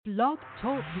Blog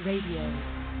Talk Radio.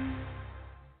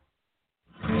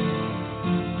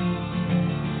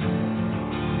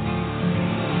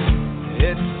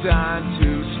 It's time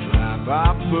to strap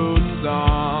our boots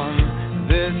on.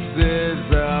 This is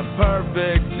a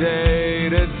perfect day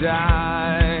to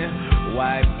die.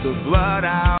 Wipe the blood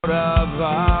out of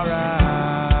our eyes.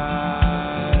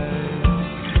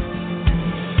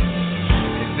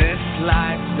 In this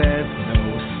life there's no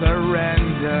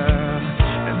surrender,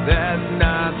 and there's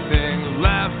nothing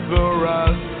left for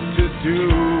us to do.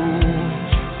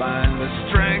 Find the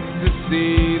strength to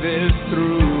see this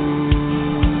through.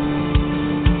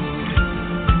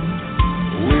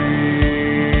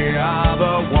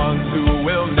 Ones who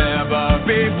will never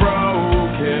be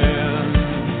broken.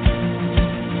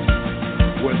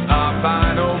 With our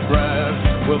final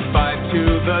breath, we'll fight to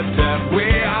the death.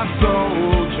 We are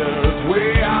soldiers,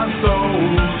 we are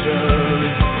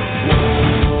soldiers. Whoa.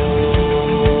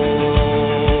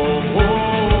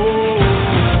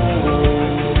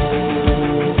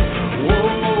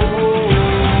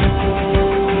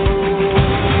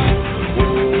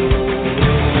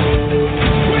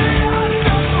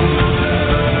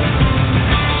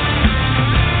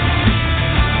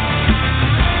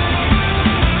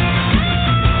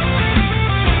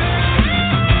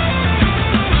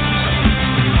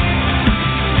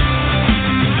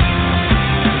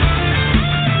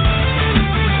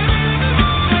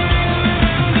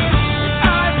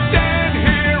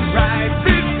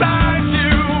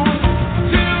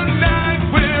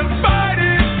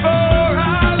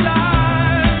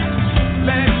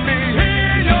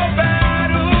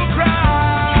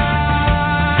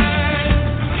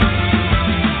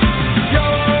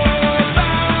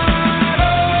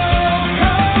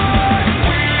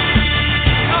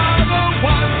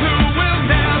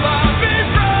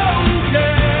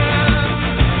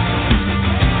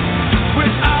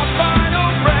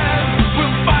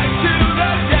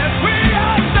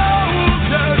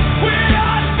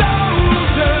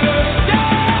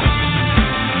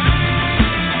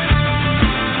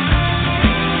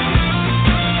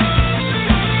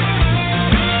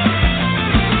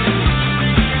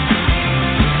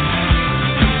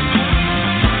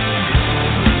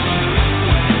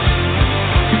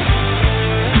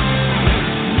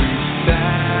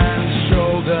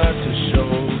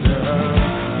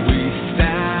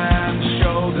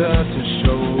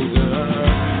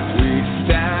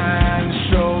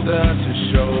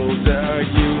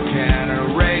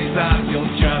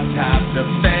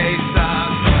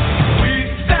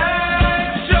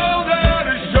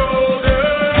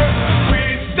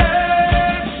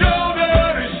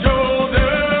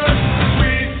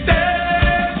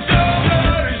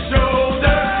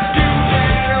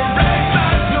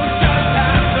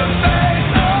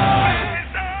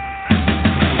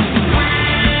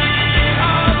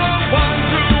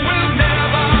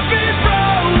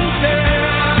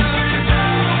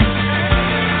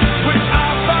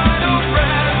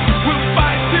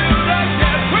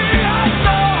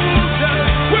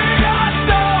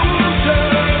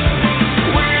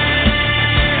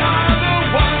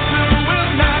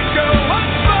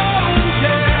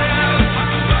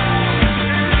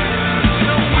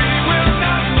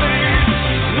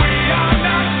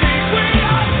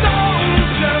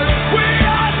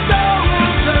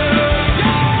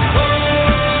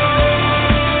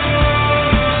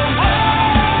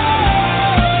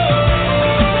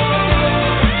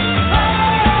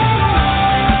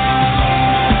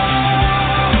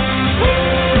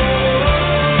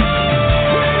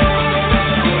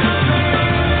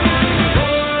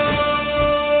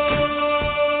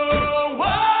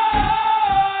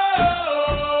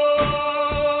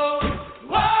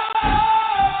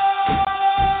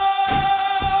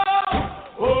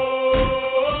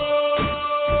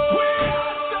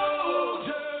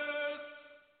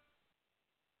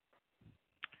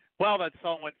 Wow, that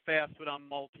song went fast when I'm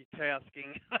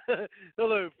multitasking.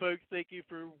 Hello, folks. Thank you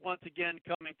for once again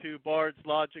coming to Bards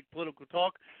Logic Political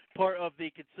Talk, part of the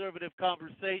conservative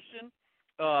conversation.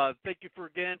 Thank you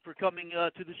again for coming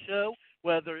to the show,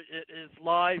 whether it is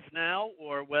live now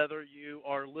or whether you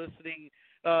are listening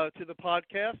to the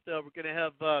podcast. We're going to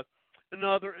have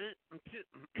another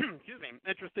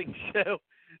interesting show,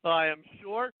 I am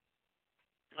sure.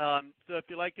 So if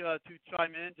you'd like to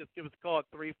chime in, just give us a call at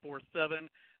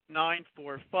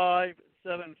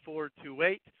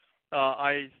 347-945-7428.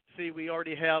 I see we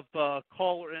already have a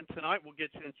caller in tonight. We'll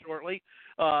get you in shortly.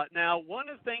 Now, one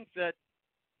of the things that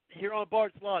here on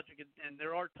Bards Logic, and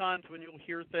there are times when you'll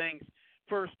hear things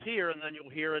first here and then you'll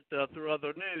hear it through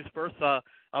other news. First, I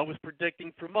was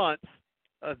predicting for months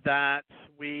that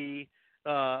we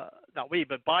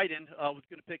but Biden was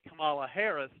going to pick Kamala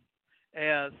Harris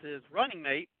as his running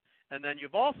mate. And then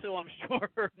you've also, I'm sure,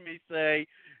 heard me say,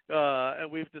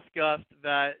 and we've discussed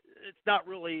that it's not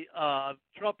really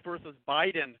Trump versus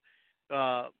Biden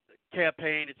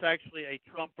campaign. It's actually a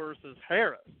Trump versus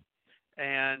Harris.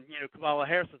 And, Kamala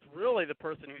Harris is really the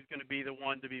person who's going to be the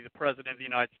one to be the president of the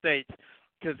United States,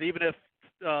 because even if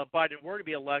Biden were to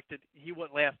be elected, he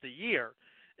wouldn't last a year.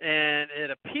 And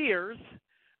it appears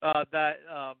that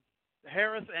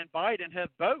Harris and Biden have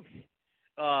both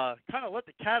kind of let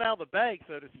the cat out of the bag,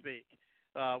 so to speak.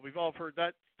 We've all heard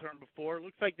that term before. It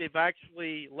looks like they've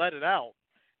actually let it out.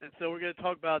 And so we're going to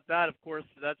talk about that. Of course,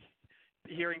 that's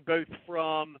hearing both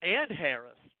from and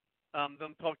Harris.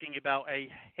 Them talking about a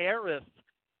Harris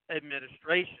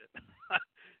administration.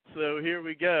 So here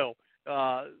we go.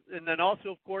 And then also,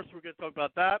 of course, we're going to talk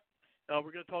about that.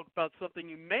 We're going to talk about something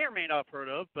you may or may not have heard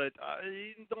of, but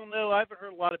I don't know. I haven't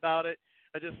heard a lot about it.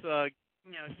 I just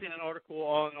seen an article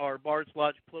on our Bards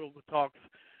Logic Political Talks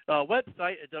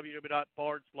website at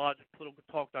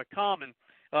www.bardslogicpoliticaltalk.com, and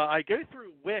I go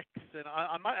through Wix, and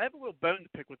I have a little bone to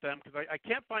pick with them because I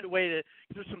can't find a way to.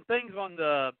 There's some things on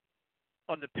the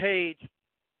page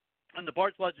on the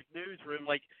Bards Logic Newsroom,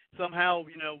 like somehow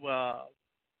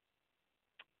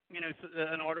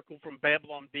an article from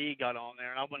Babylon Bee got on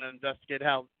there, and I want to investigate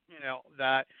how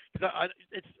that, because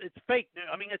it's fake news.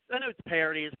 I mean, I know it's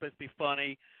parody, it's supposed to be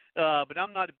funny, but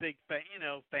I'm not a big fan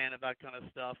of that kind of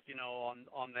stuff,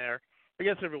 on there. I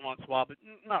guess every once in a while, but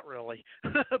not really.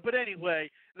 But anyway,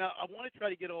 now I want to try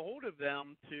to get a hold of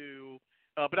them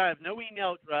but I have no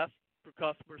email address for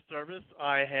customer service.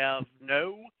 I have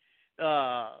no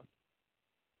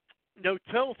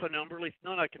telephone number, at least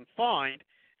none I can find.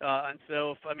 And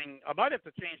so, I might have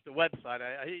to change the website.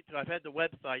 I've had the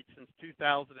website since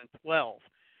 2012,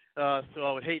 so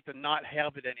I would hate to not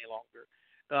have it any longer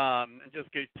and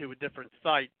just go to a different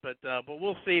site. But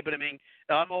we'll see. But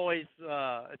I'm always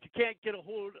if you can't get a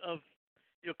hold of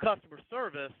your customer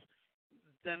service,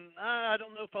 then I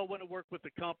don't know if I want to work with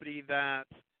a company that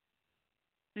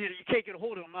you can't get a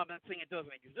hold of them. I'm not saying it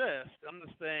doesn't exist. I'm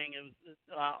just saying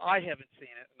I haven't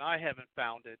seen it and I haven't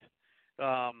found it.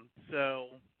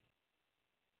 So,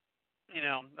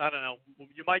 I don't know.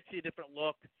 You might see a different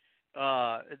look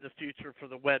in the future for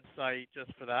the website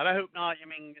just for that. I hope not.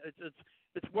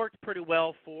 It's worked pretty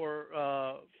well for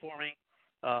me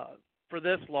for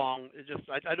this long. It's just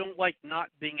I don't like not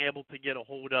being able to get a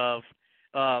hold of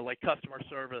like customer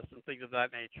service and things of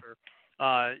that nature.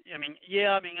 I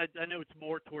know it's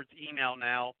more towards email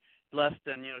now, less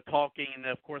than talking, and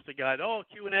of course I got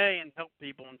Q&A and help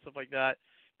people and stuff like that.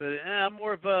 But I'm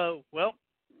more of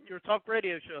you're a talk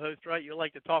radio show host, right? You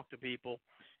like to talk to people,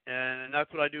 and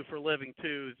that's what I do for a living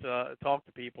too, is talk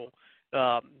to people.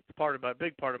 It's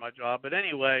big part of my job. But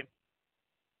anyway,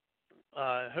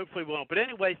 hopefully we won't. But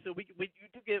anyway, so you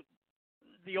do get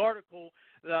the article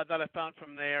that I found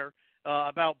from there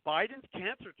about Biden's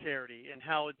cancer charity and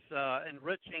how it's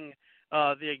enriching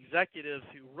the executives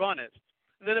who run it.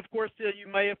 And then, of course, you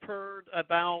may have heard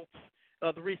about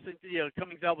the recent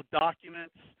comings out with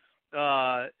documents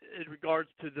in regards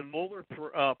to the Mueller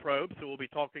probe. So we'll be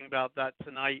talking about that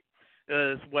tonight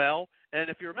as well. And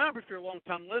if you remember, if you're a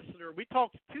long-time listener, we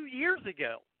talked 2 years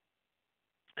ago,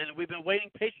 and we've been waiting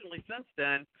patiently since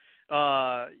then.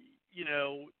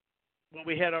 When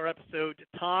we had our episode,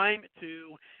 Time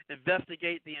to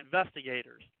Investigate the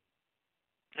Investigators.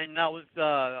 And that was,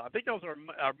 I think that was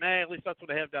our May, at least that's what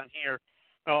I have down here,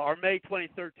 our May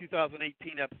 23rd,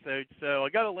 2018 episode. So I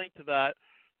got a link to that,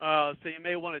 so you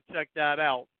may want to check that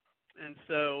out. And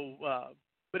so,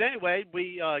 but anyway,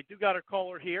 we do got our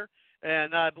caller here,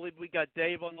 and I believe we got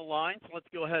Dave on the line. So let's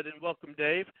go ahead and welcome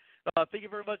Dave. Thank you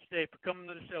very much, Dave, for coming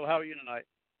to the show. How are you tonight?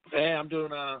 Hey, I'm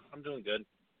doing good.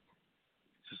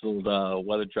 Just a little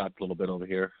weather dropped a little bit over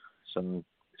here, so I'm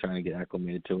trying to get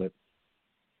acclimated to it.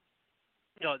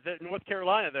 North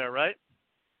Carolina there, right?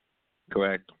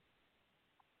 Correct.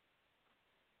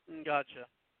 Gotcha.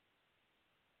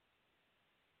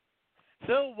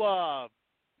 So,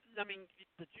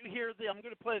 did you hear I'm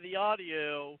going to play the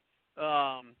audio,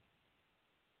 but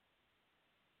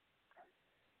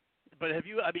have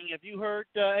you heard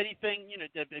anything,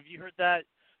 have you heard that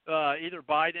either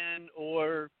Biden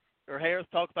or Harris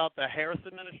talk about the Harris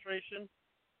administration?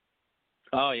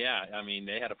 Oh, yeah.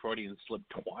 They had a Freudian slip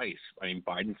twice.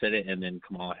 Biden said it, and then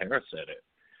Kamala Harris said it.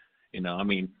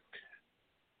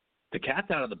 The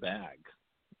cat's out of the bag.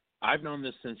 I've known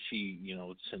this since she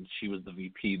was the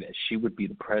VP, that she would be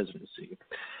the presidency.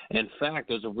 In fact,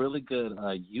 there's a really good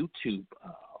YouTube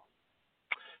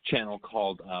channel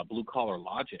called Blue Collar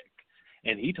Logic,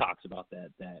 And he talks about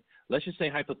that let's just say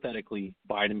hypothetically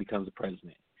Biden becomes the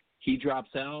president. He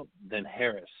drops out, then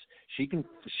Harris. She can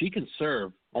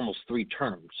serve almost 3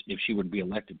 terms if she would be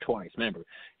elected twice. Remember,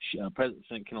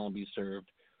 president can only serve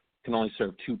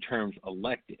 2 terms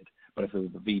elected. But if it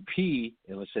was the VP,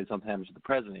 and let's say something happens to the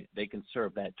president, they can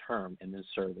serve that term and then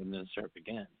serve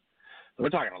again. So we're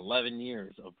talking 11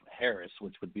 years of Harris,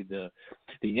 which would be the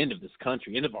end of this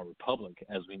country, end of our republic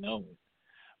as we know it.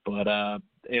 But I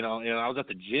was at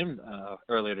the gym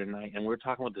earlier tonight, and I was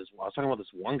talking about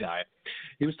this one guy.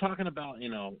 He was talking about,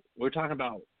 we're talking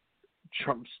about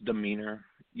Trump's demeanor.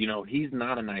 He's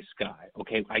not a nice guy.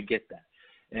 Okay, I get that.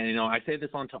 And I say this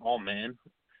onto all men,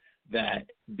 that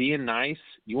being nice,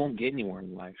 you won't get anywhere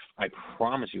in life. I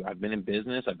promise you. I've been in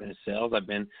business. I've been in sales. I've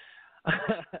been,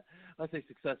 let's say,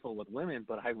 successful with women,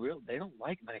 but they don't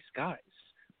like nice guys.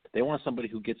 They want somebody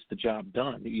who gets the job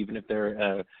done, even if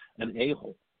they're an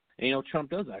a-hole. And, Trump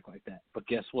does act like that. But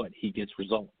guess what? He gets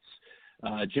results.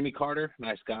 Jimmy Carter,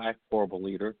 nice guy, horrible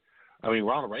leader. I mean,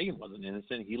 Ronald Reagan wasn't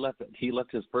innocent. He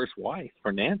left his first wife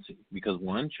for Nancy because,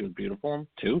 1, she was beautiful, and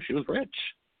 2, she was rich.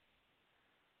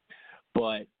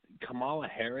 But Kamala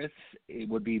Harris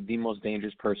would be the most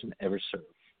dangerous person ever served.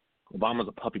 Obama's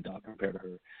a puppy dog compared to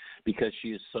her because she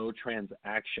is so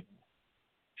transactional.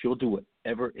 She'll do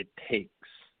whatever it takes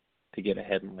to get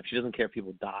ahead in life. She doesn't care if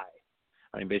people die.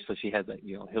 I mean, basically, she has that,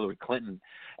 Hillary Clinton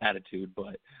attitude.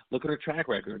 But look at her track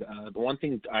record. The one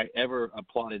thing I ever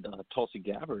applauded Tulsi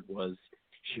Gabbard was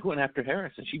she went after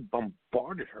Harris and she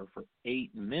bombarded her for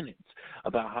 8 minutes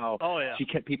about how she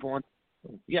kept people on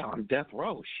death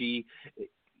row. She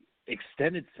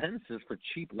extended sentences for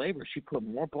cheap labor. She put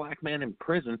more black men in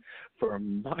prison for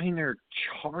minor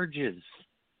charges.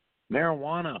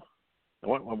 Marijuana.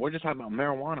 We're just talking about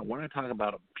marijuana. We're not talking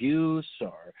about abuse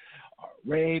or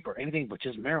rape or anything but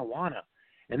just marijuana.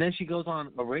 And then she goes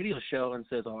on a radio show and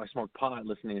says, I smoked pot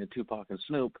listening to Tupac and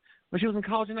Snoop when she was in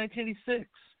college in 1986.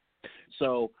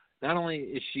 So not only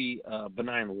is she a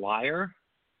benign liar,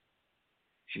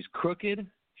 she's crooked,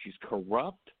 she's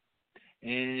corrupt,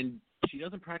 and she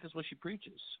doesn't practice what she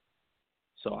preaches.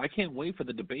 So I can't wait for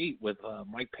the debate with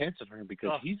Mike Pence and her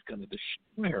because he's going to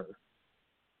destroy her.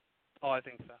 Oh, I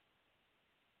think so.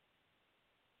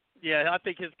 Yeah, I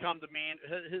think his calm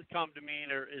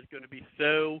demeanor is going to be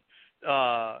so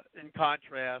in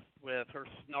contrast with her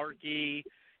snarky,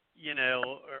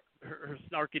 her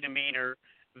snarky demeanor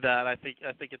that I think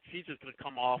she's just going to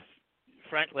come off.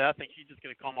 Frankly, I think she's just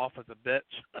going to come off as a bitch.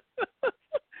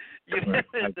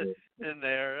 In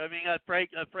there. I mean,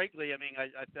 frankly,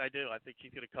 I do. I think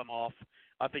she's going to come off.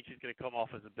 I think she's going to come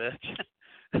off as a bitch.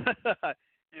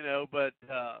 But.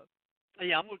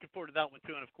 Yeah, I'm looking forward to that one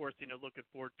too, and of course, looking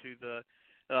forward to the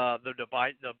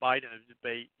Biden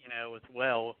debate, as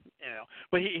well,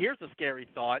 But here's a scary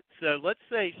thought. So let's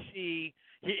say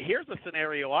here's a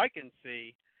scenario I can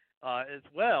see, as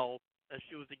well as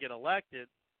she was to get elected.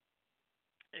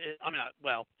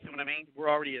 See what I mean? We're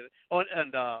already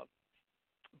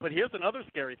but here's another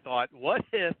scary thought. What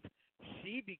if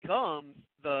she becomes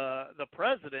the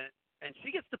president and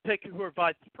she gets to pick who her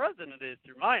vice president is?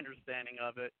 Through my understanding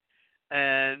of it.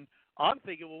 And I'm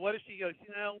thinking, well, what if she goes,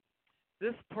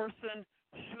 this person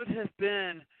should have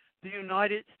been the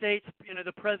United States,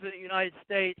 the president of the United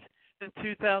States in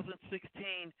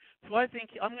 2016. So I think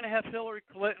I'm going to have Hillary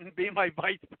Clinton be my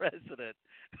vice president.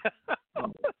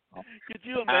 Could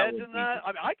you imagine that?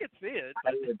 I could see it.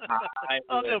 I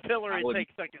don't know if Hillary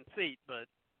takes second seat, but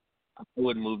I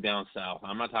would move down south.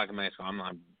 I'm not talking Mexico. I'm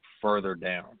not further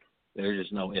down. There's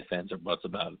just no ifs, ands, or buts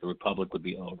about it. The republic would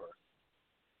be over.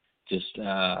 Just,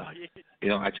 I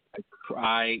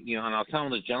try, and I was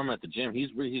telling this gentleman at the gym, he's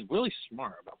really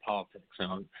smart about politics,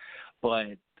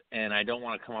 and I don't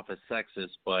want to come off as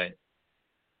sexist, but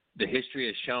the history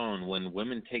has shown when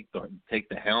women take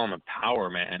the helm of power,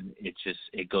 man,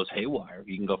 it goes haywire.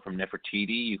 You can go from Nefertiti,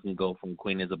 you can go from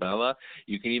Queen Isabella,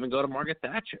 you can even go to Margaret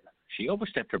Thatcher. She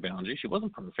overstepped her boundaries. She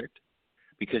wasn't perfect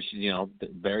because she's,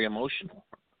 very emotional.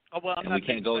 Oh, well, I'm not a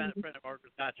friend of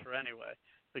Margaret Thatcher anyway.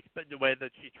 The way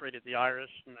that she treated the Irish,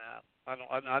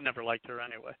 I never liked her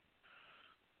anyway.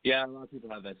 Yeah, a lot of people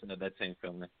have that same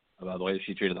feeling about the way that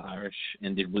she treated the Irish.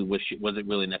 And was it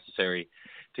really necessary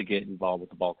to get involved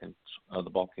with the Balkan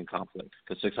conflict?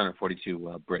 Because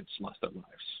 642 Brits lost their lives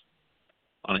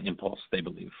on an impulse, they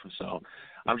believe. So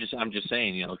I'm just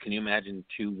saying, can you imagine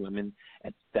 2 women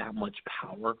at that much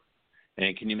power?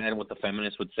 And can you imagine what the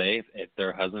feminists would say if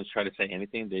their husbands try to say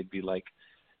anything? They'd be like,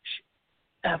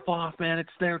 F off, man, it's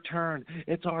their turn.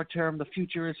 It's our turn. The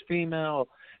future is female.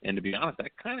 And to be honest,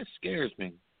 that kind of scares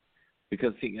me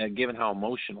because given how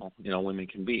emotional, women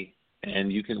can be.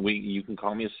 And you can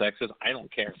call me a sexist. I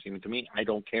don't care. See, to me, I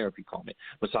don't care if you call me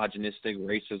misogynistic,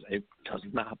 racist. It does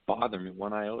not bother me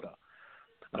one iota.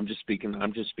 I'm just speaking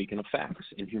of facts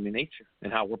in human nature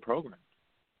and how we're programmed.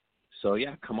 So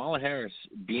yeah, Kamala Harris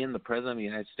being the president of the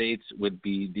United States would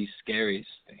be the scariest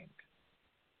thing,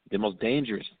 the most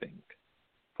dangerous thing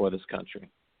for this country.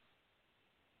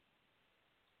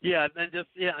 Yeah, and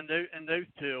those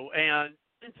two, and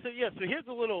so here's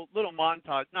a little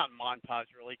montage, not montage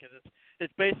really, because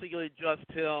it's basically just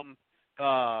him.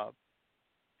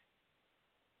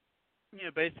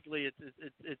 Basically it's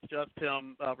just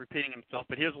him repeating himself.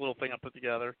 But here's a little thing I put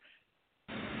together.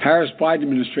 Harris-Biden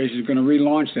administration is going to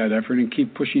relaunch that effort and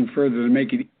keep pushing further to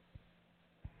make it.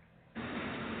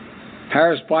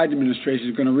 Harris-Biden administration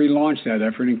is going to relaunch that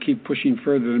effort and keep pushing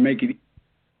further to make it.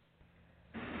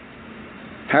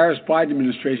 Harris-Biden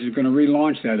administration is going to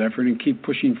relaunch that effort and keep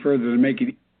pushing further to make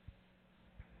it.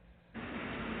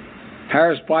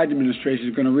 Harris-Biden administration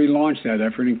is going to relaunch that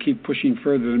effort and keep pushing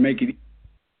further to make it.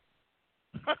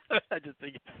 I just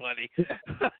think it's funny.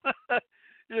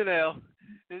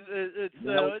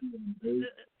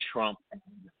 Trump.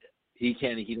 He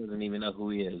doesn't even know who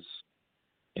he is.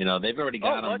 They've already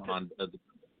got him on.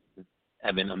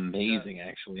 Have been amazing,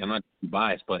 actually. I'm not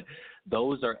biased, but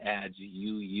those are ads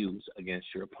you use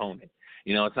against your opponent.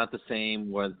 It's not the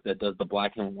same that does the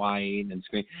black and white and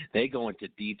screen. They go into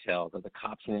detail that the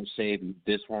cops won't save you.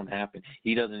 This won't happen.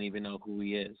 He doesn't even know who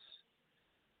he is.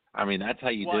 I mean, that's how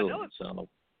you do it. So.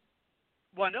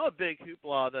 Well, I know a big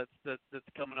hoopla that's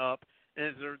coming up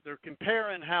is they're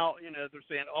comparing how they're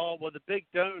saying, the big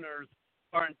donors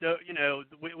aren't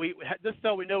we this is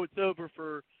how we know it's over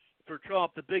for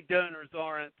Trump. The big donors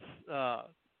aren't they're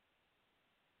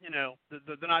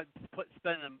not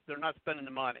spending, they're not spending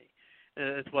the money.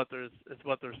 Is what they're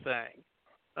saying.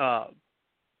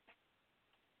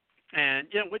 And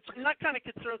which that kind of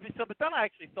concerns me some, but then I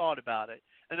actually thought about it,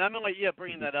 and I'm only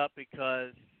bringing that up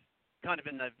because kind of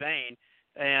in that vein.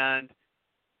 And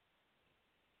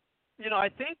I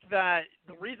think that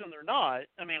the reason they're not,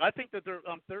 I think that they're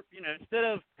instead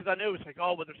of, because I know it's like,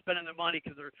 they're spending their money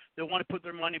because they want to put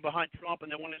their money behind Trump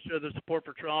and they want to show their support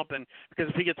for Trump, and because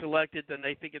if he gets elected, then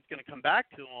they think it's going to come back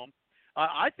to him.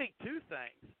 I think two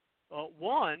things.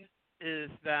 One is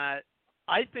that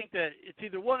I think that it's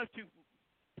either one of two,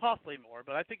 possibly more,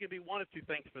 but I think it'd be one of two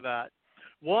things for that.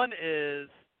 One is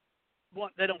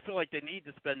they don't feel like they need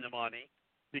to spend the money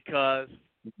because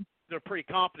they're pretty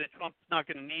confident Trump's not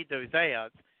going to need those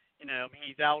ads.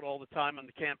 He's out all the time on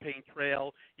the campaign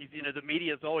trail. He's, the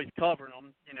media's always covering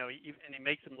him, and he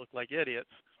makes them look like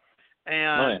idiots.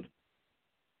 And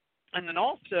then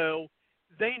also,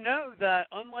 they know that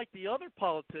unlike the other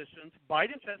politicians,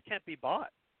 Biden just can't be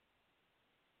bought.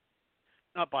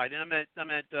 Not Biden. I meant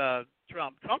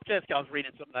Trump. Trump just, I was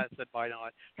reading something that said Biden on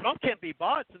it. Trump can't be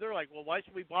bought, so they're like, well, why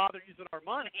should we bother using our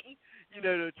money,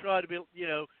 to try to be,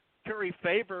 curry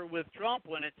favor with Trump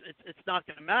when it's not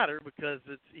going to matter because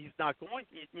he's not going,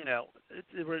 he's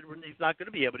not going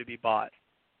to be able to be bought.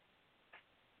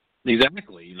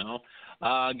 Exactly. Again,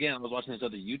 I was watching this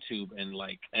other YouTube and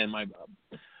my.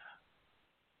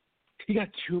 He got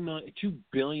 $2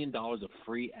 billion of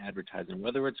free advertising,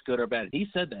 whether it's good or bad. He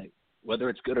said that whether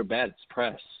it's good or bad, it's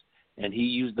press. And he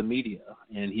used the media,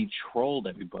 and he trolled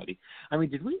everybody.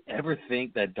 Did we ever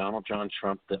think that Donald John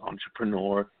Trump, the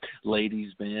entrepreneur,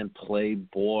 ladies' man,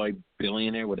 playboy,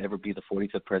 billionaire, would ever be the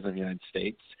 45th president of the United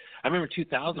States? I remember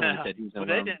 2000 when he said he was going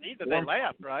to run. They didn't either. They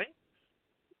laughed, right?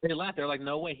 They laughed. They're like,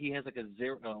 no way. He has like a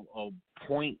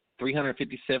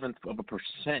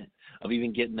 0.357% of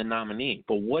even getting the nominee.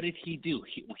 But what did he do?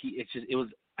 It was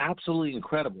absolutely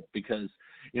incredible because,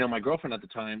 my girlfriend at the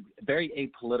time, very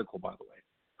apolitical, by the way.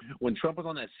 When Trump was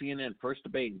on that CNN first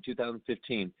debate in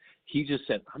 2015, he just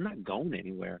said, I'm not going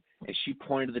anywhere. And she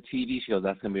pointed to the TV. She goes,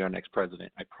 that's going to be our next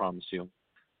president. I promise you.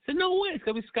 I said, no way. It's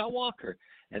going to be Scott Walker.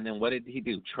 And then what did he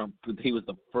do? Trump, he was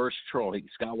the first troll.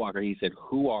 Scott Walker, he said,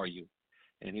 who are you?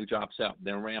 And he drops out.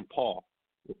 Then ran Paul,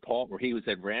 where he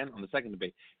ran on the second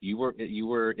debate. You were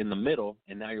in the middle,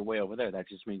 and now you're way over there. That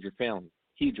just means you're failing.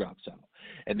 He drops out.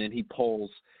 And then he polls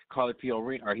Carly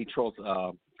Fiorina, or he trolls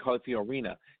Carly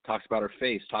Fiorina, talks about her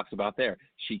face, talks about there.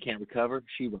 She can't recover.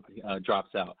 She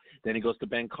drops out. Then he goes to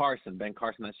Ben Carson. Ben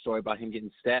Carson, that story about him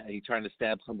getting stabbed, he trying to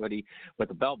stab somebody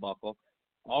with a belt buckle.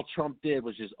 All Trump did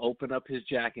was just open up his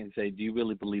jacket and say, do you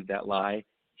really believe that lie?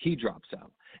 He drops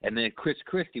out. And then Chris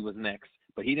Christie was next.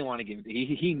 But he didn't want to give.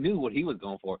 He knew what he was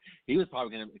going for. He was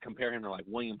probably going to compare him to like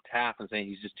William Taft and saying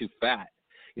he's just too fat.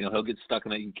 He'll get stuck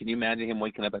in it. Can you imagine him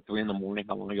waking up at 3 a.m?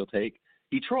 How long he'll take?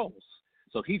 He trolls,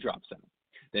 so he drops out.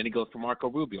 Then he goes for Marco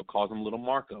Rubio, calls him Little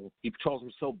Marco. He patrols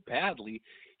him so badly,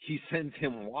 he sends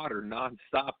him water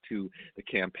nonstop to the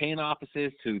campaign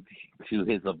offices, to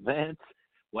his events.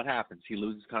 What happens? He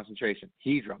loses concentration.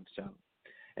 He drops out.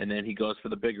 And then he goes for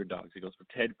the bigger dogs. He goes for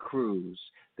Ted Cruz.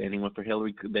 Then he went for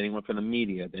Hillary. Then he went for the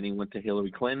media. Then he went to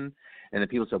Hillary Clinton. And then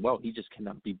people said, well, he just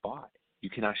cannot be bought. You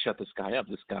cannot shut this guy up.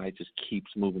 This guy just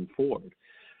keeps moving forward.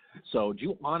 So do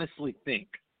you honestly think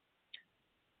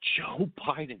Joe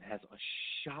Biden has a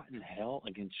shot in hell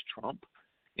against Trump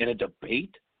in a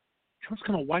debate? Trump's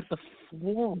going to wipe the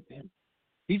floor with him.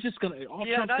 He's just going to – all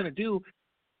Trump's going to do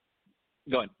 –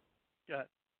 go ahead. Go ahead.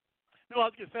 No, I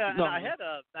was going to say, I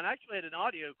actually had an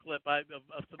audio clip of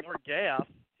some more gas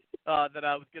that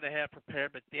I was going to have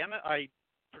prepared, but damn it, I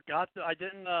forgot I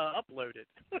didn't upload it.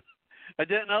 I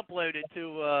didn't upload it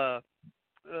to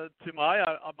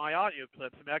my audio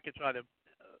clips. I mean, I could try to.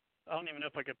 I don't even know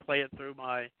if I could play it through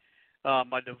my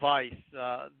my device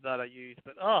that I use.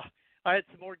 But I had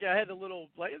some more. I had a little.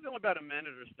 It was only about a minute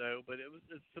or so, but it was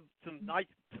some nice,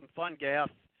 some fun gas.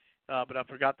 But I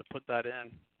forgot to put that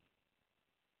in.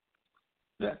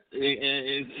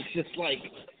 It's just like,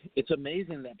 it's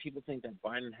amazing that people think that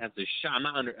Biden has this shot. I'm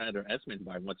not underestimating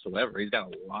Biden whatsoever. He's got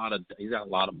a lot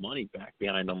of money back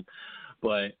behind him,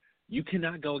 but you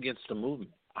cannot go against the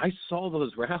movement. I saw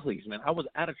those rallies, man. I was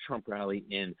at a Trump rally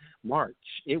in March.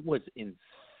 It was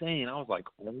insane. I was like,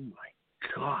 oh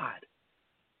my God,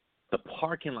 the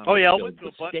parking lot. Oh yeah, I went to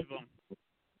a bunch of them.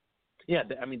 Yeah,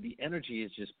 I mean, the energy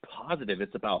is just positive.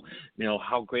 It's about,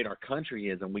 how great our country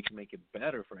is and we can make it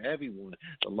better for everyone,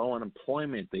 the low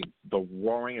unemployment, the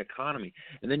roaring economy.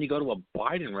 And then you go to a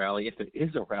Biden rally, if it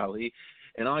is a rally,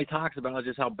 and all he talks about is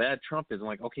just how bad Trump is. I'm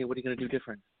like, okay, what are you going to do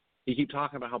different? You keep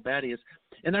talking about how bad he is.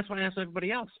 And that's why I asked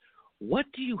everybody else, what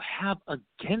do you have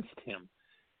against him?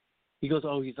 He goes,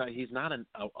 oh, he's not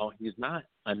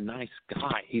a nice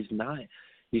guy. He's not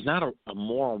a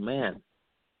moral man.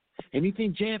 And you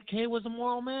think JFK was a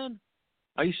moral man?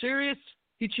 Are you serious?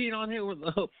 He cheated on him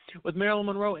with Marilyn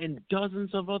Monroe and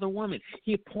dozens of other women.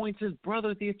 He appoints his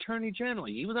brother the attorney general.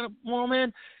 He was a moral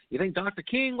man. You think Dr.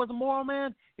 King was a moral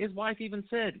man? His wife even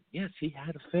said, yes, he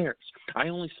had affairs. I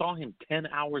only saw him 10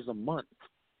 hours a month.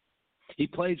 He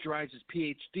plagiarized his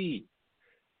PhD.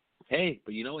 Hey,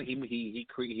 but you know what?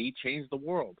 He changed the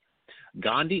world.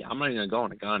 Gandhi, I'm not even going to go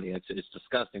into Gandhi. It's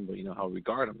disgusting, but you know how I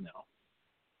regard him now.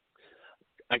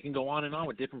 I can go on and on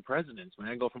with different presidents. Man,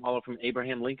 I go from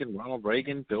Abraham Lincoln, Ronald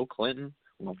Reagan, Bill Clinton.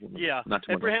 Well, yeah,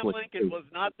 Abraham Lincoln was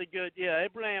not the good. Yeah,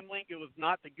 Abraham Lincoln was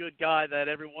not the good guy that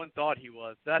everyone thought he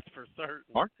was. That's for certain.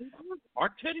 Our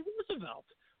Teddy Roosevelt.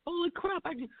 Holy crap!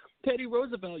 Teddy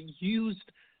Roosevelt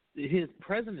used his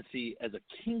presidency as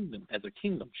a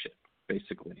kingdomship,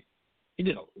 basically. He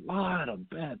did a lot of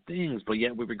bad things, but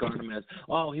yet we regard him as,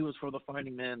 he was for the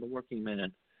fighting man, the working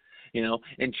man.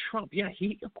 And Trump, yeah,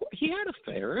 he had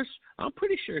affairs. I'm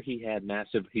pretty sure he's had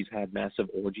massive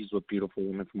orgies with beautiful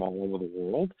women from all over the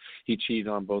world. He cheated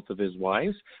on both of his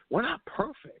wives. We're not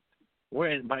perfect.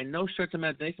 We're by no stretch of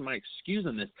imagination am I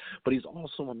excusing this, but he's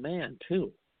also a man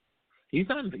too. He's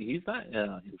not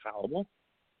infallible.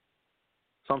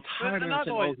 So I'm tired of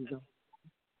saying,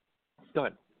 go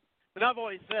ahead. And I've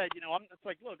always said, it's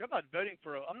like, look, I'm voting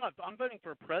for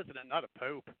a president, not a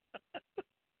pope.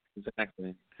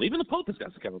 Exactly. Even the Pope has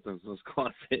got skeletons in his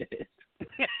closet.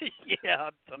 Yeah,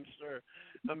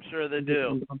 I'm sure they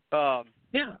do.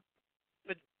 Yeah.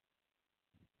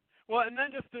 Well, and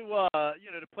then just to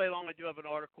to play along, I do have an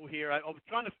article here. I was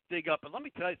trying to dig up, and let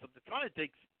me tell you something. Trying to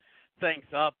dig things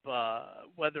up,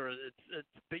 whether it's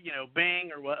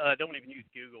Bing or I don't even use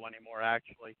Google anymore.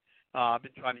 Actually, I've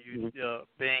been trying to use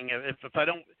Bing. If I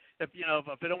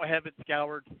don't have it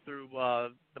scoured through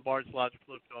the Bards Logic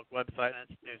Political Talk website and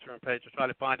its newsroom page, I try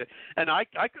to find it, and I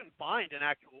couldn't find an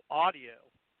actual audio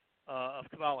of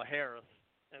Kamala Harris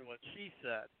and what she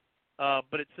said.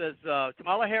 But it says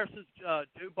Kamala Harris's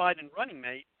Joe Biden running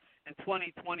mate in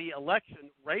 2020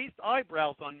 election raised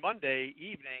eyebrows on Monday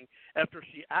evening after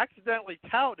she accidentally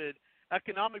touted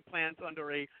economic plans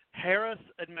under a Harris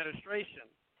administration.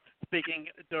 Speaking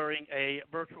during a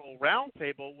virtual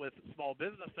roundtable with small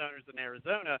business owners in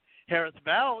Arizona, Harris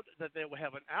vowed that they will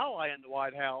have an ally in the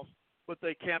White House with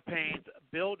the campaign's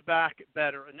Build Back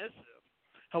Better initiative.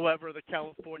 However, the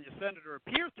California senator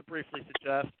appears to briefly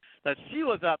suggest that she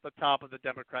was at the top of the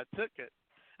Democrat ticket.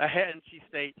 And she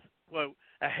states, quote,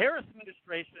 a Harris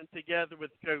administration together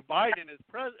with Joe Biden as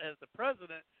the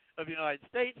president of the United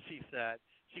States, she said.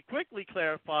 She quickly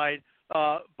clarified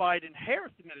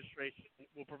Biden-Harris administration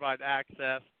will provide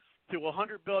access to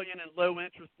 $100 billion in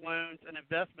low-interest loans and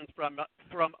investments from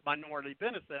minority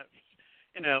businesses.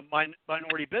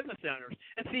 minority business owners.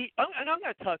 And see, and I'm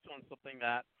going to touch on something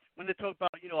that when they talk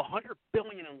about, $100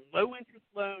 billion in low interest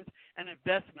loans and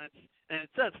investments, and it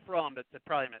says from, but it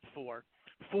probably meant for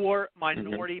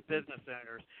minority business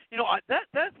owners.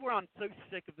 That's where I'm so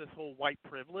sick of this whole white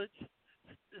privilege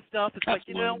stuff. It's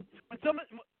Absolutely. like,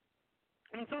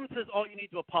 when someone says, "Oh, you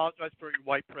need to apologize for your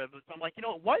white privilege," I'm like,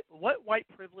 what white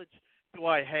privilege do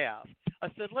I have? I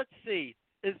said, let's see.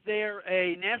 Is there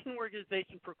a national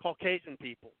organization for Caucasian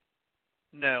people?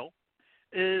 No.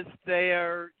 Is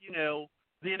there,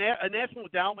 a National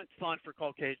Endowment Fund for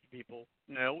Caucasian people?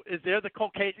 No. Is there the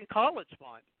Caucasian College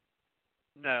Fund?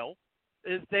 No.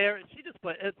 Is there? She just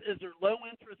put. Is there low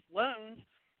interest loans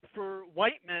for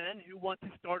white men who want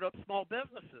to start up small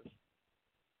businesses?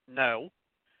 No.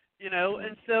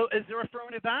 And so is there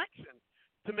affirmative action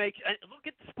to make? Look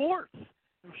at sports.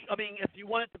 I mean, if you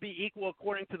want it to be equal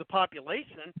according to the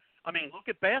population, look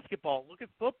at basketball, look at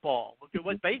football, look at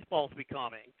what baseball's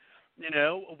becoming.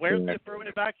 Where's the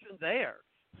affirmative action there?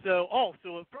 So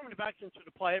affirmative action should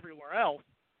apply everywhere else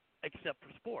except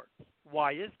for sports.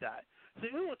 Why is that? So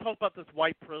we want to talk about this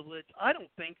white privilege. I don't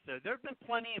think so. There have been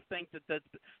plenty of things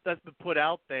that's been put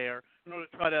out there in order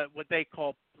to try to what they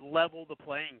call level the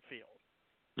playing field.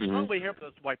 I'm not really here for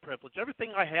this white privilege.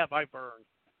 Everything I have, I've earned.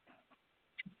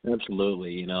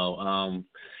 Absolutely, as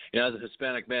a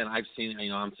Hispanic man, I've seen,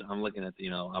 I'm looking at,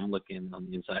 I'm looking on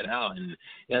the inside out, and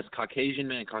yes,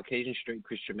 Caucasian Caucasian straight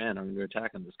Christian men are under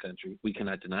attack in this country. We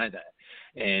cannot deny that,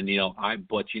 and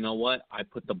but you know what? I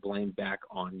put the blame back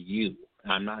on you.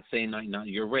 I'm not saying not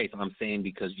your race. I'm saying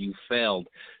because you failed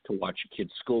to watch your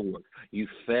kids' schoolwork. You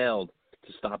failed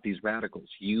to stop these radicals.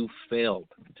 You failed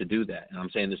to do that. And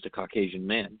I'm saying this to Caucasian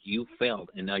men. You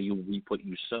failed, and now you reap what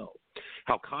you sow.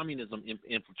 How communism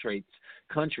infiltrates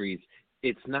countries,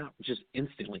 it's not just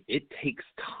instantly. It takes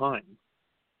time.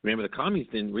 Remember, the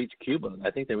communists didn't reach Cuba.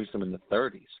 I think they reached them in the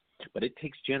 30s. But it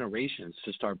takes generations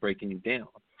to start breaking it down.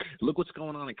 Look what's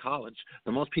going on in college.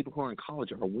 The most people who are in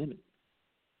college are women.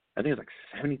 I think it's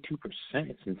like 72%.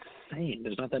 It's insane.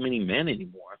 There's not that many men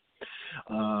anymore.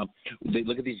 They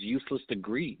look at these useless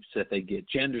degrees that they get: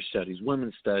 gender studies,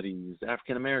 women's studies,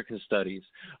 African American studies.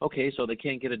 Okay, so they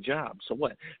can't get a job. So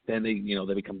what? Then they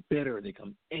become bitter, they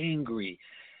become angry,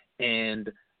 and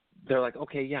they're like,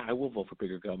 okay, yeah, I will vote for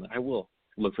bigger government. I will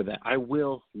look for that. I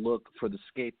will look for the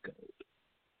scapegoat.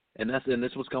 And this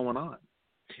is what's going on.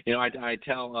 I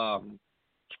tell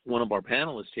one of our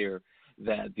panelists here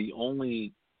that the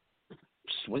only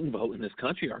swing vote in this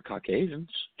country are Caucasians,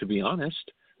 to be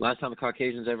honest. Last time the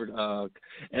Caucasians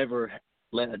ever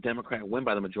let a Democrat win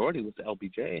by the majority was the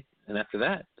LBJ, and after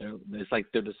that, it's like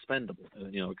they're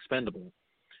expendable.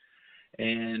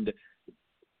 And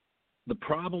the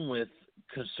problem with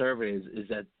conservatives is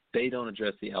that they don't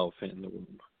address the elephant in the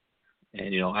room.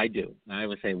 And I do. I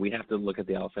would say we have to look at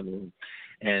the elephant in the room,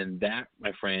 and that,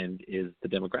 my friend, is the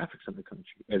demographics of the country.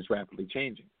 It's rapidly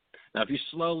changing. Now, if you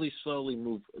slowly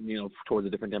move, towards a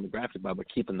different demographic by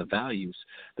keeping the values,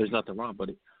 there's nothing wrong.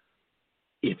 But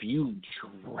if you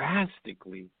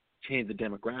drastically change the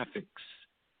demographics,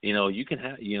 you can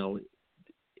have,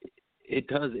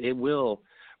 it will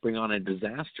bring on a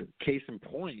disaster. Case in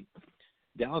point,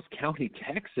 Dallas County,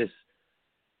 Texas,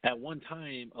 at one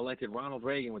time elected Ronald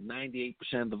Reagan with 98%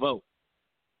 of the vote.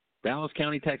 Dallas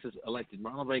County, Texas elected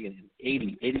Ronald Reagan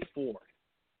in 84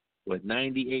 with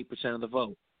 98% of the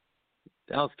vote.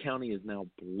 Dallas County is now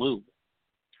blue.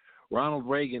 Ronald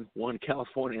Reagan won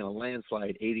California in a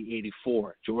landslide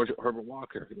 80-84. George Herbert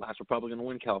Walker, the last Republican to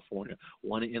win California,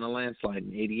 won it in a landslide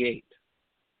in 88.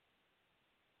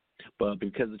 But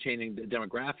because of the changing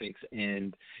demographics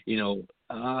and,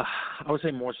 I would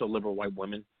say more so liberal white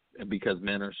women, because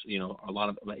men are,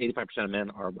 85% of men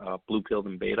are blue-pilled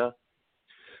and beta,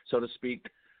 so to speak.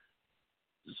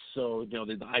 So,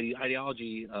 the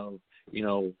ideology of,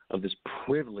 of this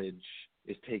privilege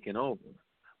is taken over.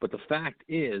 But the fact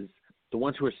is, the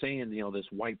ones who are saying, this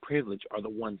white privilege are the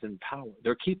ones in power.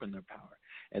 They're keeping their power.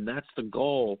 And that's the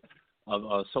goal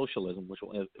of socialism, which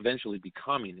will eventually be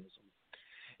communism,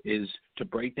 is to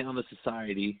break down the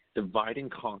society, divide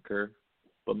and conquer,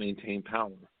 but maintain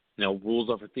power. Rules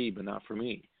are for thee, but not for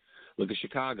me. Look at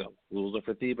Chicago. Rules are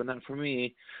for thee, but not for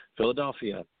me.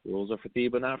 Philadelphia. Rules are for thee,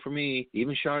 but not for me.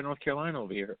 Even Charlotte, North Carolina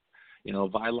over here.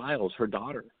 Vi Lyles, her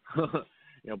daughter.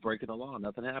 Breaking the law.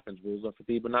 Nothing happens. Rules are for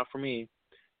thee, but not for me.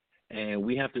 And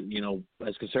we have to,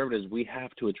 as conservatives, we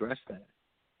have to address that.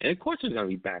 And of course there's going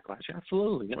to be backlash.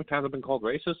 Absolutely. Times I've been called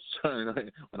racist.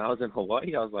 When I was in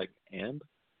Hawaii, I was like, and? Do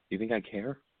you think I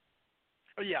care?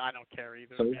 Oh, yeah, I don't care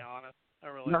either, to be honest. I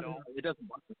really don't. It doesn't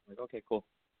bother me. Like, okay, cool.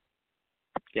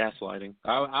 Gaslighting.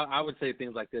 I would say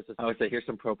things like this. I would say, here's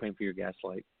some propane for your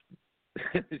gaslight.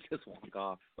 Just walk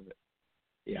off.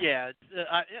 Yeah, it's,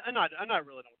 I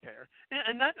really don't care,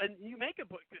 and you make a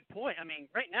good point. I mean,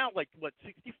 right now, like what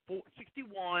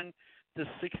 61 to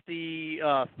 63%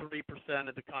 of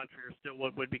the country are still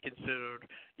what would be considered,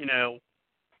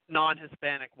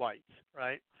 non-Hispanic whites,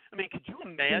 right? I mean, could you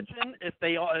imagine if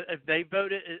they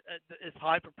voted as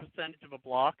high a percentage of a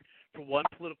block for one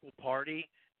political party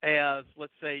as,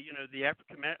 let's say, the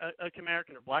African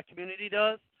American or Black community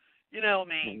does? I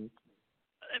mean,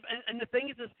 and the thing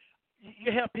is this.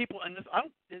 You have people, and this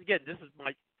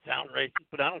might sound racist,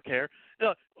 but I don't care.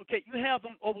 Okay, you have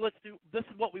them. Oh, this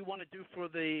is what we want to do for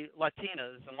the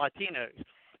Latinas and Latinos.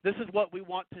 This is what we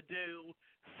want to do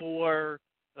for,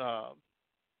 the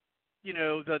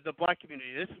Black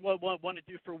community. This is what we want to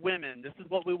do for women. This is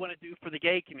what we want to do for the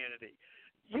gay community.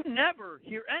 You never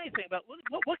hear anything about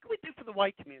what can we do for the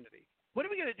white community. What are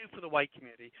we going to do for the white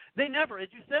community? They never,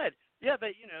 as you said,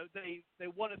 they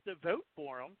want us to vote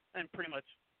for them, and pretty much.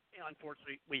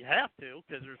 Unfortunately, we have to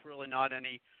because there's really not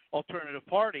any alternative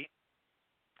party.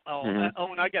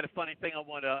 And I got a funny thing.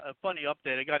 A funny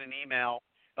update. I got an email.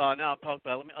 Now I'll talk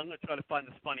about it. I'm going to try to find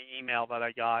this funny email that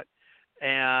I got,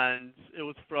 and it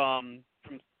was from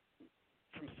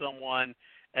someone.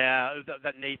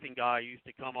 That Nathan guy used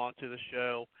to come on to the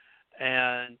show,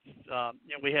 and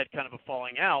we had kind of a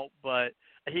falling out. But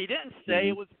he didn't say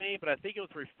it was me, but I think it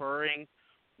was referring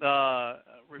to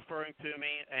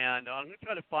me, and I'm going to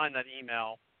try to find that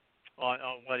email on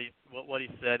what he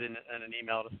said in an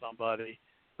email to somebody,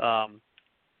 and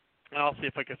I'll see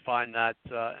if I can find that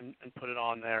and put it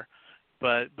on there.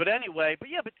 But anyway, but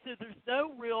there's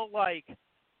no real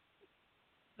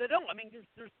they don't. I mean,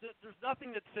 there's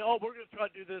nothing that say, oh, we're going to try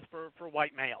to do this for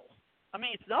white males. I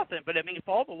mean, it's nothing. But I mean, if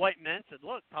all the white men said,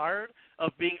 look, tired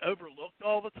of being overlooked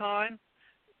all the time.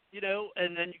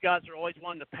 And then you guys are always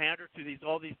wanting to pander to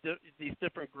all these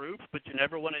different groups, but you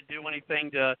never want to do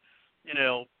anything to,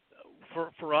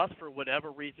 for us for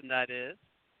whatever reason that is.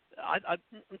 I'm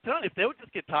telling you, if they would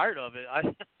just get tired of it,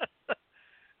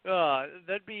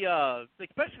 that'd be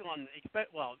especially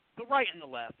the right and the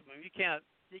left. I mean, you can't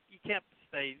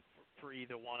stay for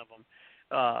either one of them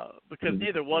because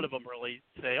neither one of them really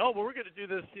say, oh, well, we're going to do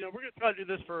this. We're going to try to do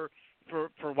this for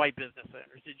white business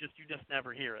owners. You just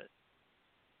never hear it.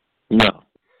 No,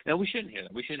 and we shouldn't hear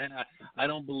that. We shouldn't. I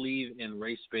don't believe in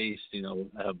race-based,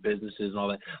 businesses and all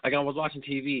that. Like I was watching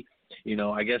TV,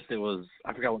 I guess it was,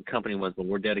 I forgot what company it was, but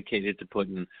we're dedicated to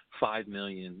putting $5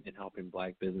 million in helping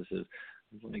Black businesses.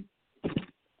 Like,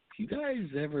 you guys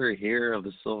ever hear of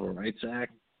the Civil Rights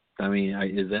Act? I mean,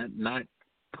 is that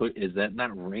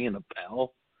not ringing a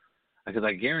bell? Because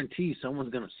I guarantee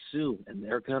someone's going to sue and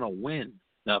they're going to win.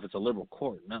 Now, if it's a liberal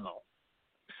court, no.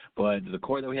 But the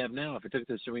court that we have now, if it took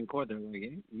to the Supreme Court, they're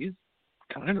like,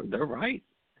 they're right.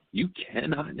 You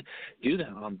cannot do that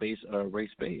on race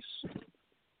base.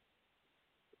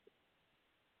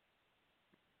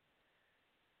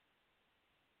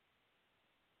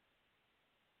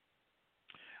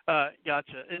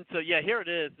 Gotcha. And so, here it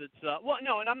is. It's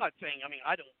and I'm not saying. I mean,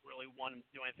 I don't really want to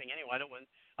do anything anyway.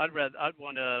 I'd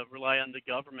want to rely on the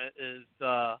government as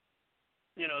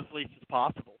least as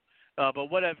possible. But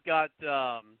what I've got,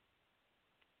 but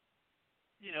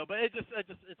it's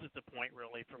just a point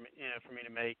really for me to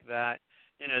make that,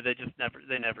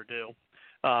 they never do.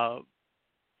 So,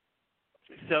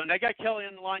 and I got Kelly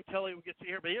on the line. Kelly, we'll get to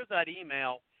here, but here's that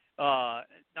email. I'm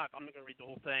not going to read the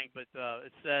whole thing, but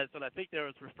it says, and I think there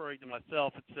was referring to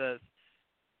myself. It says,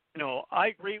 I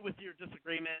agree with your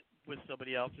disagreement with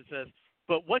somebody else. It says,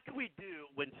 but what can we do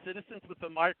when citizens with a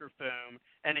microphone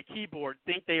and a keyboard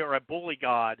think they are a bully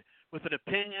god with an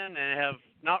opinion and have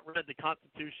not read the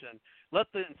Constitution?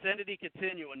 Let the insanity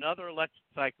continue another election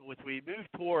cycle as we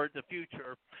move toward the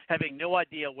future, having no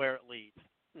idea where it leads.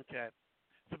 Okay.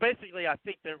 So basically, I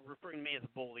think they're referring to me as a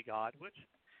bully god, which,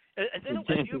 have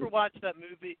you ever watched that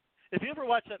movie? The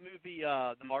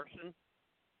Martian?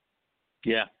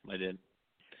 Yeah, I did.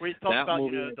 Where he's talking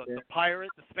about, the pirate,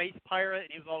 the space pirate,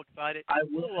 and he was all excited. I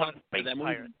love the space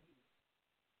pirate.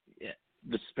 Yeah,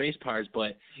 the space pirates.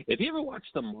 But if you ever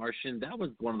watched The Martian, that was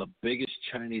one of the biggest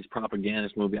Chinese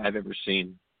propagandist movie I've ever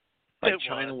seen. Like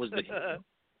China was the. I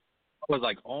was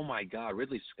like, oh my God,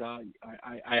 Ridley Scott.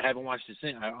 I haven't watched it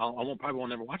since. I probably won't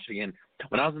never watch it again.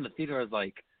 When I was in the theater, I was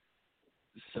like,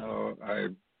 so are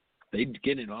they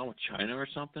getting on with China or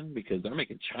something? Because they're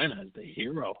making China as the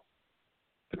hero.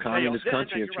 The communist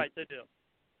country. You're right, they do.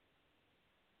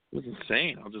 It was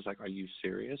insane. I was just like, are you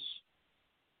serious?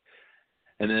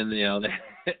 And then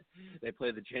they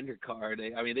play the gender card.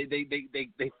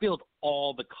 They filled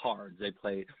all the cards. They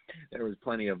played. There was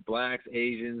plenty of blacks,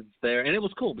 Asians there, and it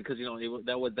was cool because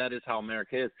that is how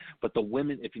America is. But the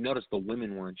women, if you notice, the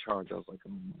women were in charge. I was like,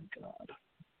 oh my god,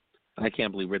 I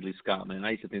can't believe Ridley Scott, man.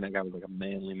 I used to think that guy was like a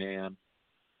manly man.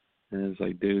 And it's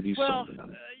like, dude, he's something else.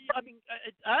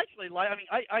 I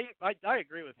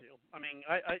agree with you. I mean,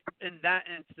 I in that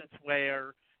instance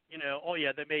where,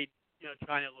 they made,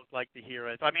 China look like the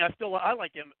heroes. I mean, I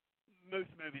like him, most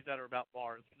movies that are about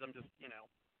Mars, because I'm just,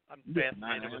 I'm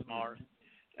fascinated with Mars.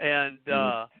 And,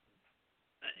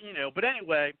 but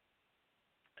anyway,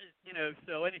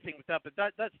 so anything with that, but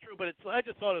that's true. But I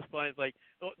just thought it was funny. It's like,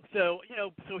 so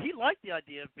he liked the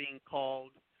idea of being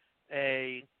called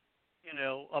a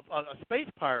space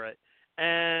pirate.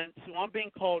 And so I'm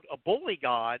being called a bully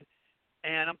god,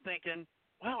 and I'm thinking,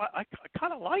 wow, I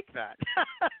kind of like that.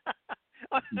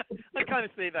 I kind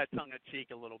of say that tongue-in-cheek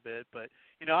a little bit, but,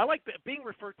 I like being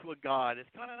referred to a god. It's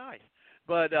kind of nice.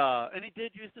 But, and he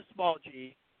did use the small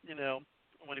g,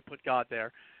 when he put God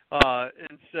there.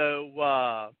 And so,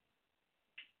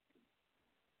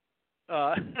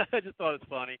 I just thought it was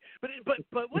funny. But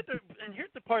and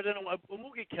here's the part that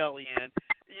we'll get Kelly in.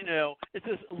 It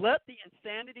says, let the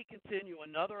insanity continue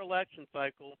another election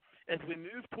cycle as we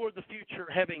move toward the future,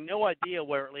 having no idea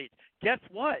where it leads. Guess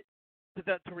what?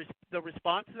 The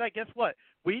response to that, guess what?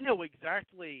 We know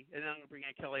exactly, and I'm going to bring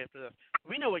in Kelly after this,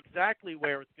 we know exactly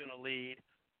where it's going to lead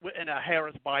in a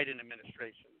Harris-Biden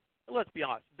administration. Let's be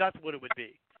honest. That's what it would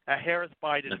be, a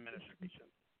Harris-Biden administration.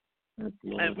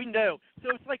 And we know. So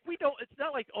it's like it's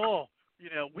not like,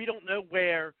 we don't know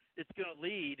where it's going to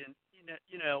lead. And,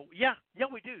 yeah,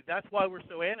 we do. That's why we're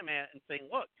so animate and saying,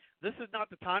 look, this is not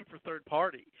the time for third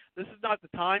party. This is not the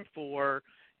time for,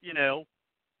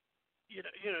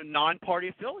 non-party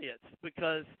affiliates.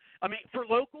 Because, I mean, for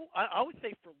local, I would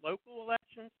say for local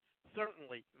elections,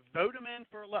 certainly vote them in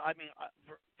for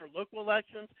local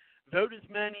elections, vote as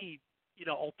many,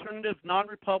 alternative,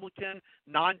 non-Republican,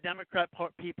 non-Democrat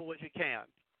people as you can.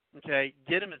 Okay,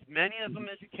 get them as many of them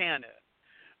as you can in.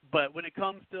 But when it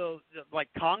comes to like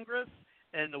Congress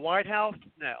and the White House,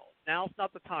 no, now's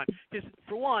not the time. Because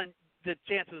for one, the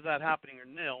chances of that happening are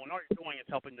nil, and all you're doing is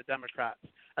helping the Democrats,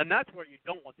 and that's where you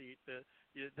don't want the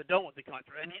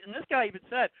country. And this guy even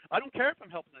said, I don't care if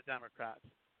I'm helping the Democrats.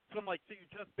 So I'm like, so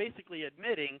you're just basically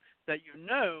admitting that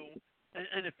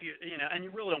and if and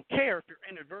you really don't care if you're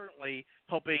inadvertently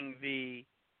helping the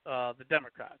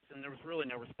Democrats, and there was really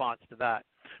no response to that.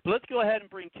 But let's go ahead and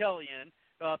bring Kelly in.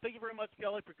 Thank you very much,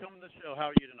 Kelly, for coming to the show.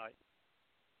 How are you tonight?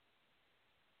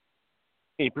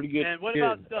 Hey, pretty good. And what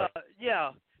about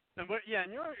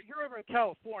and you're over in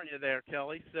California there,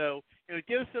 Kelly. So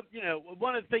give us some.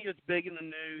 One of the things that's big in the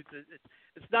news is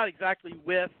it's not exactly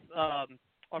with our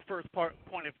first point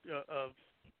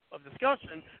of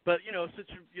discussion, but since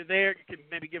you're there, you can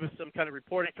maybe give us some kind of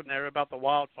reporting from there about the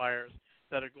wildfires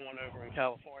that are going over in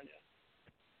California.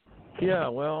 Yeah,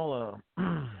 well,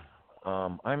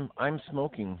 I'm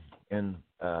smoking, and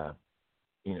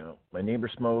my neighbor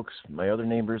smokes. My other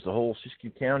neighbors, the whole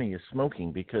Siskiyou County is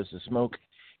smoking because the smoke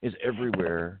is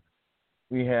everywhere.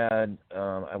 We had,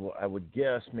 I would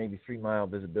guess, maybe 3-mile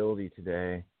visibility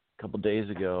today. A couple days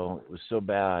ago, it was so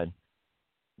bad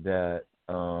that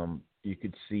you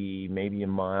could see maybe a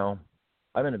mile.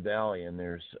 I'm in a valley, and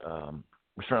we're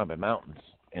surrounded by mountains,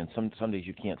 and some days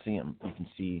you can't see them. You can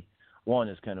see one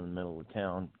is kind of in the middle of the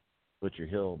town, Butcher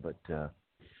Hill, but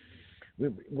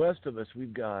west of us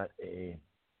we've got a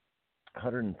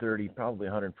 130, probably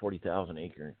 140,000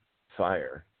 acre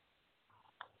fire,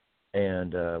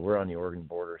 and we're on the Oregon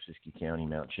border, Siskiyou County,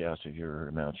 Mount Shasta, if you've heard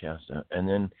of Mount Shasta, and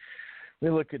then we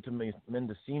look at the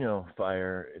Mendocino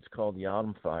fire. It's called the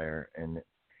Autumn Fire, and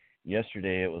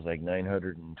yesterday it was like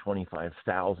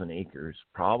 925,000 acres,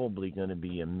 probably going to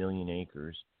be 1 million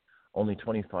acres, only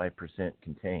 25%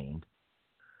 contained.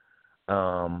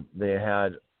 They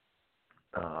had,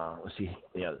 let's see,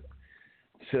 yeah.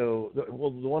 So, the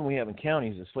one we have in county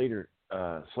is the Slater.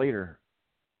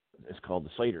 It's called the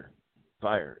Slater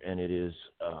Fire, and it is,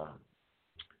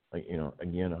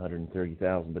 again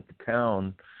 130,000. But the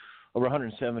town, over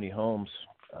 170 homes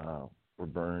were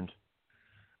burned.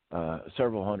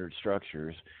 Several hundred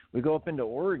structures. We go up into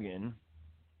Oregon,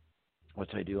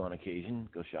 which I do on occasion,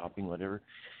 go shopping, whatever.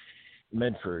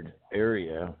 Medford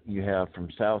area, you have from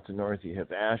south to north, you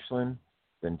have Ashland,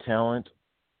 then Talent,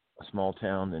 a small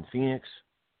town, then Phoenix,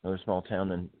 another small town,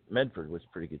 then Medford was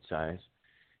pretty good size.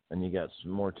 And you got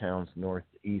some more towns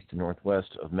northeast and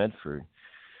northwest of Medford.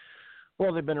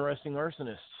 Well, they've been arresting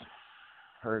arsonists.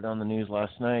 Heard on the news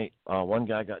last night. One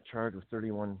guy got charged with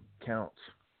 31 counts.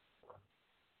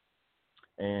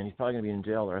 and he's probably going to be in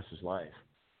jail the rest of his life.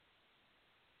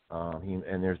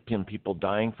 And there's been people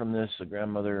dying from this. A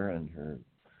grandmother and her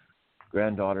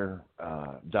granddaughter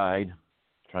died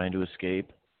trying to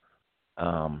escape.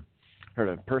 Heard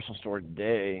a personal story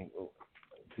today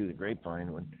through the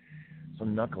grapevine when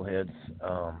some knuckleheads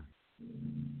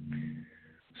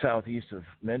southeast of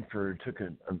Medford took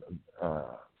an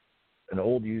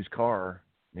old used car.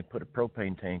 They put a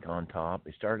propane tank on top.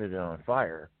 They started it on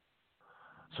fire.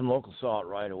 Some locals saw it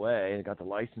right away. They got the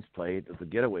license plate of the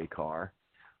getaway car.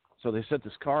 So they set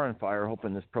this car on fire,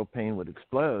 hoping this propane would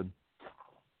explode.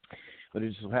 But it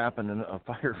just so happened a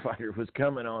firefighter was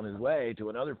coming on his way to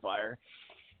another fire,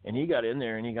 and he got in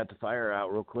there and he got the fire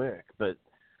out real quick. But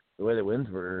the way the winds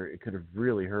were, it could have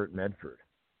really hurt Medford.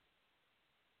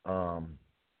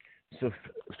 So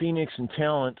Phoenix and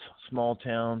Talent, small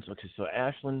towns. Okay, so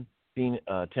Ashland,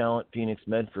 Talent, Phoenix,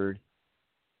 Medford.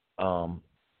 What's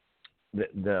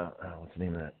the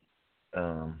name of that?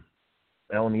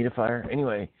 Alameda fire.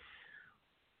 Anyway,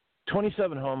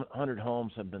 2,700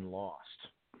 homes have been lost.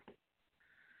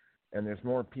 And there's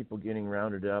more people getting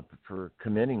rounded up for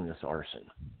committing this arson.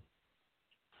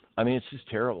 I mean, it's just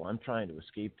terrible. I'm trying to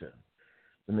escape to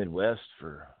the Midwest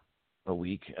for a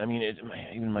week. I mean,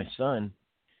 even my son,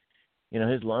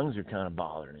 his lungs are kind of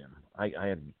bothering him.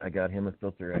 I got him a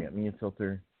filter. I got me a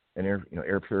filter, an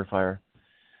air purifier.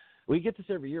 We get this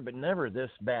every year, but never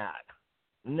this bad.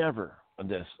 Never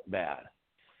this bad.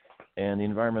 And the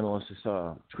environmentalists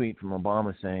saw a tweet from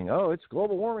Obama saying, "Oh, it's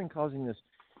global warming causing this."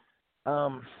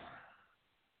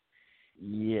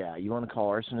 Yeah, you want to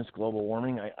call arsonists global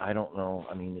warming? I don't know.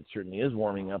 I mean, it certainly is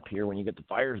warming up here when you get the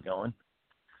fires going.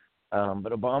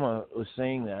 But Obama was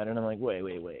saying that, and I'm like,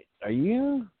 wait. Are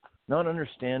you not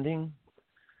understanding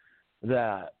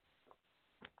that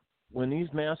when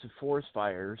these massive forest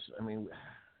fires, I mean,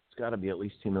 it's got to be at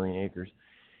least 2 million acres,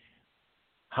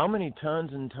 how many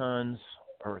tons and tons,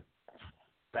 or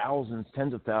thousands,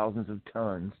 tens of thousands of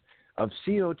tons of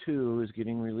CO2 is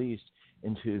getting released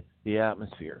into the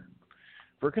atmosphere?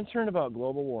 If we're concerned about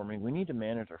global warming, we need to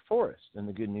manage our forests. And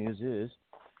the good news is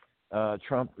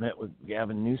Trump met with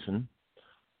Gavin Newsom.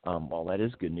 Well, that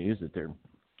is good news that they're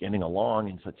getting along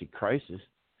in such a crisis.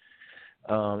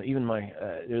 Even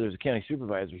there's a county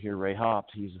supervisor here, Ray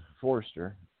Hops, he's a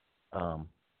forester,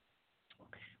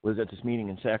 was at this meeting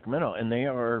in Sacramento, and they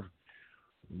are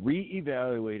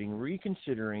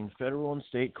reconsidering federal and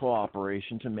state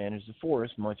cooperation to manage the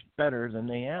forest much better than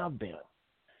they have been.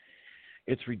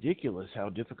 It's ridiculous how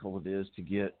difficult it is to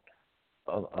get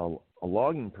a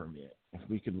logging permit. If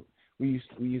we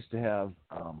used to have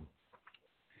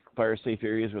fire safe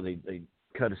areas where they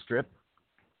cut a strip,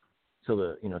 so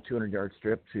the 200-yard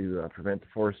strip to prevent the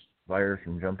forest fires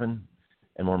from jumping,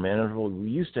 and more manageable. We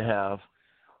used to have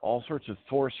all sorts of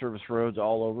Forest Service roads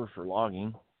all over for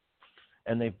logging,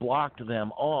 and they blocked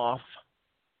them off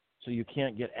so you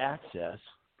can't get access.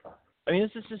 I mean,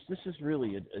 this is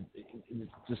really it's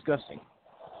disgusting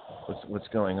what's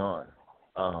going on,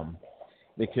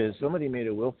 because somebody made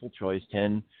a willful choice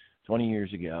 10, 20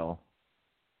 years ago,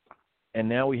 and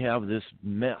now we have this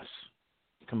mess.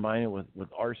 Combine it with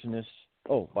arsonists.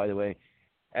 Oh, by the way,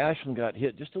 Ashland got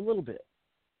hit just a little bit,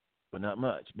 but not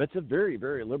much. But it's a very,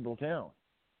 very liberal town.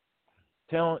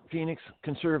 Talent, Phoenix,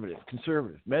 conservative.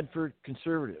 Medford,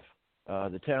 conservative.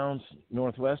 The towns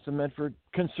northwest of Medford,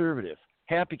 conservative.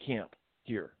 Happy Camp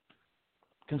here,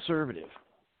 conservative.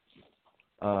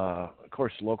 Of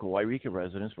course, local Wairika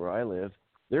residents where I live,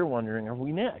 they're wondering, are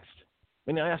we next?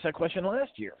 I mean, I asked that question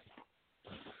last year.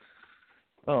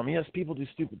 Yes, people do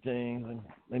stupid things, and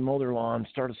they mow their lawn,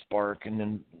 start a spark, and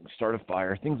then start a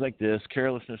fire, things like this,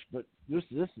 carelessness. But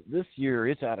this year,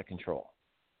 it's out of control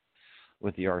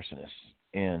with the arsonists.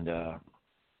 And I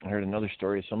heard another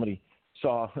story. Somebody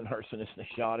saw an arsonist, and they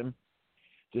shot him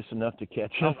just enough to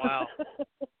catch him.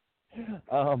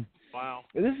 Oh, wow. Wow.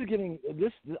 This is getting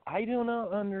this. I do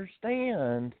not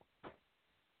understand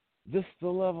the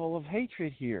level of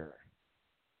hatred here,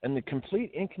 and the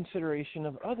complete inconsideration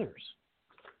of others.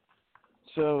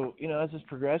 So, as this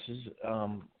progresses,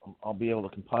 I'll be able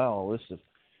to compile a list of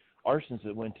arsonists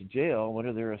that went to jail. What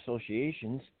are their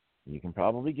associations? You can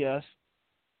probably guess.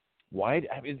 Why?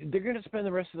 I mean, they're going to spend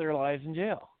the rest of their lives in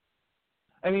jail.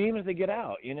 I mean, even if they get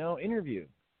out, interview.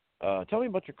 Tell me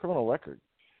about your criminal record.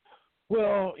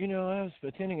 Well, I was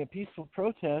attending a peaceful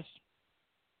protest,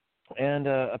 and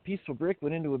a peaceful brick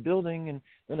went into a building, and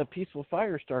then a peaceful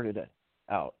fire started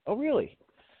out. Oh, really?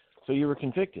 So you were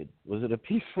convicted. Was it a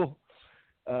peaceful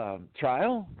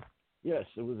trial? Yes,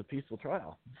 it was a peaceful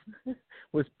trial.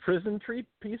 Was prison treat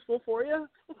peaceful for you?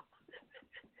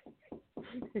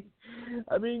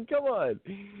 I mean, come on.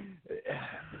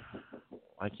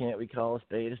 Why can't we call a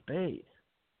spade a spade?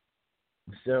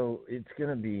 So it's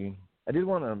going to be. I did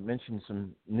want to mention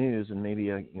some news, and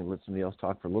maybe I can let somebody else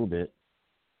talk for a little bit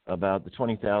about the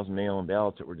 20,000 mail-in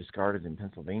ballots that were discarded in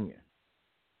Pennsylvania.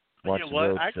 Watch you know what?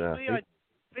 Votes, actually, I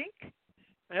think.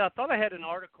 Yeah, I thought I had an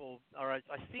article. All right,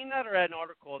 I seen that or had an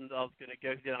article, and I was going to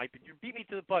go. You beat me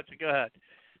to the punch. Go ahead.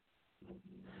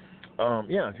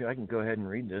 Yeah, I can go ahead and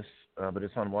read this, but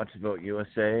it's on Watch the Vote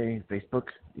USA Facebook.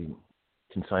 You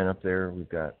can sign up there. We've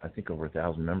got, I think, over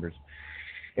 1,000 members.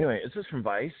 Anyway, this is from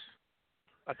Vice.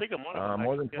 I think I'm one of them.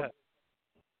 More than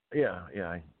yeah.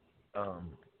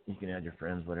 You can add your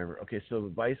friends, whatever. Okay, so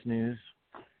Vice News.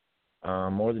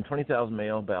 More than 20,000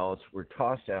 mail ballots were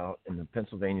tossed out in the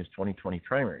Pennsylvania's 2020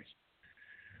 primaries.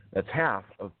 That's half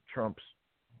of Trump's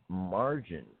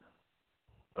margin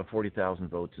of 40,000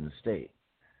 votes in the state.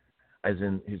 As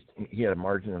in, he had a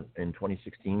margin in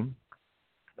 2016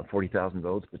 of 40,000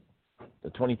 votes, but the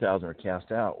 20,000 are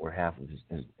cast out were half of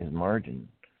his margin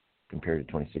compared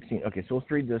to 2016. Okay, so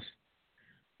let's read this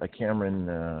by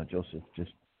Cameron Joseph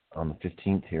just on the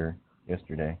 15th here,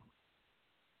 yesterday.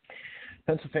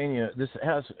 Pennsylvania, this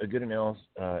has a good analysis.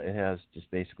 It has just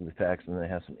basically the facts, and then it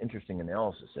has some interesting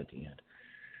analysis at the end.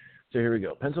 So here we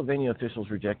go. Pennsylvania officials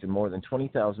rejected more than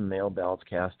 20,000 mail ballots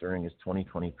cast during its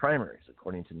 2020 primaries,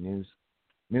 according to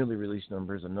newly released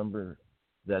numbers, a number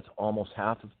that's almost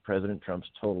half of President Trump's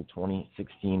total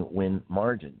 2016 win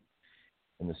margin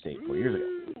in the state 4 years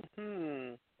ago.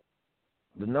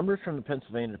 Mm-hmm. The numbers from the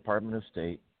Pennsylvania Department of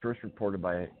State, first reported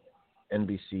by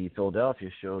NBC Philadelphia,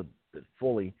 showed that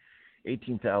fully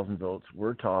 18,000 votes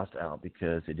were tossed out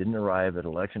because they didn't arrive at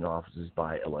election offices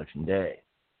by Election Day.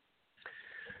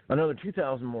 Another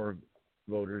 2,000 more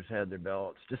voters had their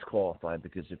ballots disqualified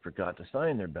because they forgot to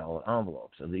sign their ballot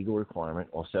envelopes, a legal requirement,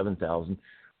 while 7,000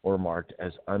 were marked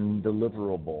as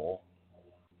undeliverable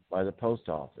by the post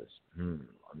office.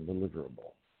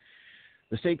 Undeliverable.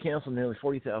 The state canceled nearly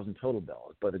 40,000 total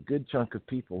ballots, but a good chunk of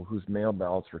people whose mail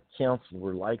ballots were canceled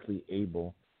were likely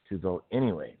able to vote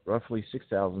anyway. Roughly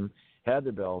 6,000 had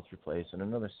their ballots replaced, and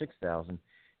another 6,000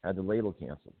 had the label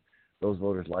canceled. Those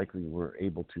voters likely were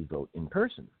able to vote in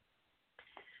person.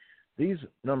 These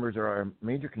numbers are a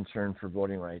major concern for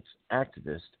voting rights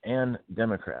activists and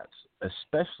Democrats,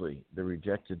 especially the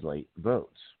rejected late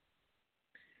votes.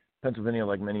 Pennsylvania,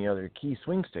 like many other key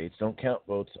swing states, don't count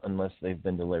votes unless they've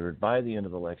been delivered by the end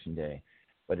of Election Day,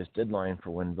 but its deadline for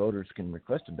when voters can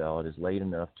request a ballot is late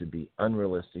enough to be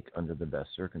unrealistic under the best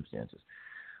circumstances.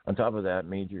 On top of that,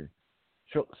 major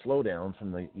slowdown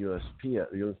from the U.S.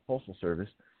 Postal Service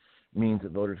means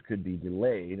that voters could be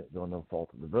delayed, though no fault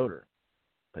of the voter,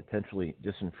 potentially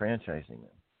disenfranchising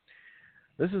them.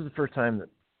 This is the first time that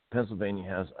Pennsylvania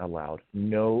has allowed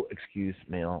no excuse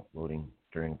mail voting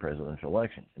during a presidential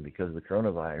election. And because of the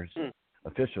coronavirus,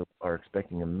 officials are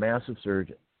expecting a massive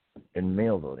surge in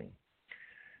mail voting.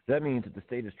 That means that the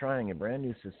state is trying a brand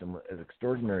new system with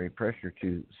extraordinary pressure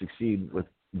to succeed with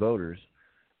voters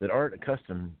that aren't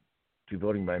accustomed to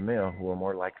voting by mail, who are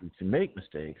more likely to make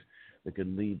mistakes that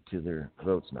could lead to their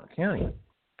votes not counting.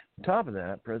 On top of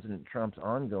that, President Trump's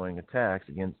ongoing attacks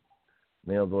against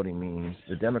mail voting means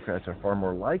the Democrats are far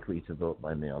more likely to vote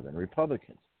by mail than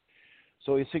Republicans.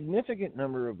 So a significant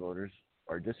number of voters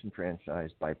are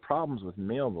disenfranchised by problems with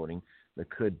mail voting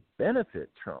that could benefit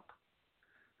Trump.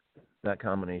 That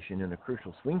combination in a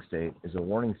crucial swing state is a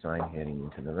warning sign heading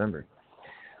into November.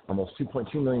 Almost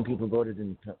 2.2 million people voted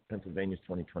in Pennsylvania's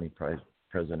 2020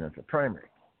 presidential primary.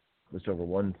 Just over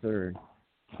one-third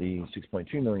the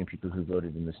 6.2 million people who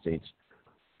voted in the state's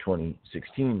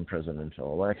 2016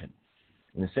 presidential election.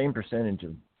 And the same percentage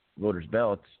of voters'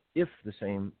 ballots, if the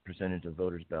same percentage of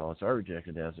voters' ballots are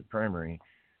rejected as a primary,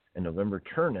 and November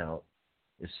turnout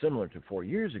is similar to 4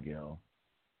 years ago,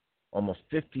 almost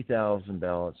 50,000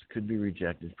 ballots could be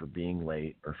rejected for being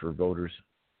late or for voters'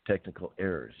 technical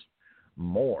errors,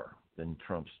 more than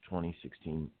Trump's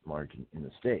 2016 margin in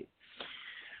the state.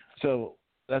 So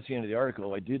that's the end of the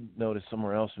article. I did notice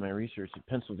somewhere else in my research that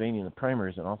Pennsylvania in the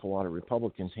primaries, an awful lot of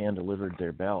Republicans hand-delivered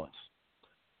their ballots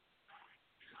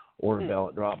or a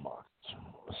ballot drop box.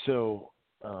 So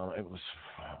it was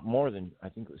more than, I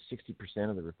think it was 60%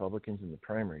 of the Republicans in the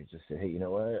primaries just said, hey, you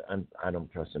know what, I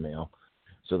don't trust the mail.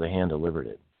 So they hand-delivered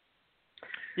it.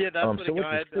 Yeah, that's what a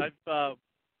guy that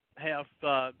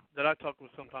I talk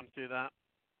with sometimes do that,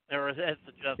 or has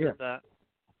suggested that.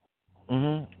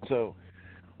 Mm-hmm. So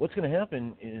what's going to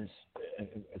happen is,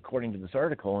 according to this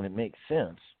article, and it makes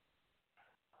sense,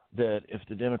 that if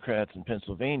the Democrats in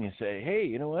Pennsylvania say, hey,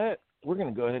 you know what, we're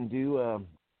going to go ahead and do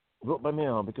vote by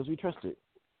mail because we trust it,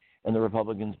 and the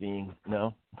Republicans being,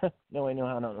 no, I know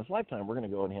how not in this lifetime, we're going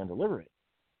to go and hand-deliver it.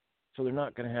 So they're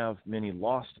not going to have many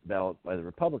lost ballots by the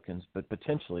Republicans, but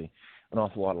potentially an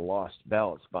awful lot of lost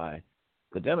ballots by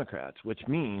the Democrats, which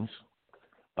means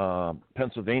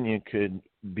Pennsylvania could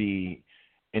be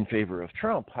in favor of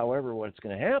Trump. However, what's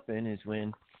going to happen is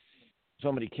when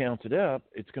somebody counts it up,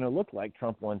 it's going to look like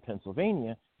Trump won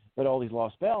Pennsylvania, but all these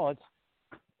lost ballots,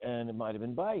 and it might have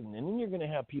been Biden. And then you're going to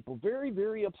have people very,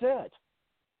 very upset.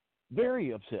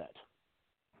 Very upset.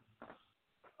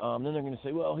 Then they're going to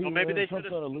say, well, maybe they should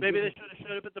have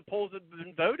showed up at the polls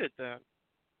and voted then.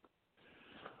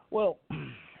 Well,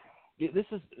 this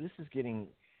is getting.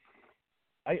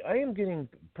 I am getting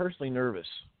personally nervous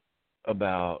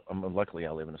about. Luckily,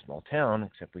 I live in a small town,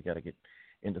 except we got to get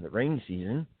into the rainy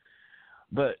season.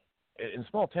 But in a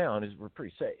small town, we're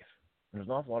pretty safe. There's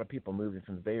an awful lot of people moving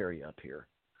from the Bay Area up here,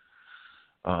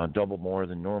 double more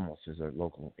than normal, says our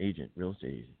local agent, real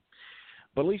estate agent.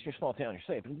 But at least in your small town, you're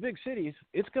safe. In the big cities,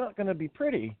 it's not going to be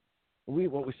pretty.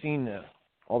 What we've seen,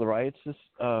 all the riots this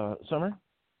summer.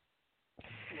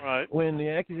 Right. When the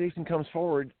accusation comes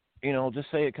forward, just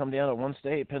say it come down to one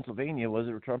state, Pennsylvania, was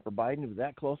it Trump or Biden? It was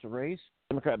that close a race.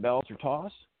 Democrat ballots are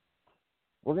tossed.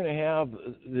 We're going to have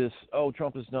this,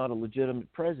 Trump is not a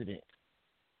legitimate president.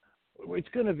 It's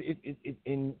going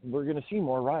to, we're going to see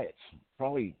more riots,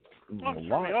 probably a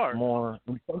lot more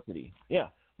intensity. Yeah.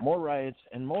 More riots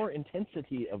and more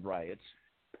intensity of riots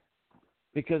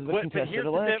because of the contested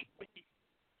election.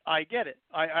 I get it.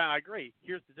 I agree.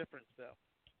 Here's the difference, though.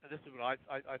 And this is what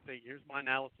I think. Here's my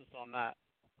analysis on that.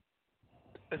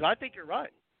 Because I think you're right.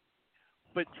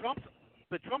 But Trump's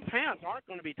hands aren't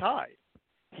going to be tied.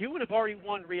 He would have already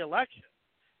won re-election.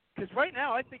 Because right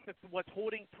now, I think that what's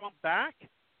holding Trump back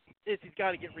is he's got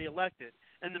to get reelected.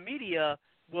 And the media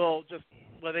will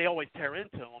they always tear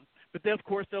into him. But then, of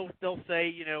course, they'll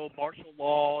say, martial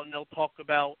law, and they'll talk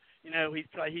about,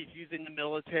 he's using the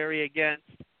military against,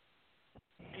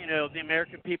 the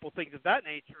American people, things of that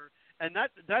nature. And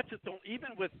that just don't,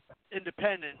 even with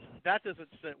independence, that doesn't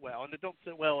sit well. And it don't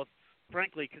sit well with,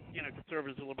 frankly,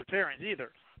 conservatives and libertarians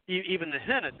either. Even the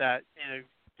hint at that,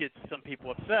 gets some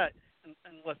people upset,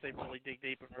 unless they really dig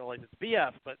deep and realize it's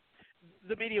BS. But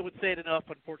the media would say it enough,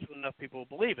 unfortunately, enough people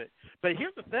will believe it. But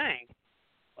here's the thing.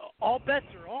 All bets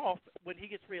are off when he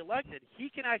gets reelected. He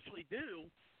can actually do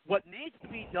what needs to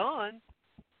be done,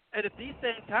 and if these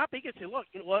things happen, he can say, "Look,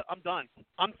 you know what? I'm done.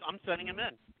 I'm sending him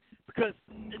in," because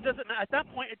it doesn't. At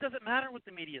that point, it doesn't matter what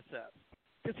the media says,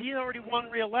 because he already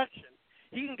won reelection.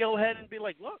 He can go ahead and be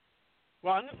like, "Look,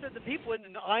 well, I'm going to send the people in,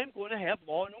 and I am going to have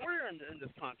law and order in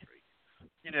this country."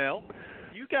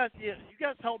 You guys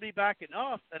held me back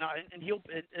enough, and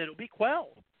it'll be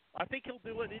quelled. I think he'll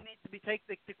do what it needs to be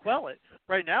taken to quell it.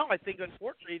 Right now, I think,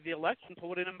 unfortunately, the election's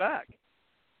holding him back.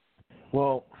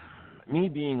 Well, me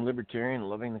being libertarian,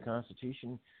 loving the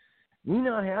Constitution, me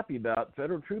not happy about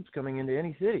federal troops coming into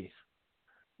any cities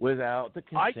without the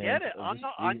consent. I get it. I'm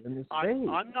not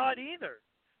either.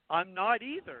 I'm not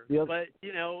either. Yep. But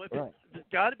it's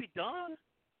got to be done.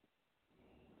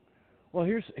 Well,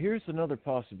 here's another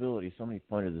possibility. Somebody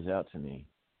pointed this out to me.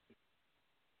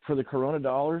 For the Corona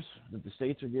dollars that the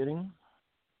states are getting,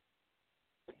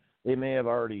 they may have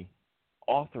already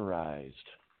authorized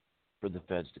for the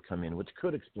feds to come in, which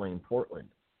could explain Portland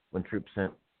when Trump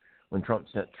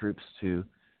sent troops to,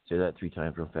 say that 3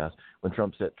 times real fast, when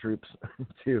Trump sent troops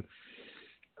to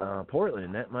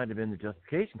Portland. That might have been the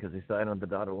justification because they signed on the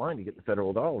dotted line to get the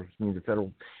federal dollars. Which means the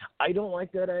federal. I don't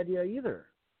like that idea either,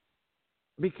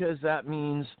 because that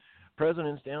means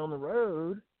presidents down the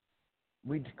road.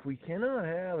 We cannot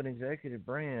have an executive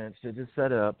branch that is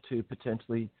set up to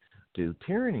potentially do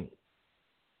tyranny.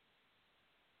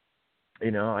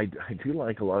 I do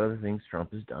like a lot of the things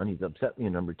Trump has done. He's upset me a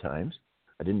number of times.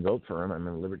 I didn't vote for him. I'm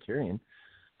a libertarian.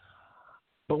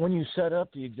 But when you set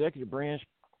up the executive branch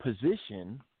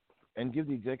position and give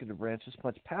the executive branch this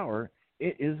much power,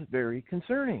 it is very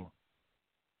concerning.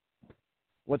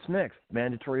 What's next?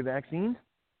 Mandatory vaccines?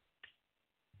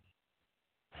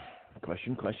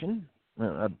 Question.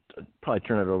 I'd probably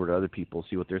turn it over to other people,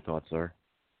 see what their thoughts are.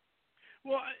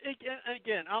 Well,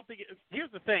 again, I don't think. Here's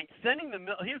the thing.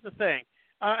 Here's the thing.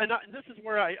 This is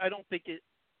where I don't think him,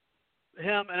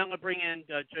 and I'm going to bring in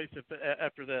Joseph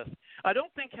after this. I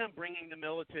don't think him bringing the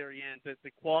military in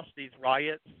to quash these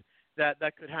riots that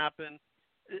could happen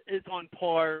is on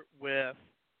par with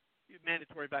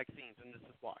mandatory vaccines, and this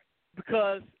is why.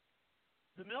 Because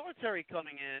the military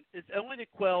coming in is only to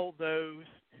quell those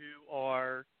who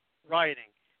are rioting.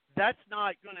 That's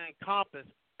not going to encompass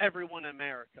everyone in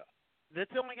America. That's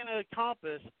only going to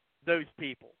encompass those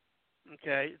people.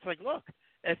 Okay? It's like, look,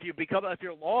 if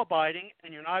you're law abiding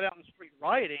and you're not out in the street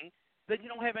rioting, then you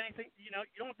don't have anything. You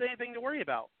don't have anything to worry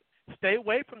about. Stay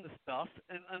away from the stuff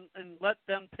and let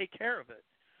them take care of it.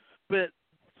 But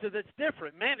so that's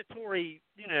different. Mandatory,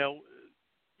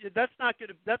 that's not going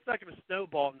to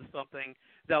snowball into something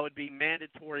that would be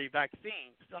mandatory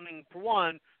vaccines. I mean, for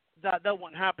one, that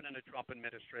wouldn't happen in a Trump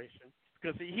administration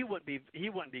because he wouldn't be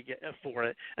for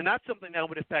it, and that's something that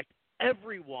would affect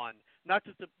everyone, not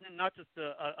just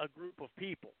a group of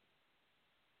people.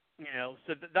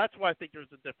 So that's why I think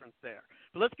there's a difference there.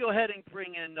 But let's go ahead and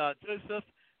bring in Joseph.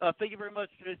 Thank you very much,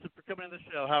 Joseph, for coming on the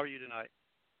show. How are you tonight?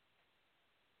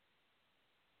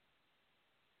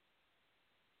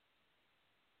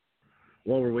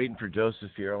 While we're waiting for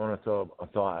Joseph here, I want to throw a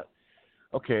thought.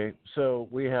 Okay, so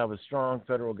we have a strong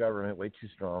federal government, way too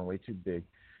strong, way too big,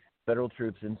 federal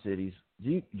troops in cities.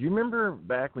 Do you remember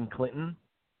back when Clinton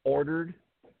ordered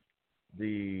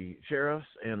the sheriffs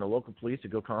and the local police to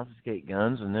go confiscate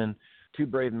guns, and then two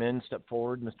brave men stepped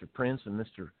forward, Mr. Prince and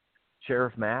Mr.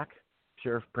 Sheriff Mack,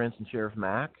 Sheriff Prince and Sheriff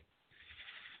Mack,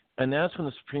 and that's when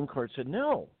the Supreme Court said,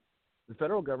 no, the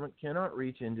federal government cannot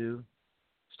reach into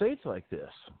states like this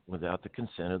without the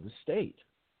consent of the state.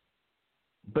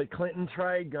 But Clinton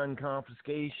tried gun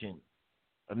confiscation.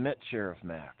 I met Sheriff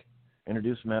Mack,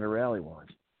 introduced him at a rally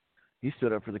once. He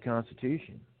stood up for the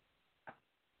Constitution.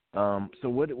 So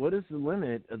what is the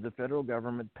limit of the federal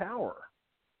government power?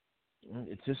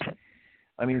 It's just,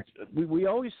 I mean, we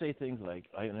always say things like,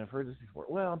 and I've heard this before,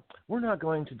 well, we're not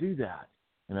going to do that.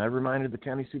 And I reminded the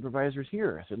county supervisors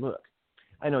here, I said, look,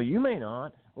 I know you may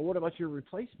not, but what about your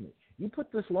replacement? You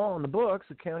put this law on the books,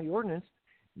 the county ordinance,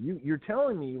 you're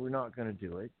telling me we're not going to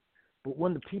do it, but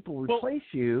when the people replace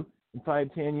you in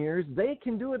 5-10 years, they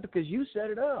can do it because you set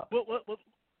it up.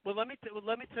 Well, let me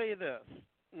tell you this.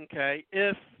 Okay,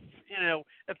 if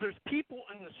there's people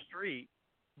in the street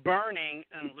burning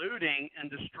and looting and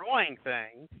destroying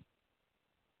things,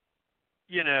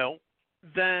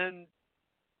 then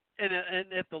and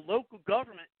if the local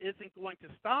government isn't going to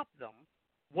stop them,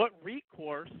 what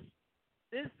recourse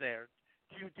is there?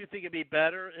 Do you think it'd be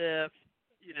better if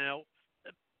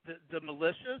the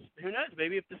militias? Who knows?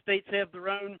 Maybe if the states have their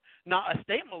own, not a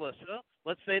state militia.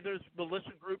 Let's say there's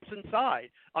militia groups inside.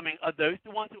 I mean, are those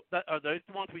the ones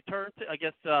we turn to? I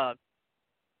guess.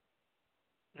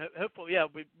 Hopefully, yeah.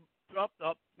 We dropped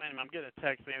up. Man, I'm getting a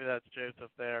text. Maybe that's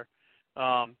Joseph there.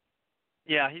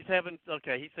 Yeah, he's having.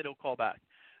 Okay, he said he'll call back.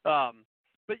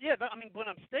 But yeah, I mean, what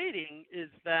I'm stating is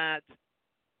that.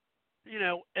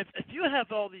 If you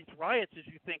have all these riots as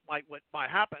you think might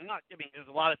happen, there's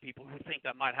a lot of people who think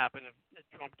that might happen if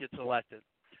Trump gets elected.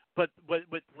 But with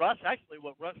what Rush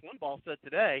Limbaugh said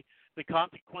today, the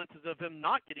consequences of him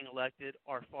not getting elected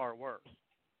are far worse.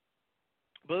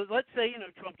 But let's say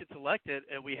Trump gets elected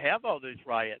and we have all those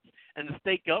riots, and the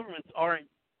state governments aren't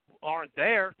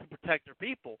there to protect their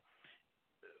people.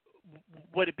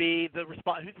 Would it be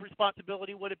whose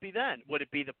responsibility would it be then? Would it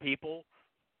be the people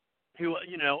who,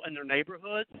 in their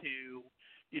neighborhoods who,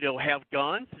 have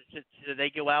guns? Should they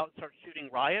go out and start shooting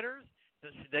rioters?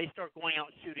 Should they start going out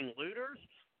and shooting looters?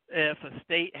 If a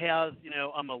state has,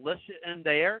 a militia in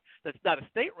there that's not a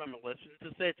state-run militia, to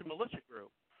say it's a militia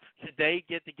group, should they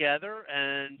get together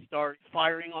and start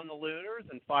firing on the looters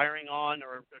and firing on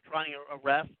or trying to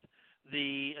arrest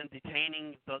and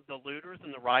detaining the looters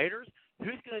and the rioters?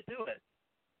 Who's going to do it?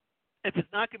 If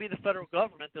it's not going to be the federal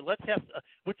government, then let's have,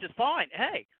 which is fine.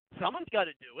 Hey, someone's got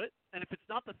to do it. And if it's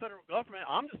not the federal government,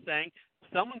 I'm just saying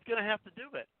someone's going to have to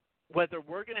do it. Whether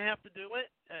we're going to have to do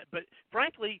it, but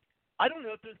frankly, I don't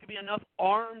know if there's going to be enough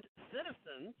armed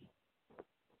citizens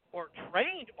or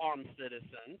trained armed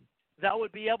citizens that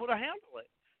would be able to handle it.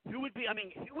 Who would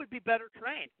be better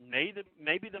trained?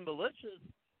 Maybe the militias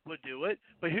would do it,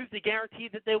 but who's the guarantee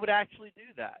that they would actually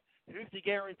do that? Who's the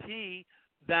guarantee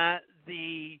that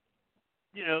the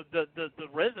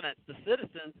residents, the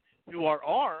citizens who are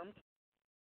armed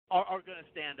are going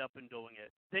to stand up and doing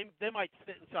it? They might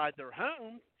sit inside their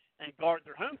homes and guard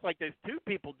their homes like those two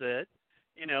people did.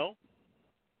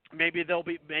 Maybe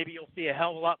you'll see a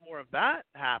hell of a lot more of that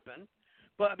happen.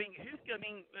 But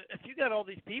if you got all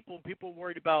these people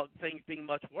worried about things being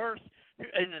much worse,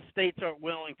 and the states aren't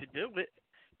willing to do it,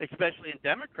 especially in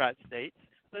Democrat states,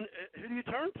 then who do you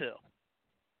turn to?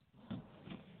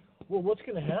 Well, what's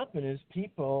going to happen is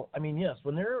people, yes,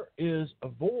 when there is a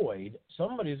void,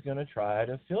 somebody's going to try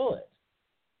to fill it.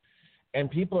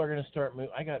 And people are going to start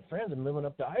moving. I got friends moving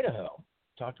up to Idaho.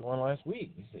 Talked to one last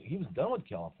week. He said he was done with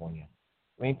California.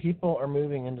 People are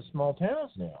moving into small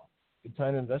towns now. Good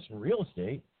time to invest in real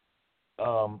estate.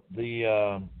 But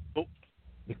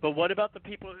what about the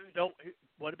people who don't?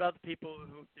 What about the people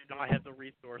who do not have the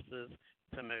resources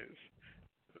to move?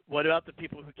 What about the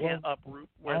people who can't uproot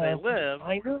where they live?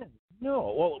 I know.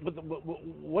 No. Well, but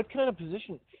what kind of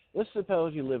position? Let's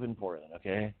suppose you live in Portland,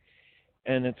 okay?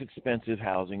 And it's expensive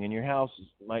housing, and your house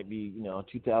might be,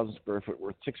 2,000 square foot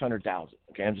worth $600,000.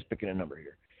 Okay, I'm just picking a number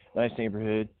here. Nice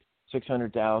neighborhood,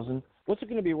 $600,000. What's it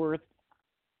going to be worth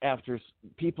after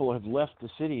people have left the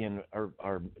city and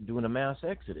are doing a mass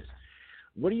exodus?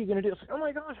 What are you going to do? It's like, oh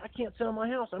my gosh, I can't sell my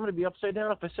house. I'm going to be upside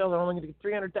down if I sell it. I'm only going to get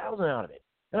 $300,000 out of it,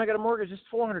 and I got a mortgage just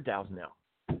 $400,000 now.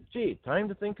 Gee, time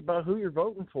to think about who you're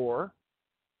voting for.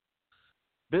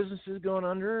 Businesses going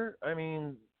under. I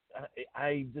mean,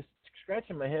 I just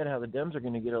scratching my head how the Dems are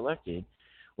going to get elected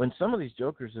when some of these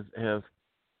jokers have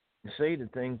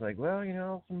stated things like,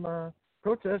 well, some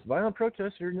violent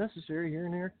protests are necessary here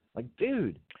and there. Like,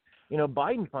 dude,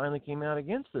 Biden finally came out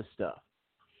against this stuff.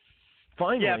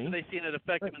 Finally. Yeah, after they seen it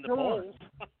affect him in the polls.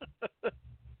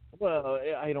 Well,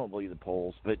 I don't believe the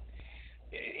polls, but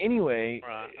anyway,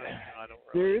 I don't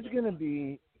there really is going to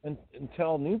be,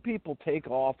 until new people take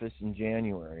office in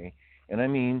January, and I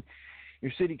mean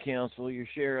your city council, your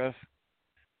sheriff,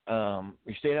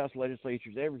 your state house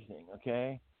legislatures, everything,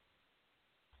 okay?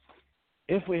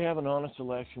 If we have an honest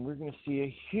election, we're going to see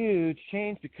a huge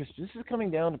change because this is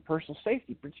coming down to personal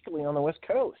safety, particularly on the West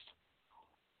Coast.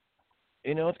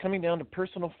 It's coming down to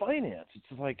personal finance.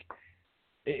 It's like,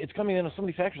 it's coming down to so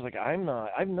many factors. Like, I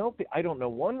don't know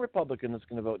one Republican that's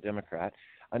going to vote Democrat.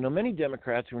 I know many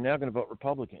Democrats who are now going to vote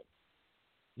Republican.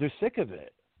 They're sick of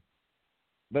it.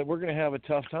 But we're going to have a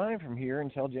tough time from here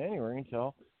until January,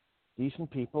 until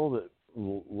decent people that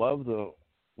love the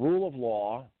rule of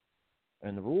law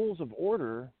and the rules of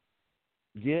order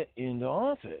get into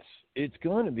office. It's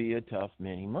going to be a tough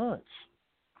many months.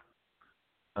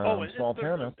 Small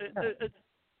town. It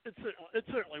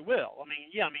certainly will. I mean,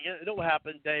 it'll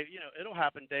happen it'll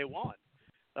happen day one.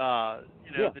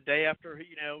 The day after,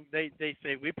 they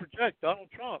say we project Donald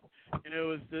Trump,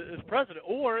 as president,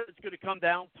 or it's going to come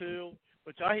down to,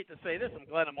 which I hate to say this, I'm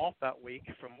glad I'm off that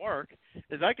week from work,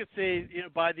 is I could say,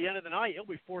 by the end of the night, it'll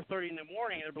be 4:30 in the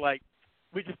morning, and it'll be like,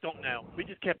 we just don't know. We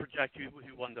just can't project who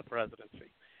won the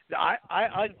presidency. I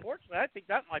unfortunately, I think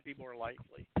that might be more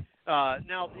likely.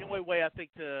 Now, the only way I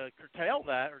think to curtail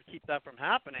that or keep that from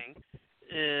happening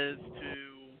is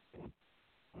to,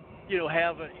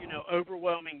 have a,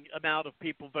 overwhelming amount of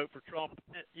people vote for Trump,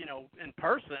 in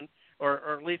person,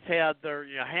 or at least had their,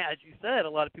 as you said, a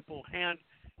lot of people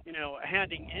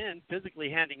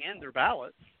physically handing in their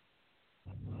ballots.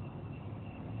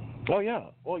 Oh,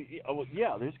 yeah. Well,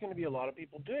 yeah, there's going to be a lot of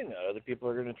people doing that. Other people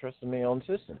are going to trust the mail-in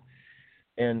system.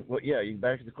 And, you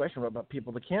back to the question about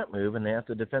people that can't move and they have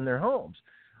to defend their homes.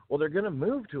 Well, they're going to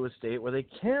move to a state where they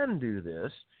can do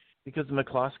this because the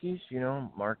McCloskeys,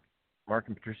 Mark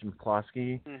and Patricia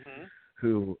McCloskey, mm-hmm.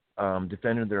 who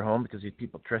defended their home because these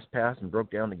people trespassed and broke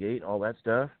down the gate and all that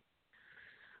stuff.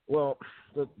 Well,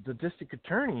 the district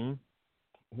attorney,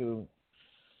 who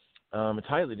is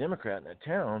highly Democrat in that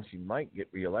town, she might get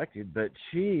reelected, but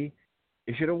she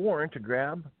issued a warrant to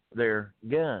grab their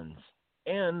guns,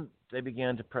 and they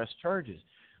began to press charges.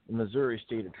 The Missouri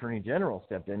State Attorney General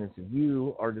stepped in and said,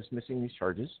 "You are dismissing these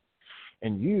charges,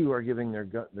 and you are giving their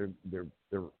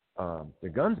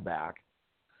guns back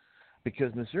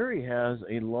because Missouri has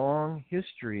a long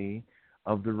history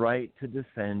of the right to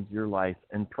defend your life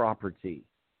and property."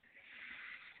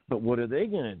 But what are they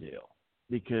going to do?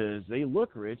 Because they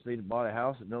look rich. They bought a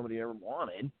house that nobody ever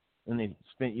wanted, and they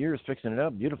spent years fixing it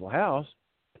up, beautiful house.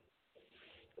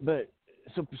 But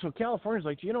so California's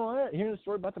like, you know what? Hearing the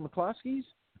story about the McCloskeys,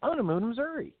 I'm going to move to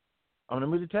Missouri. I'm going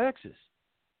to move to Texas.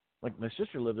 Like, my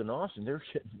sister lived in Austin. They were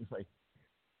getting like,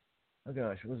 oh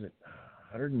gosh, what was it?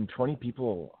 120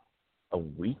 people a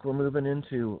week were moving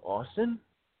into Austin,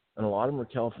 and a lot of them were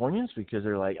Californians because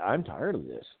they're like, I'm tired of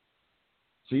this.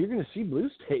 So you're going to see blue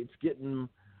states getting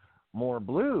more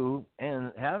blue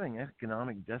and having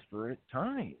economic desperate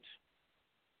times.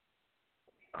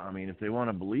 I mean, if they want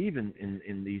to believe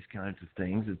in these kinds of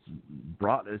things, it's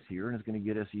brought us here and it's going to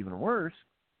get us even worse.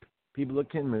 People that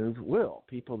can move will.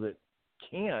 People that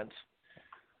can't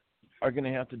are going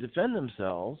to have to defend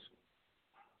themselves.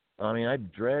 I mean, I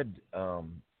dread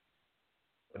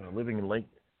living in Land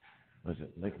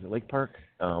Park,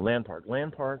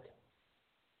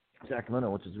 Sacramento,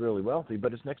 which is really wealthy,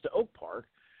 but it's next to Oak Park,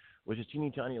 which is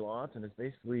teeny tiny lots, and it's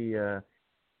basically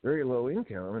very low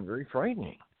income and very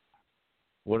frightening.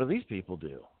 What do these people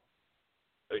do?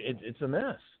 It's a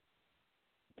mess.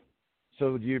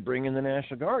 So do you bring in the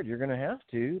National Guard? You're going to have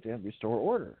to restore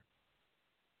order.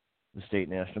 The state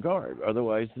National Guard.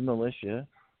 Otherwise, the militia.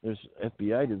 There's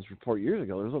FBI did this report years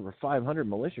ago. There's over 500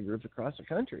 militia groups across the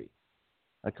country.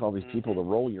 I call these people the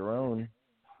roll your own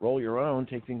roll your own,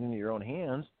 take things into your own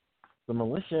hands. The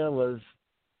militia was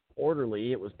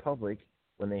orderly. It was public.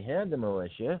 When they had the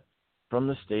militia from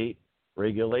the state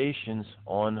regulations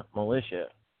on militia,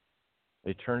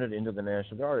 they turned it into the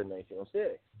National Guard in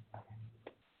 1906.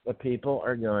 But people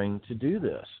are going to do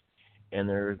this, and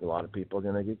there's a lot of people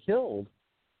going to get killed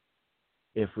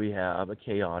if we have a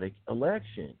chaotic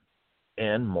election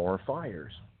and more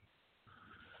fires.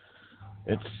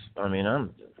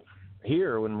 I'm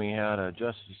here when we had a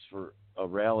Justice for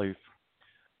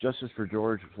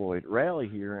George Floyd rally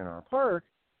here in our park.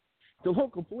 The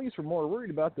local police were more worried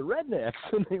about the rednecks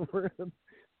than they were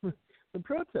the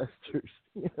protesters.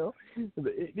 It was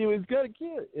kind of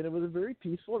cute, and it was very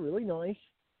peaceful, really nice.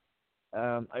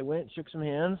 I went, shook some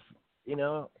hands.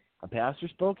 A pastor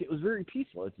spoke. It was very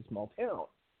peaceful. It's a small town,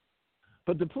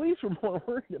 but the police were more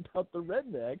worried about the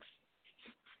rednecks,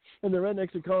 and the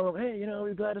rednecks would call them, "Hey,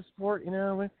 we're glad to support.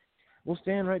 We'll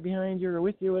stand right behind you or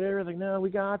with you, whatever." Like, no, we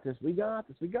got this. We got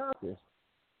this. We got this.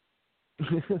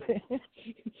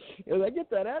 I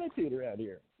get that attitude around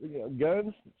here.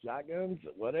 Guns, shotguns,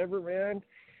 whatever, man.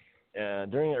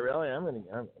 During that rally, I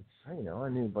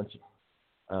knew a bunch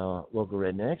of local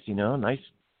rednecks.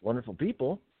 Nice, wonderful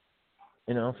people.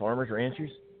 Farmers,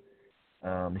 ranchers,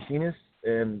 machinists,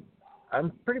 and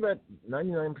I'm pretty about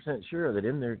 99% sure that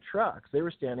in their trucks, they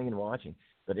were standing and watching,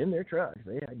 but in their trucks,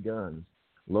 they had guns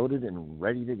loaded and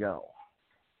ready to go.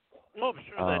 Oh, I'm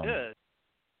sure they did.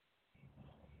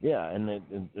 Yeah, and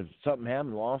if something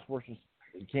happened, law enforcement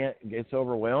gets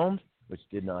overwhelmed, which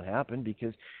did not happen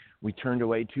because we turned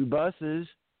away 2 buses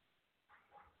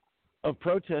of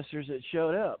protesters that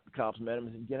showed up. The cops met them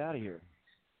and said, "Get out of here.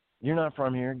 You're not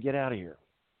from here. Get out of here."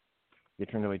 They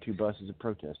turned away 2 buses of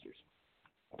protesters.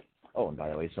 Oh, and by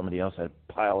the way, somebody else had a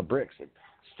pile of bricks that's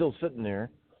still sitting there.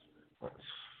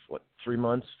 3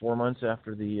 months, 4 months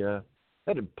after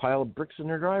had a pile of bricks in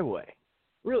their driveway.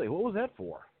 Really, what was that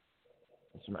for?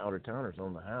 Some out-of-towners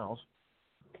own the house.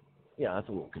 Yeah, that's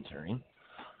a little concerning.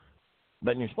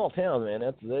 But in your small town, man,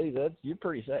 that's you're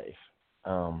pretty safe.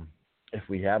 If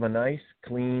we have a nice,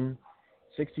 clean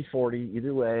 60-40,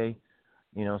 either way,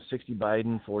 60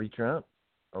 Biden, 40 Trump,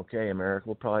 okay, America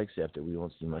will probably accept it. We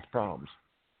won't see much problems.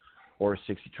 Or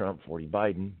 60 Trump, 40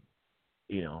 Biden,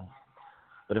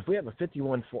 But if we have a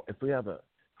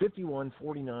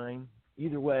 51-49,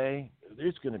 either way,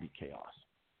 there's going to be chaos.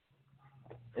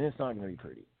 And it's not going to be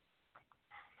pretty.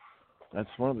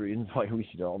 That's one of the reasons why we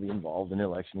should all be involved in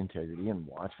election integrity and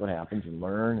watch what happens and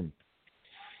learn and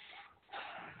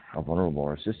how vulnerable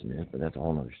our system is, but that's a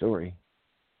whole other story.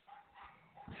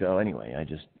 So anyway,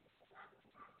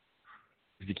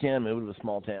 if you can, move to a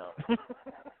small town.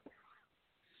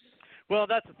 Well,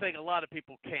 that's the thing. A lot of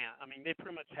people can't. They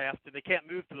pretty much have to. They can't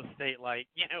move to a state like,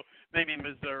 maybe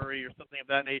Missouri or something of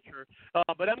that nature.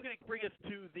 But I'm going to bring us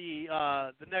to the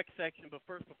next section. But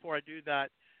first, before I do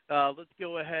that, let's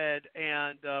go ahead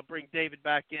and bring David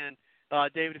back in.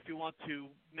 David, if you want to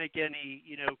make any,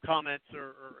 comments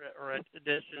or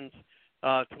additions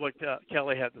to what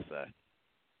Kelly had to say.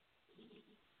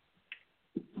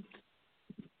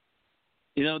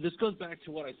 This goes back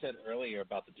to what I said earlier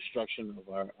about the destruction of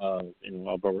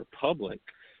our republic.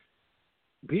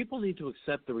 People need to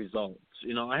accept the results.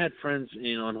 I had friends,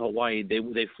 in Hawaii.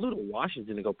 They flew to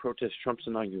Washington to go protest Trump's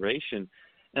inauguration,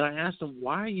 and I asked them,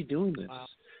 "Why are you doing this?" Wow.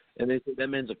 And they said, "That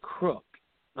man's a crook."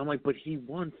 I'm like, "But he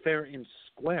won fair and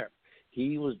square.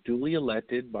 He was duly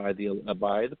elected by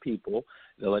the people.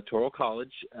 The Electoral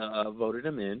College voted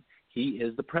him in. He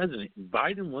is the president.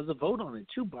 Biden was a vote on it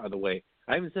too, by the way.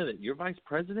 I even said it. Your vice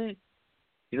president,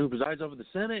 who presides over the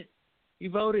Senate, he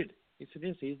voted. He said,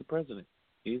 yes, he's the president.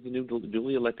 He's the new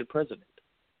duly elected president.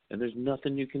 And there's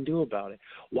nothing you can do about it.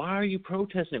 Why are you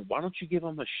protesting? Why don't you give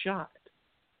him a shot?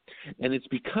 And it's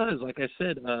because, like I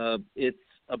said, it's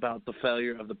about the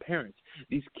failure of the parents.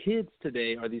 These kids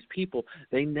today are these people,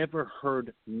 they never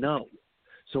heard no.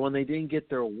 So when they didn't get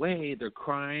their way, they're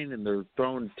crying and they're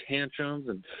throwing tantrums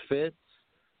and fits.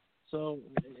 So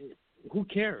who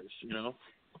cares,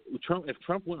 If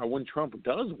Trump wins, or when Trump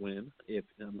does win,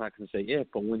 I'm not going to say if,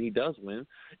 but when he does win,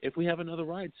 if we have another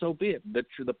ride, so be it.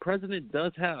 The president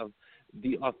does have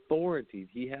the authority.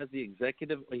 He has the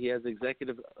executive. He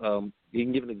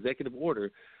can give an executive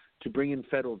order to bring in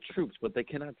federal troops, but they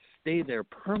cannot stay there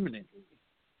permanently.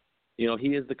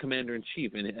 He is the commander in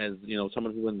chief, and as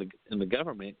someone who in the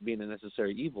government, being a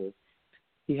necessary evil,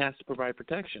 he has to provide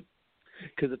protection.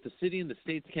 Because if the city and the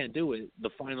states can't do it, the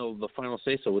final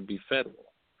say so would be federal.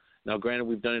 Now, granted,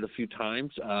 we've done it a few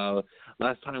times.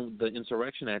 Last time the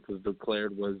Insurrection Act was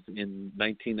declared was in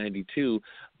 1992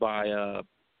 by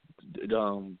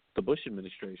the Bush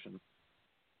administration.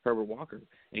 Herbert Walker.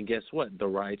 And guess what? The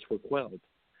riots were quelled.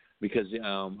 Because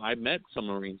I met some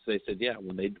Marines. They said, yeah,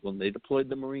 when they deployed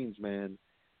the Marines, man,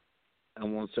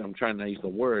 I'm trying not to use the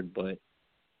word, but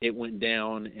it went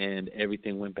down and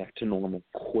everything went back to normal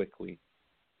quickly.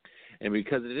 And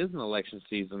because it is an election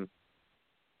season,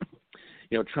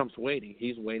 Trump's waiting.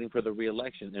 He's waiting for the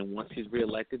re-election. And once he's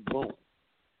re-elected, boom,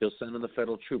 he'll send in the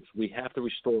federal troops. We have to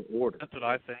restore order. That's what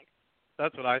I think.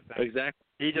 Exactly.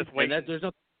 He just waits.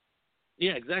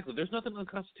 Yeah, exactly. There's nothing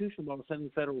unconstitutional about sending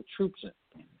federal troops in.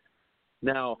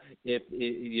 Now, if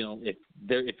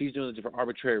he's doing it for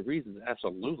arbitrary reasons,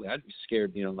 absolutely, I'd be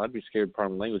scared. I'd be scared,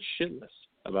 pardon my language, shitless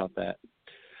about that.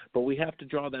 But we have to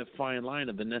draw that fine line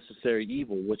of the necessary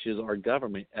evil, which is our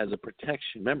government as a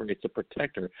protection. Remember, it's a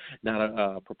protector, not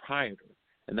a proprietor,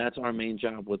 and that's our main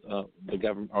job with the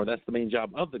government, or that's the main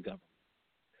job of the government.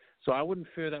 So I wouldn't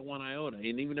fear that one iota.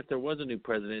 And even if there was a new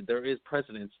president, there is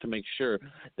precedence to make sure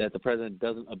that the president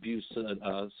doesn't abuse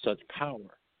such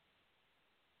power.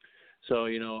 So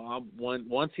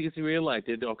once he's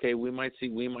reelected, okay, we might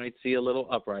see a little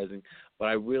uprising, but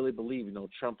I really believe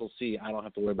Trump will see I don't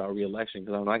have to worry about reelection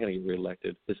because I'm not going to get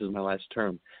reelected. This is my last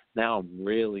term. Now I'm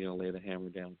really going to lay the hammer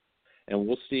down, and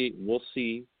we'll see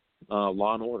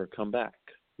law and order come back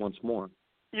once more.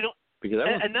 Because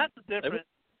and that's the difference.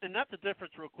 And that's the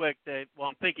difference, real quick, Dave. Well,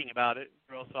 I'm thinking about it,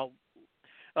 or else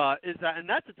and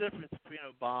that's the difference between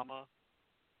Obama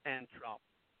and Trump.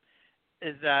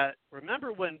 Is that,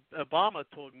 remember when Obama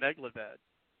told Medvedev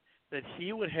that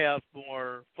he would have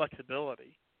more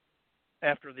flexibility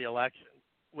after the election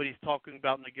when he's talking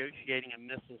about negotiating a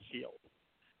missile shield?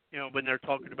 When they're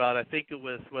talking about, I think it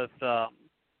was with a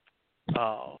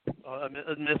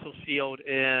missile shield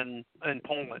in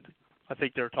Poland. I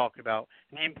think they're talking about.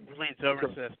 And he leans over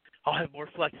and says, I'll have more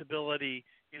flexibility,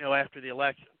 after the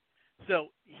election.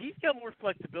 So he's got more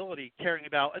flexibility caring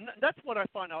about, and that's what I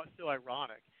find out so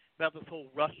ironic about this whole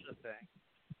Russia thing,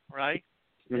 right?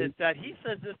 Mm-hmm. Is that he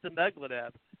says this to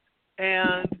Medvedev,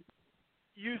 and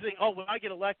using, when I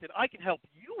get elected, I can help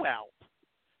you out.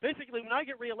 Basically, when I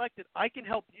get reelected, I can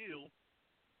help you,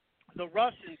 the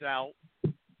Russians, out,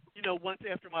 once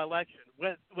after my election.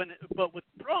 But with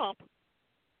Trump,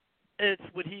 it's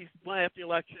when after the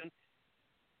election,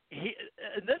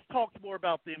 and this talks more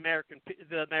about the American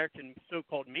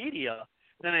so-called media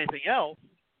than anything else.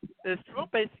 Is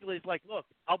Trump basically is like, look,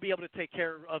 I'll be able to take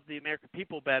care of the American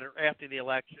people better after the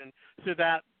election, so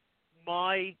that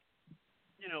me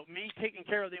taking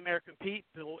care of the American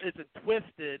people isn't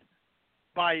twisted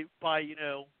by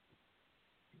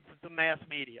the mass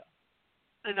media.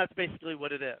 And that's basically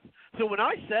what it is. So when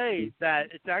I say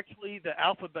that it's actually the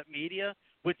alphabet media,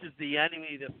 which is the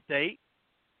enemy of the state,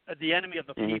 the enemy of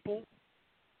the people,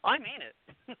 I mean it.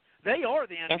 They are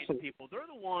the enemy of the people. They're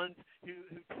the ones who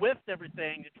twist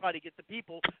everything to try to get the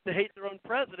people to hate their own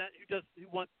president, who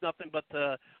wants nothing but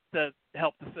to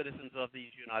help the citizens of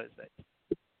these United States.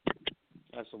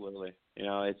 Absolutely.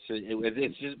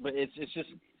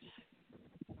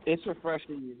 It's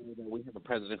refreshing that we have a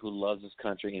president who loves his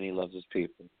country and he loves his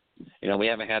people. We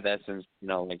haven't had that since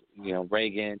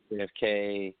Reagan,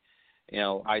 JFK,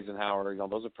 Eisenhower.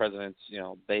 Those are presidents.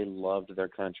 They loved their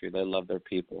country, they loved their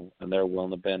people, and they're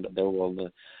willing to bend. They're willing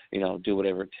to do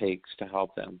whatever it takes to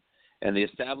help them. And the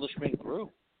establishment grew,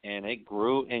 and it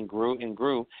grew and grew and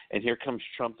grew. And here comes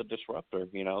Trump, the disruptor.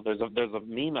 There's a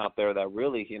meme out there that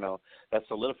really that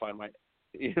solidified my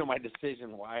my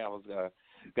decision why I was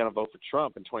going to vote for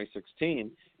Trump in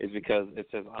 2016 is because it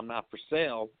says I'm not for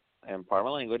sale, and part of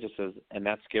my language it says, and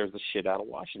that scares the shit out of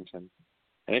Washington.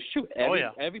 And it's true.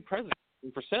 Every president's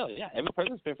been for sale. Yeah, every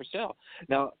president's been for sale.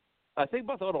 Now, I think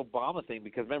about the Obama thing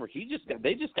because remember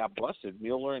they just got busted,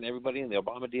 Mueller and everybody in the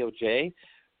Obama DOJ,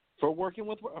 for working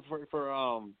with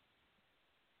for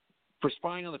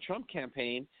spying on the Trump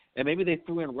campaign, and maybe they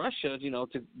threw in Russia,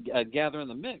 to gather in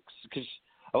the mix because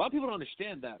a lot of people don't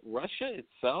understand that Russia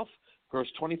itself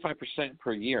grows 25%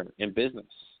 per year in business.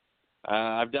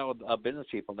 I've dealt with business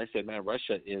people, and they say, man,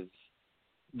 Russia is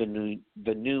the new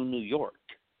New York.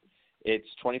 It's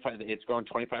growing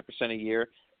 25% a year.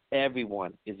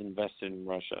 Everyone is invested in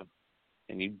Russia,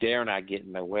 and you dare not get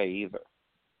in their way either.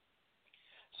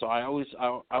 So I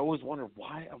always wonder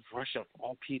why Russia, of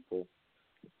all people,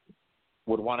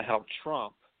 would want to help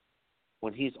Trump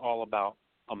when he's all about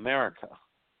America.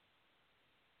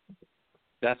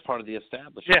 That's part of the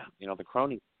establishment. Yeah. The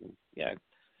crony. Yeah.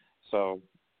 So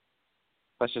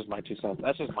that's just my 2 cents.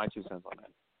 That's just my 2 cents on that.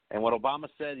 And what Obama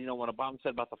said, when Obama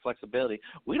said about the flexibility,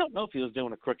 we don't know if he was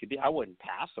doing a crooked deal. I wouldn't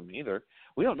pass him either.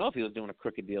 We don't know if he was doing a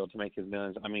crooked deal to make his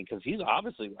millions. I mean, because he's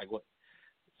obviously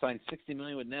signed $60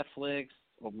 million with Netflix.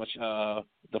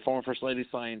 the former First Lady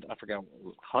signed, I forgot,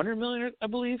 $100 million, I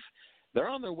believe. They're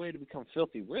on their way to become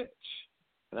filthy rich.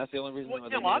 And that's the only reason why they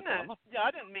made Obama. Yeah,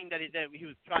 I didn't mean that he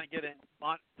was trying to get in.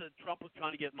 Trump was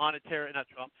trying to get monetary, not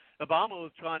Trump. Obama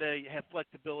was trying to have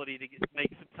flexibility to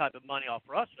make some type of money off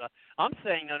Russia. I'm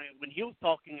saying that when he was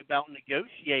talking about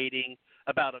negotiating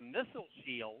about a missile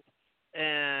shield,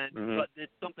 and but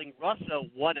it's something Russia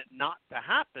wanted not to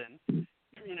happen.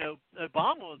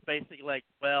 Obama was basically like,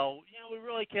 well, we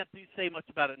really can't say much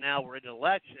about it now. We're in an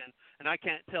election, and I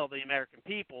can't tell the American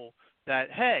people that,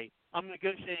 hey, I'm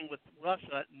negotiating with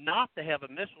Russia not to have a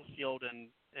missile shield in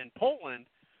Poland,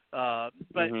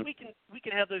 but we can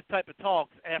have those type of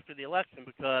talks after the election,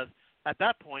 because at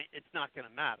that point it's not going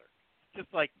to matter.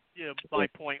 Just like my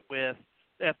point with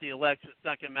after the election, it's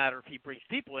not going to matter if he brings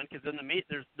people in, because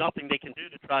there's nothing they can do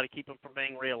to try to keep him from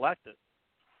being reelected.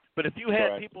 But if you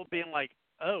had people being like,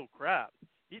 oh crap,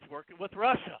 he's working with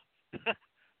Russia,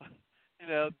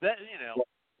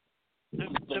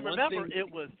 And remember,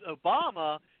 it was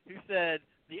Obama who said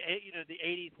the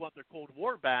 80s want their Cold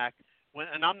War back.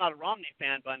 And I'm not a Romney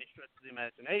fan by any stretch of the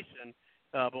imagination,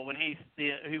 but when he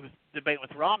was debating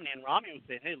with Romney, and Romney was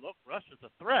saying, hey, look, Russia's a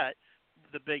threat,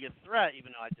 the biggest threat,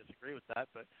 even though I disagree with that.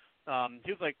 But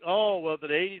he was like, oh, well, the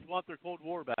 80s want their Cold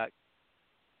War back.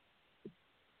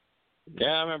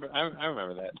 Yeah, I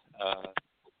remember that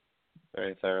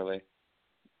very thoroughly.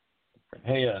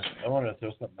 Hey, I wanted to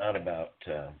throw something out about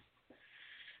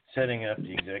setting up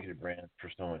the executive branch for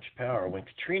so much power. When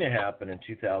Katrina happened in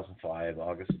 2005,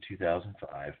 August of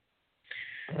 2005,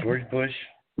 George Bush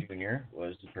Jr.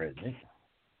 was the president,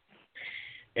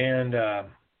 and the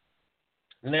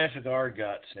National Guard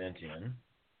got sent in.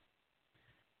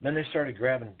 Then they started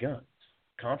grabbing guns,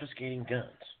 confiscating guns.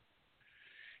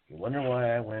 You wonder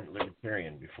why I went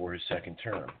libertarian before his second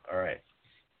term. All right.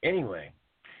 Anyway,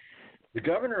 the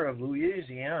governor of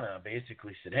Louisiana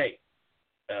basically said, hey,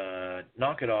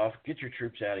 knock it off, get your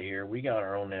troops out of here. We got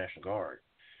our own National Guard.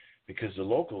 Because the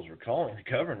locals were calling the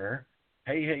governor,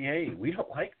 hey, we don't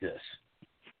like this.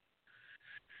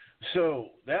 So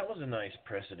that was a nice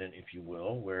precedent, if you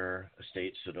will, where a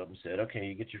state stood up and said, okay,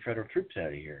 you get your federal troops out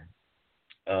of here.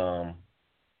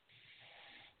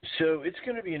 So it's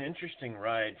going to be an interesting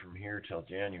ride from here till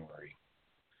January.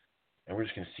 And we're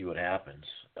just going to see what happens.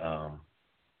 I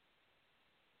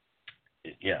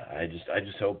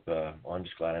just hope. I'm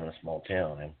just glad I'm in a small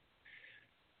town, and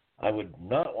I would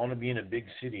not want to be in a big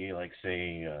city like,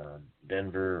 say,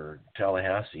 Denver or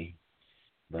Tallahassee.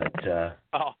 But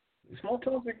small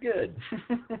towns are good.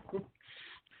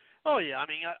 Oh yeah, I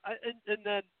mean,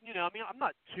 I'm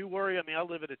not too worried. I mean, I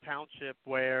live in a township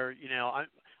where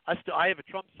I have a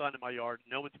Trump sign in my yard.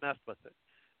 No one's messed with it.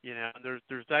 And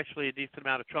there's actually a decent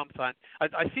amount of Trump signs.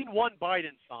 I've seen one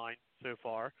Biden sign so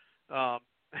far.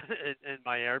 In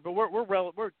my area, but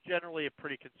we're generally a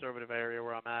pretty conservative area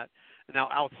where I'm at. Now,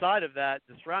 outside of that,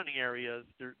 the surrounding areas,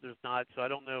 there's not. So I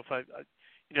don't know if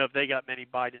they got many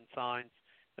Biden signs.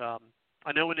 I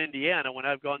know in Indiana, when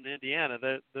I've gone to Indiana,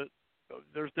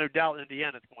 there's no doubt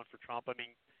Indiana's going for Trump. I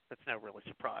mean, that's no really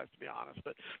surprise, to be honest.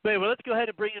 But anyway, let's go ahead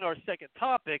and bring in our second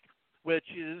topic, which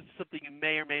is something you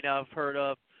may or may not have heard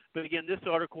of. But again, this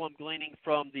article I'm gleaning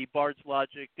from the Bards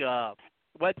Logic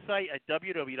website at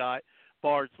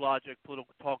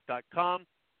www.bardslogicpoliticaltalk.com,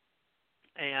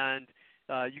 and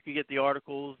you can get the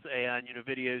articles and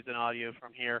videos and audio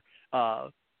from here.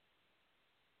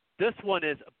 This one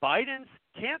is Biden's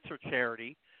cancer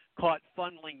charity caught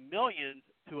funneling millions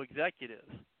to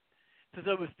executives. So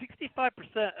over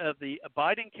 65% of the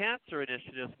Biden Cancer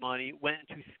Initiative's money went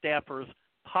into staffers'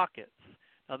 pockets.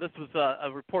 Now, this was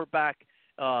a report back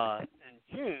in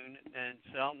June, and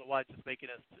so I don't know why it's just making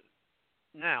us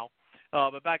now.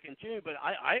 But back in June, but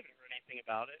I haven't heard anything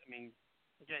about it. I mean,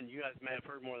 again, you guys may have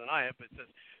heard more than I have, but it says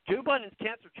Joe Biden's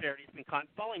cancer charity has been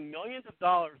funneling millions of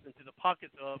dollars into the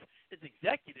pockets of its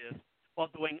executives while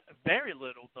doing very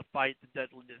little to fight the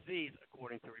deadly disease,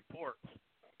 according to reports.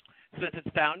 Since its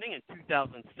founding in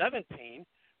 2017,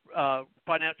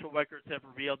 financial records have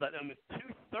revealed that almost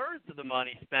two-thirds of the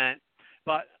money spent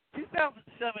by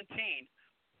 2017.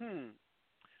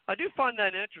 I do find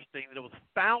that interesting that it was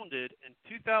founded in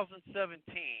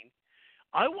 2017.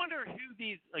 I wonder who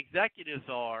these executives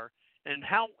are and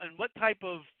what type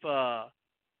of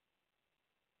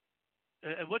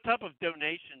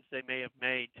donations they may have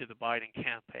made to the Biden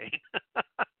campaign.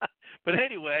 But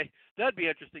anyway, that'd be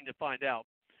interesting to find out.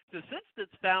 So since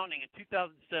its founding in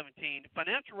 2017,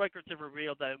 financial records have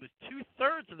revealed that it was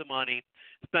two-thirds of the money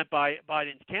spent by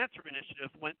Biden's cancer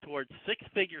initiative went towards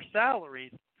six-figure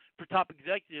salaries for top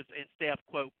executives and staff,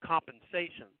 quote,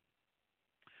 compensation.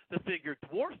 The figure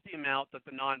dwarfs the amount that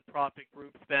the nonprofit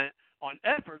group spent on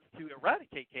efforts to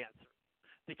eradicate cancer.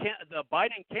 The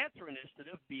Biden Cancer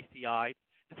Initiative, BCI,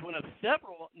 is one of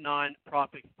several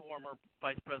nonprofits former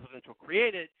vice presidential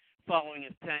created following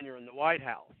his tenure in the White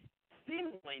House.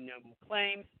 Seemingly noble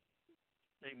claims.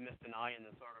 They missed an I in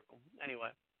this article.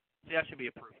 Anyway, see, I should be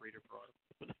a proofreader for articles.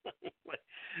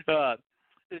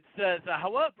 It says,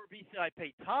 however, BCI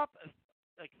paid top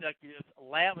executives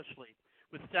lavishly,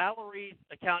 with salaries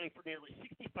accounting for nearly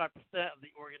 65% of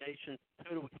the organization's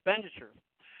total expenditures.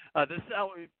 This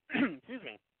salary,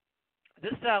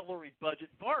 this salary budget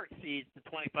far exceeds the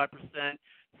 25%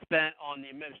 spent on the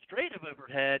administrative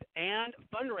overhead and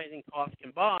fundraising costs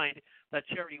combined that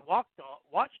charity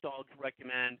watchdogs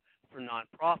recommend for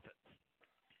nonprofits.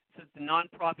 Since the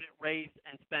nonprofit raised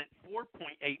and spent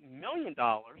 $4.8 million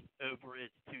over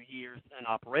its 2 years in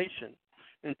operation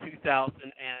in 2000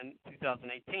 and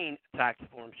 2018, tax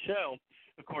forms show,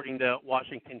 according to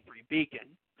Washington Free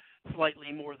Beacon.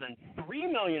 Slightly more than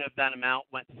 $3 million of that amount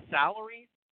went to salaries,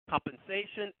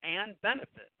 compensation, and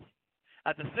benefits.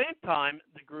 At the same time,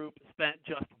 the group spent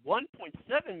just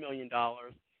 $1.7 million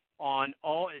on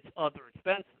all its other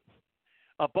expenses.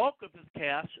 A bulk of this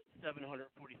cash,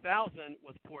 $740,000,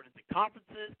 was poured into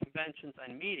conferences, conventions,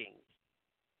 and meetings.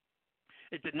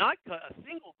 It did not cut a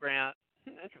single grant.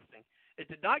 Interesting. It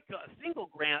did not cut a single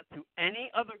grant to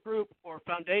any other group or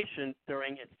foundation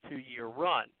during its 2-year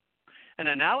run. An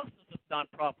analysis of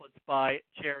nonprofits by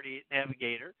Charity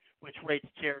Navigator, which rates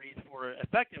charities for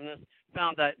effectiveness,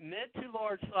 found that mid to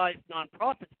large-sized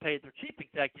nonprofits paid their chief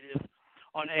executives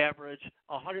on average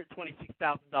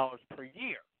 $126,000 per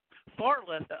year. Far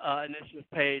less initiative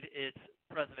paid its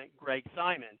president, Greg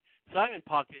Simon. Simon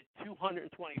pocketed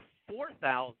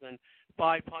 $224,539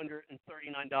 in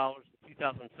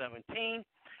 2017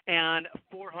 and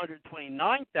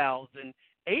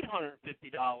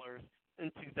 $429,850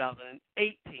 in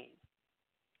 2018.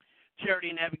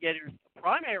 Charity Navigator's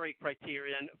primary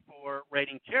criterion for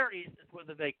rating charities is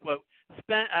whether they, quote,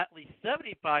 spent at least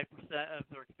 75% of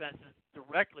their expenses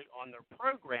directly on their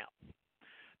programs.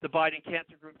 The Biden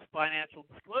Cancer Group's financial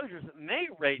disclosures may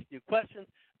raise new questions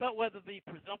about whether the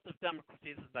presumptive Democrat,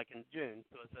 this is back in June,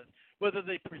 so it says, whether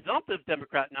the presumptive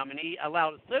Democrat nominee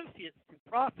allowed associates to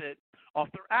profit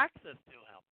off their access to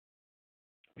him.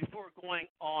 Before going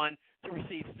on to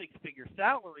receive six-figure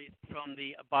salaries from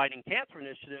the Biden Cancer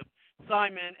Initiative,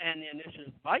 Simon and the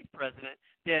initiative's vice president,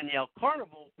 Danielle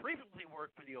Carnival, previously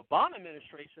worked for the Obama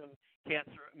administration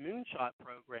Cancer Moonshot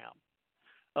Program.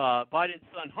 Biden's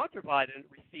son, Hunter Biden,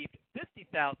 received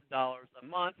 $50,000 a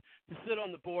month to sit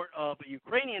on the board of a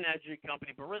Ukrainian energy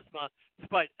company, Burisma,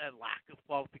 despite a lack of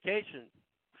qualifications.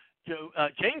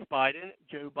 James Biden,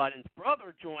 Joe Biden's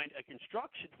brother, joined a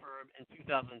construction firm in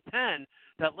 2010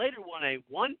 that later won a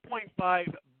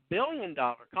 $1.5 billion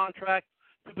contract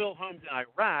to build homes in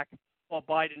Iraq while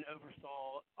Biden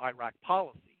oversaw Iraq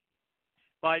policy.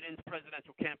 Biden's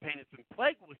presidential campaign has been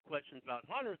plagued with questions about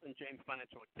Hunter's and James'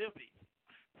 financial activities.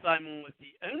 Simon was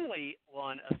the only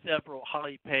one of several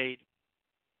highly paid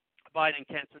Biden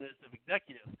Cancer Initiative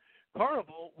executives.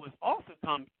 Carnival was also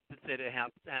compensated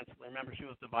handsomely. Remember, she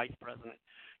was the vice president,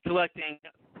 collecting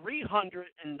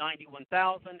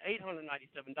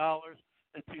 $391,897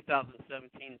 in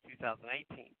 2017 and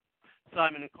 2018.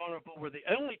 Simon and Carnival were the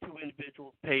only two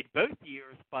individuals paid both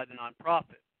years by the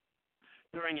nonprofit.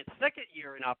 During its second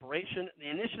year in operation, the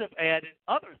initiative added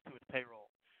others to its payroll,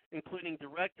 including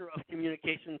Director of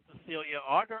Communications Cecilia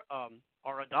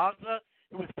Aradaza,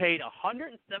 who was paid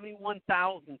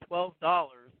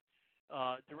 $171,012.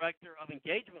 Director of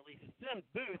Engagement Lisa Sims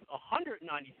Booth,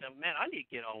 $197,000. Man, I need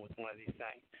to get on with one of these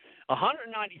things.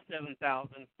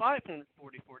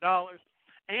 $197,544,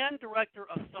 and Director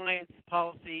of Science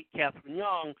Policy Catherine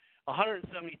Young,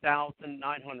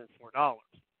 $170,904.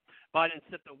 Biden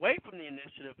stepped away from the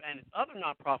initiative and its other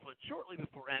nonprofits shortly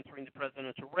before entering the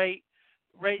presidential race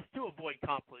to avoid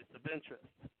conflicts of interest.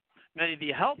 Many of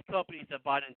the health companies that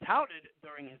Biden touted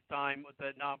during his time with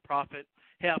the nonprofit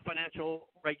have financial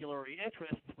regulatory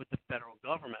interests with the federal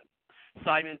government.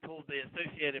 Simon told the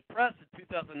Associated Press in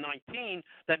 2019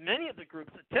 that many of the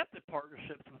group's attempted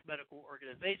partnerships with medical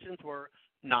organizations were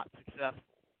not successful.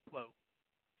 Quote,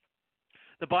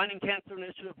 the Biden Cancer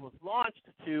Initiative was launched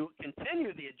to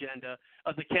continue the agenda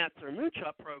of the Cancer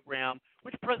Moonshot Program,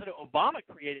 which President Obama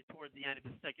created toward the end of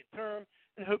his second term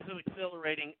in hopes of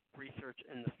accelerating research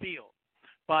in the field.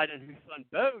 Biden, whose son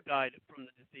Beau died from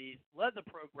the disease, led the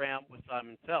program with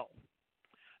Simon's help.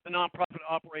 The nonprofit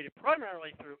operated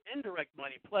primarily through indirect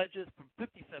money pledges from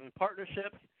 57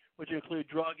 partnerships, which include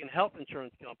drug and health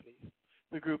insurance companies.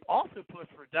 The group also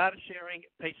pushed for data sharing,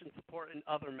 patient support, and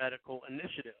other medical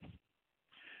initiatives.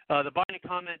 The Biden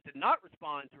comment did not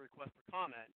respond to requests for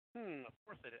comment. Of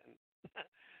course they didn't.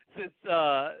 Since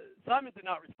Simon did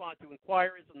not respond to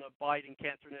inquiries on the Biden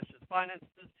Cancer Initiative's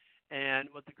finances and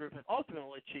what the group has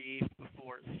ultimately achieved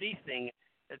before ceasing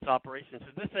its operations.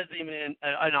 So this isn't even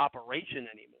an operation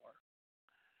anymore.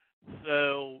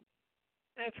 So,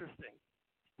 interesting.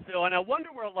 So, and I wonder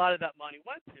where a lot of that money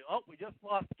went to. Oh, we just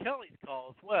lost Kelly's call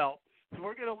as well. So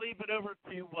we're going to leave it over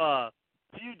to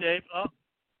you, Dave. Oh,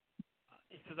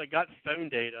 he says, I got phone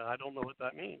data. I don't know what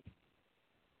that means.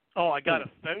 Oh, I got a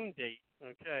phone date.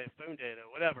 Okay, phone data,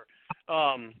 whatever.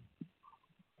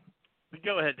 But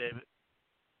go ahead, David.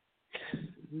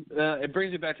 It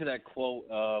brings me back to that quote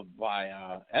by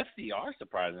FDR,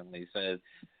 surprisingly, says,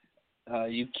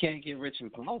 you can't get rich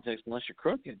in politics unless you're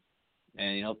crooked.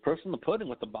 And, proof's in the pudding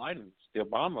with the Bidens, the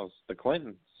Obamas, the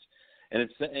Clintons. And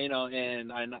it's,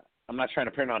 and I'm not trying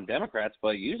to print on Democrats,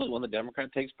 but usually when the Democrat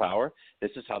takes power,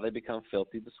 this is how they become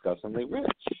filthy, disgustingly rich.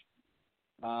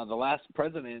 The last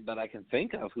president that I can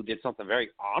think of who did something very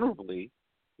honorably,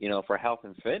 for health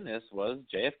and fitness was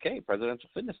JFK, presidential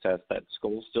fitness test that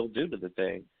schools still do to this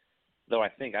day. Though I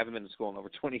haven't been to school in over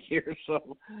 20 years,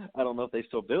 so I don't know if they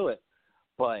still do it.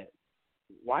 But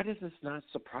why does this not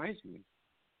surprise me?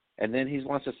 And then he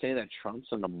wants to say that Trump's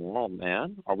an immoral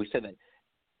man, or we say that,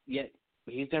 yet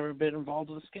he's never been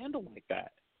involved with a scandal like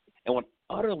that. And what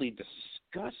utterly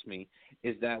disgusts me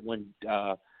is that when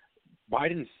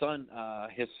Biden's son,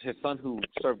 his son who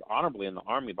served honorably in the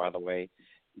Army, by the way,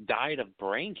 died of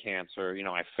brain cancer,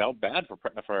 I felt bad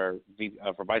for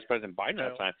Vice President Biden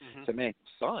at the time. Mm-hmm. Said, man,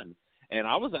 son. And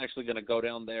I was actually going to go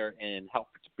down there and help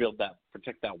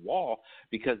protect that wall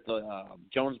because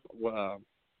the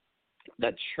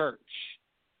that church,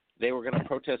 they were going to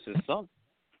protest his son.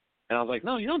 And I was like,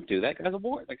 no, you don't do that. That guy's a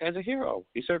warrior. That guy's a hero.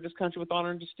 He served his country with honor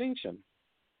and distinction.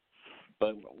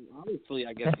 But obviously,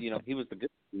 I guess, he was the good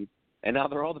seed, and now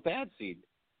they're all the bad seed.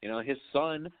 His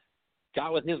son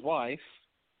got with his wife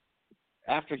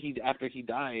after he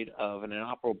died of an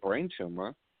inoperable brain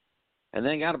tumor, and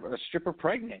then got a stripper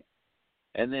pregnant.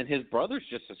 And then his brother's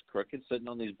just as crooked, sitting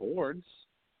on these boards.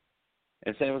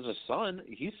 And say it was his son,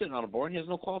 he's sitting on a board and he has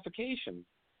no qualification.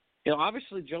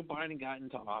 Obviously Joe Biden got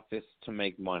into office to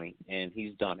make money, and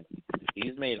he's done it.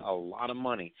 He's made a lot of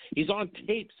money. He's on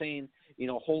tape saying,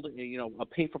 hold it, a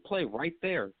pay for play right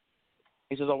there.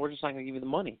 He says, oh, we're just not going to give you the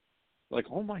money. Like,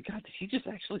 oh my God, did he just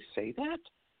actually say that?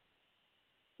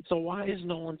 So why is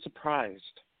no one surprised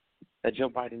that Joe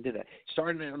Biden did that? He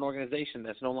started an organization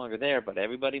that's no longer there, but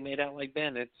everybody made out like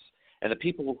bandits. And the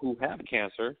people who have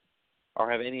cancer or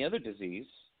have any other disease,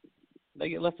 they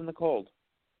get left in the cold.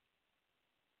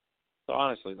 So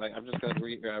honestly, I'm just going to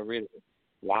read it.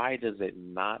 Why does it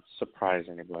not surprise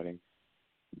anybody?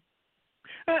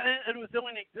 It was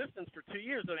only in existence for 2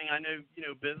 years. I mean, I know,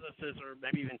 businesses or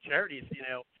maybe even charities,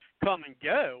 come and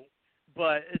go,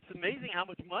 but it's amazing how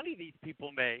much money these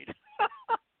people made.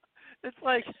 It's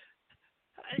like,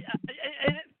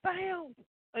 and it failed.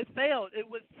 It failed. It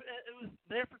was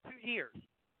there for 2 years.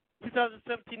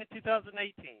 2017 and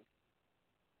 2018.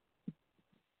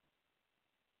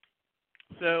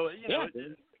 So,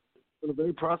 it's been a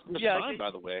very prosperous time, by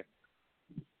the way.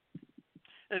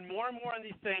 And more of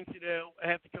these things,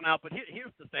 have to come out. But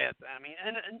here's the sad thing. I mean,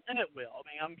 and it will. I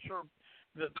mean, I'm sure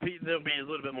that there'll be a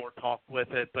little bit more talk with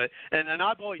it. But and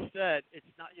I've always said it's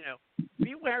not.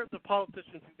 Beware of the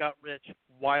politicians who got rich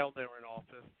while they were in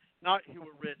office, not who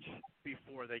were rich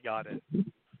before they got it.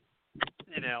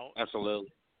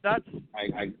 Absolutely. That's I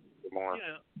agree more.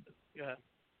 Yeah.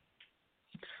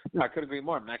 No, I could agree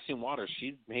more. Maxine Waters,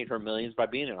 she made her millions by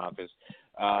being in office.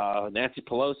 Nancy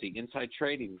Pelosi, inside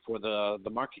trading before the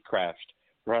market crashed.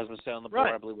 Her husband sat on the board,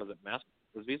 right. I believe,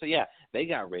 was Visa? Yeah, they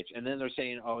got rich. And then they're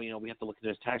saying, we have to look at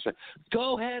his tax record.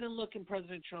 Go ahead and look in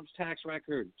President Trump's tax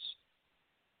records.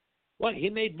 What? He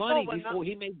made money before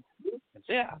he made –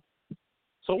 yeah.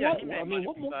 So yeah, what? I mean,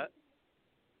 what more?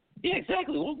 Yeah,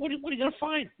 exactly. What are you going to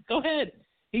find? Go ahead.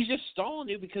 He's just stalling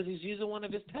you because he's using one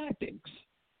of his tactics.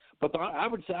 But I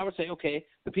would say, okay,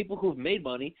 the people who have made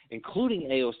money, including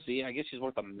AOC, I guess she's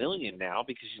worth $1 million now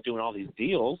because she's doing all these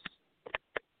deals.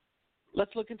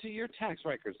 Let's look into your tax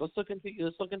records. Let's look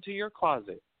into your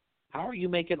closet. How are you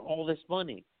making all this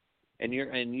money? And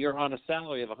you're on a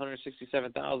salary of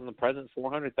 $167,000. The president's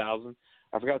 $400,000.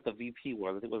 I forgot what the VP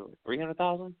was. I think it was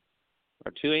 $300,000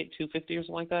 or $250 or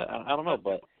something like that. I don't know,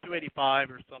 but $285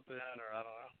 or something, or I don't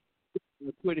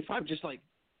know. $285. Just like,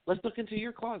 let's look into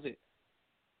your closet.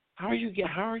 How are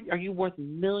you worth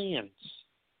millions?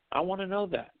 I want to know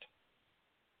that.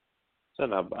 So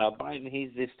no, Biden, he's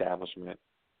the establishment,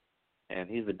 and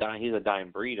he's a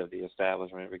dying breed of the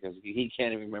establishment because he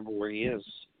can't even remember where he is.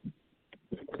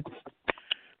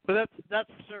 But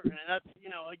that's certain, and that's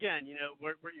again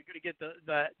where you're going to get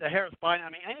the Harris Biden. I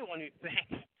mean, anyone who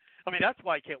thinks, I mean, that's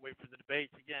why I can't wait for the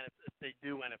debates again if they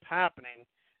do end up happening.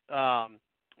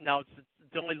 Now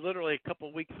it's only literally a couple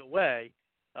of weeks away.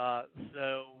 What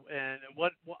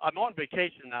I'm on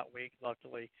vacation that week,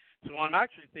 luckily. So I'm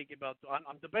actually thinking about.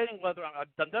 I'm debating whether I'm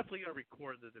definitely going to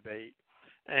record the debate,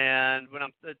 and when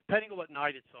depending on what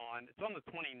night it's on the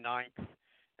 29th,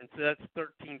 and so that's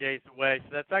 13 days away.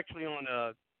 So that's actually on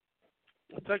a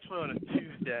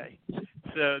Tuesday.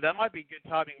 So that might be good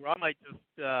timing where I might just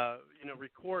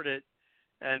record it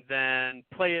and then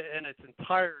play it in its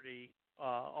entirety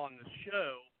on the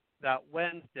show that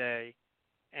Wednesday,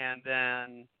 and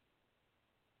then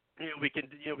we can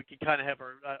kind of have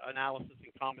our analysis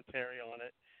and commentary on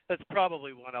it. That's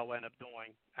probably what I'll end up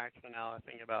doing. Actually, now that I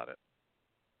think about it,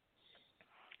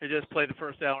 I just play the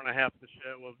first hour and a half of the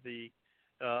show of the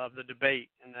debate,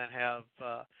 and then have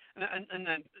and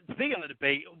then speaking of the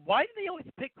debate, why do they always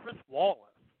pick Chris Wallace?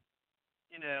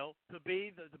 To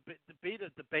be the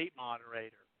debate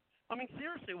moderator. I mean,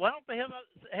 seriously, why don't they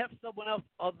have someone else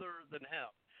other than him?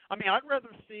 I mean, I'd rather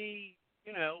see,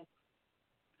 who's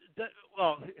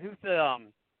the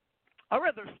I'd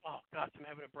rather. Oh gosh, I'm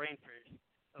having a brain freeze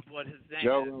of what his name is.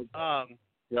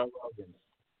 Joe Rogan.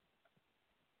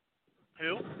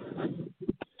 Who?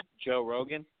 Joe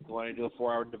Rogan. You want to do a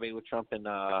 4-hour debate with Trump and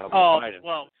Biden?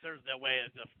 Well, there's no way a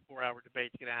 4-hour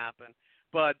debate's going to happen.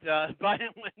 But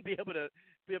Biden wouldn't be able to.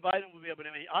 Biden would be able to.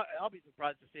 I mean, I'll be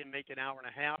surprised to see him make an hour and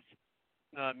a half.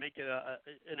 Make it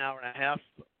an hour and a half.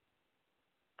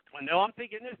 No, I'm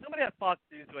thinking there's somebody at Fox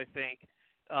News who I think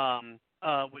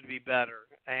would be better,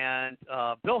 and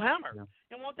Bill Hemmer. Yeah.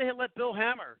 And won't they let Bill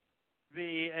Hemmer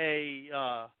be a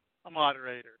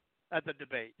moderator at the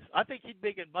debates? I think he'd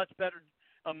make a much better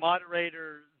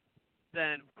moderator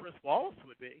than Chris Wallace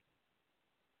would be.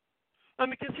 I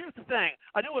mean, because here's the thing.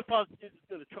 I know what Fox News is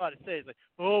going to try to say is like,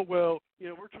 oh, well,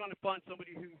 we're trying to find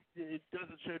somebody who it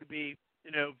doesn't show to be,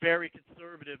 very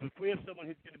conservative. If we have someone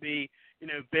who's going to be,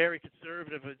 very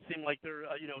conservative and seem like they're,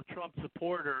 Trump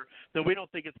supporter, then we don't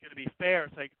think it's going to be fair.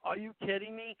 It's like, are you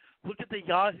kidding me? Look at the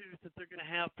yahoos that they're going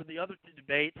to have for the other two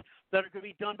debates that are going to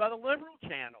be done by the liberal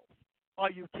channels. Are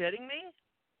you kidding me?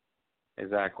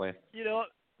 Exactly. It's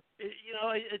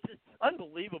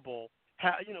unbelievable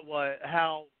how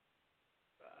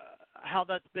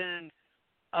that's been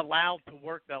allowed to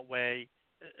work that way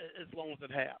as long as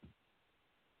it has.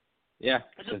 Yeah,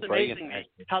 it's just amazing me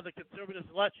how the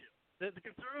conservatives let you. The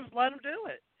conservatives let them do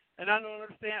it, and I don't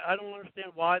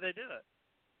understand why they do it.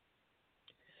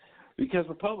 Because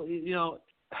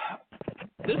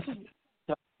this is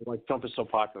why Trump is so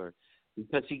popular.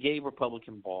 Because he gave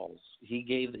Republican balls. He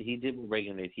did what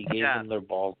Reagan did. He gave them their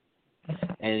balls,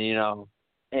 and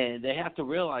and they have to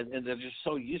realize, and they're just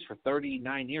so used for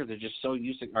 39 years. They're just so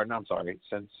used to,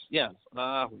 since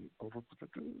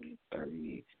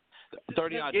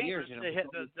 30 odd years.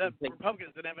 The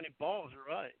Republicans didn't have any balls. You're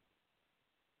right.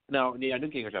 No, yeah, I knew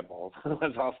Gingrich had balls.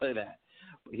 I'll say that.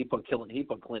 He put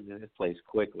Clinton in his place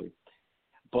quickly.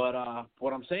 But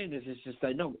what I'm saying is, it's just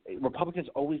that Republicans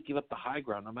always give up the high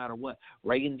ground no matter what.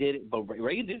 Reagan did it, but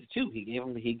Reagan did it too. He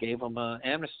gave him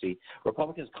amnesty.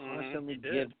 Republicans constantly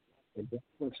give.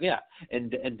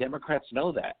 And Democrats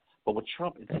know that. But with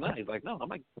Trump, it's not. He's like, no, I'm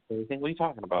not doing anything. What are you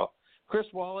talking about? Chris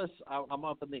Wallace, I'm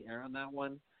up in the air on that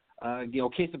one.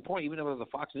 Case in point, even though it was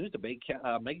a Fox News debate,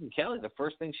 Megyn Kelly, the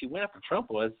first thing she went after Trump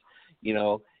was,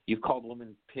 you've called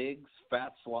women pigs,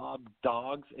 fat slob,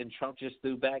 dogs, and Trump just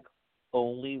threw back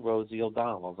only Rosie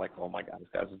O'Donnell. I was like, oh my God, this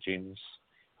guy's a genius.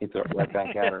 He threw it right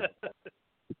back at her.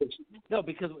 No,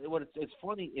 because it's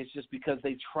funny. It's just because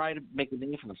they try to make a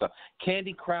name for themselves.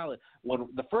 Candy Crowley, when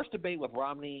the first debate with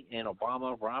Romney and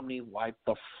Obama, Romney wiped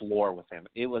the floor with him.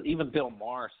 It was even Bill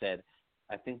Maher said,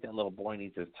 "I think that little boy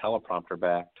needs his teleprompter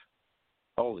back."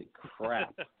 Holy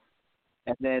crap!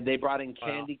 And then they brought in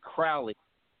Candy Crowley.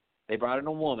 They brought in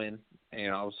a woman,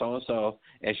 so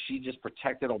and she just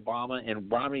protected Obama. And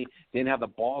Romney didn't have the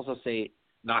balls to say,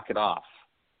 "Knock it off.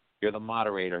 You're the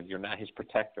moderator. You're not his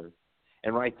protector."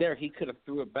 And right there, he could have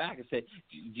threw it back and said,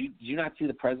 do you not see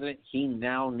the president? He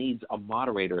now needs a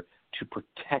moderator to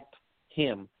protect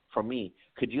him from me.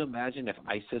 Could you imagine if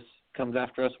ISIS comes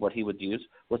after us, what he would use?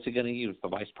 What's he going to use? The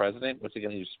vice president? What's he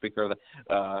going to use? Speaker of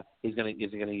the is he going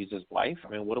to use his wife? I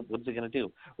mean, what's he going to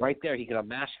do? Right there, he could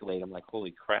emasculate him like,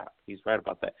 holy crap, he's right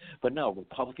about that. But no,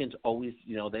 Republicans always,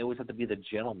 they always have to be the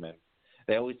gentleman.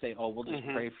 They always say, oh, we'll just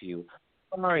pray for you.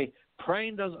 All right.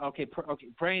 Praying does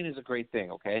praying is a great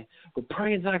thing, okay? But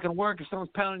praying's not going to work if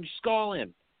someone's pounding your skull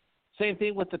in. Same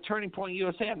thing with the Turning Point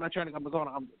USA. I'm trying not to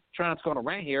go on a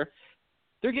rant here.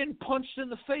 They're getting punched in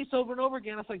the face over and over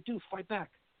again. It's like, dude, fight back.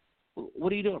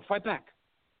 What are you doing? Fight back.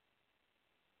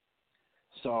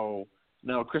 So,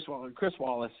 no, Chris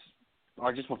Wallace,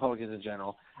 or just Republicans in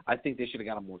general, I think they should have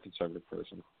got a more conservative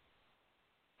person.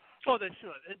 Oh, they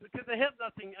should, because they have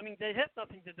nothing. I mean, they have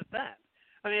nothing to defend.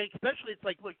 I mean, especially it's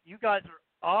like, look, you guys are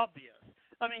obvious.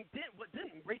 I mean,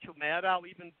 didn't Rachel Maddow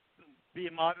even be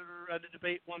a monitor at a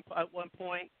debate at one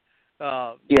point?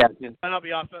 Yeah. And I'll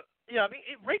be honest. Yeah, I mean,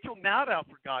 Rachel Maddow,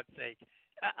 for God's sake,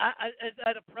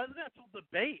 at a presidential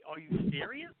debate, are you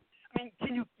serious? I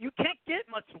mean, you can't get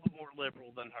much more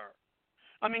liberal than her.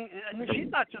 I mean, she's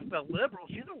not just a liberal;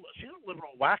 she's a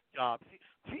liberal whack job.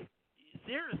 She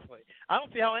seriously, I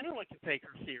don't see how anyone can take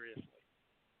her seriously.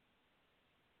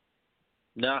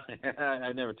 No,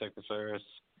 I never took her serious.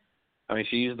 I mean,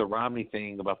 she used the Romney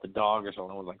thing about the dog or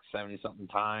something. It was like 70-something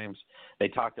times. They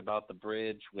talked about the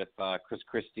bridge with Chris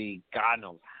Christie. God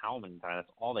knows how many times.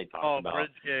 That's all they talked about. Oh,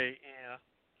 Bridgegate, yeah.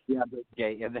 Yeah,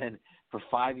 Bridgegate. And then for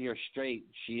 5 years straight,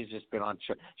 she has just been on.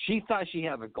 She thought she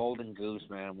had a golden goose,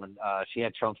 man. When she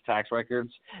had Trump's tax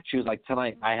records, she was like,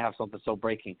 "Tonight, I have something so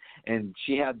breaking." And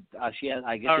she had I guess she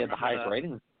had the highest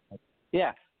ratings.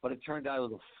 Yeah, but it turned out it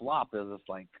was a flop. It was just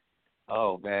like,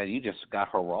 oh, man, you just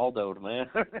got Geraldo'd, man.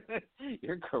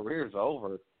 Your career's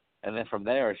over. And then from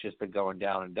there, it's just been going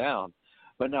down and down.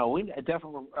 But no, we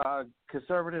definitely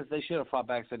conservatives, they should have fought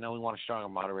back and said, no, we want a stronger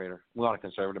moderator. We want a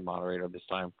conservative moderator this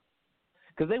time.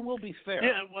 Because they will be fair.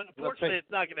 Yeah, well, unfortunately, it's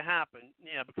not going to happen.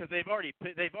 Yeah, because they've already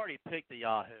picked the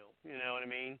Yahoo. You know what I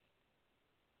mean?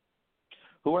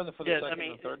 Who are the for the second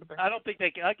and third debate? I don't think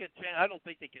they can. I don't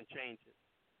think they can change it.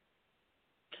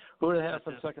 Who do they have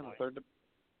for the second and third debate?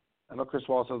 I know Chris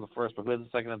Wallace was the first, but who is the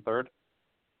second and third?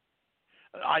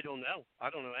 I don't know. I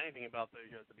don't know anything about those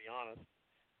yet, to be honest.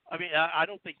 I mean, I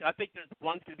think there's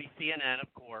one's going to be CNN, of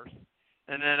course,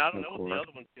 and then I don't know what the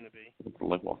other one's going to be.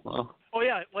 Oh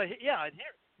yeah, well yeah.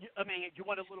 Here, I mean, do you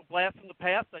want a little blast from the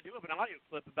past? I do have an audio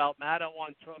clip about Maddow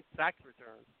on Trump's tax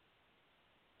returns.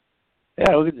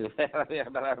 Yeah, we could do that.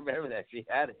 Yeah, but I remember that she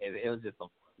had it. It was just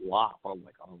a flop. I was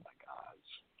like, oh my gosh.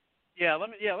 Yeah,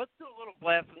 let's do a little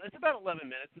blast. It's about 11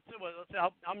 minutes.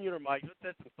 I'll mute her mic.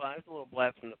 That's fine. It's a little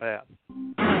blast from the past.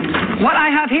 What I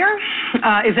have here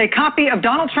is a copy of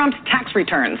Donald Trump's tax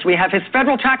returns. We have his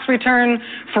federal tax return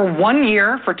for 1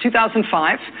 year for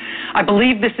 2005. I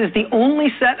believe this is the only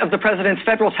set of the president's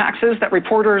federal taxes that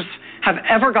reporters have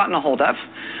ever gotten a hold of.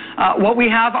 What we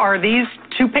have are these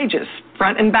 2 pages,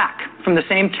 front and back, from the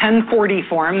same 1040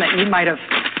 form that you might have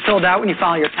filled out when you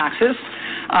file your taxes.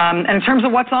 And in terms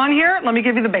of what's on here, let me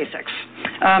give you the basics.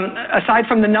 Aside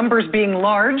from the numbers being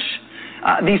large,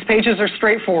 these pages are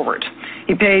straightforward.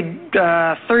 He paid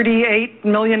 $38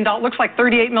 million, looks like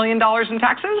 $38 million in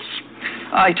taxes.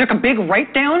 He took a big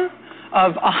write-down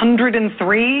of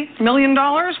 $103 million.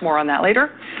 More on that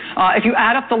later. If you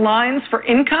add up the lines for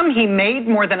income, he made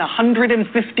more than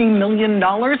 $150 million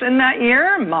in that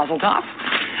year. Mazel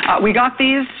tov. We got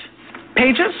these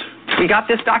pages. We got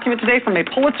this document today from a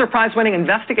Pulitzer Prize-winning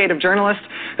investigative journalist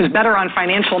who's better on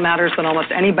financial matters than almost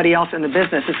anybody else in the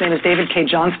business. His name is David K.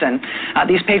 Johnston.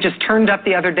 These pages turned up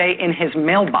the other day in his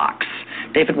mailbox.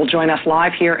 David will join us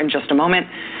live here in just a moment.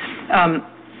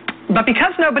 But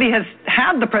because nobody has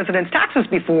had the president's taxes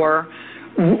before,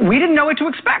 we didn't know what to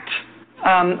expect.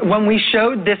 When we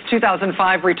showed this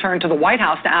 2005 return to the White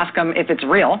House to ask them if it's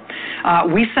real,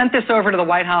 we sent this over to the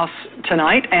White House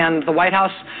tonight, and the White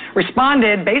House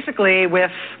responded basically with,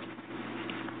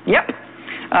 yep.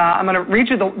 I'm going to read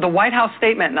you the White House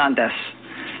statement on this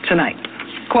tonight.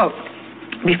 Quote,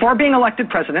 before being elected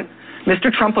president,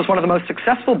 Mr. Trump was one of the most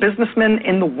successful businessmen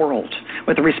in the world,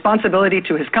 with a responsibility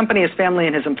to his company, his family,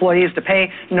 and his employees to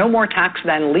pay no more tax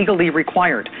than legally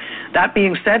required. That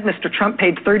being said, Mr. Trump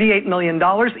paid $38 million,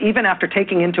 even after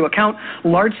taking into account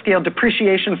large-scale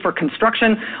depreciation for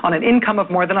construction on an income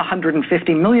of more than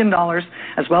 $150 million,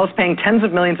 as well as paying tens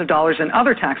of millions of dollars in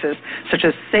other taxes, such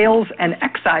as sales and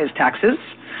excise taxes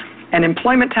and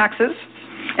employment taxes.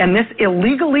 And this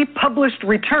illegally published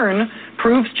return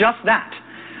proves just that.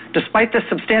 Despite this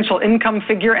substantial income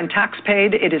figure and tax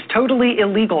paid, it is totally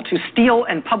illegal to steal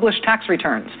and publish tax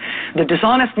returns. The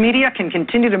dishonest media can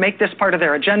continue to make this part of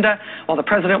their agenda, while the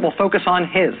president will focus on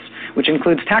his, which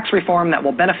includes tax reform that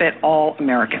will benefit all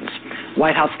Americans.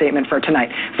 White House statement for tonight.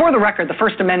 For the record, the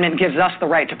First Amendment gives us the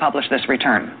right to publish this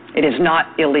return. It is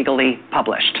not illegally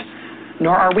published,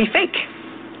 nor are we fake.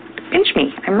 Pinch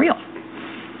me, I'm real.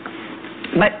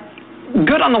 But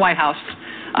good on the White House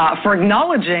for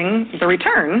acknowledging the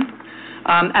return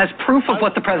as proof of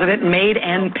what the president made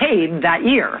and paid that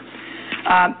year.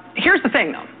 Here's the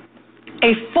thing, though.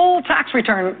 A full tax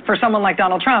return for someone like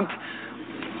Donald Trump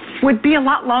would be a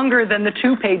lot longer than the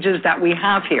 2 pages that we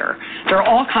have here. There are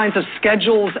all kinds of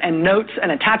schedules and notes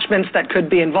and attachments that could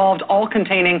be involved, all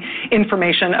containing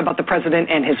information about the president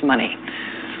and his money.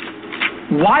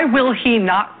 Why will he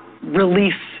not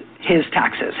release his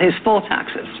taxes, his full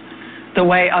taxes, the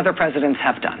way other presidents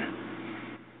have done?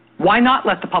 Why not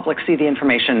let the public see the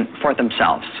information for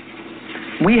themselves?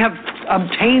 We have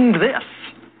obtained this,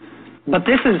 but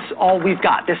this is all we've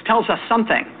got. This tells us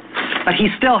something, but he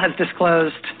still has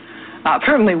disclosed,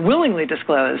 certainly willingly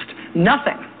disclosed,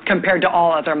 nothing compared to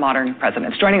all other modern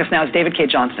presidents. Joining us now is David K.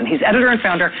 Johnston. He's editor and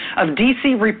founder of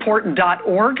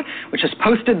DCReport.org, which has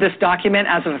posted this document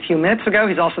as of a few minutes ago.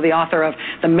 He's also the author of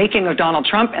The Making of Donald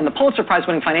Trump and the Pulitzer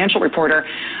Prize-winning financial reporter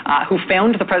who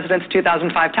found the president's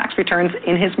 2005 tax returns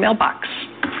in his mailbox.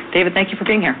 David, thank you for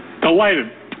being here.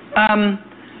 Delighted.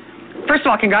 First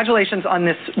of all, congratulations on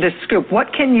this scoop.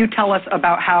 What can you tell us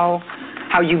about how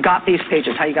you got these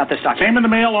pages, how you got this document? Came in the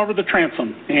mail over the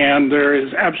transom, and there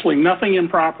is absolutely nothing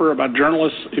improper about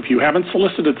journalists, if you haven't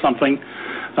solicited something,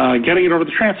 getting it over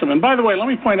the transom. And by the way, let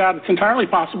me point out, it's entirely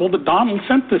possible that Donald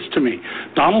sent this to me.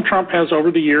 Donald Trump has,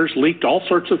 over the years, leaked all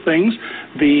sorts of things.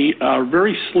 The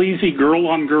very sleazy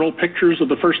girl-on-girl pictures of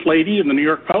the First Lady in the New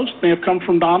York Post may have come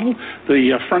from Donald.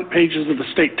 The front pages of the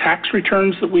state tax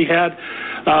returns that we had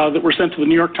that were sent to the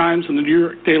New York Times and the New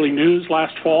York Daily News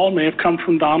last fall may have come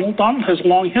from Donald. Donald has a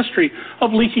long history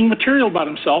of leaking material about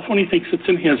himself when he thinks it's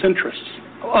in his interests.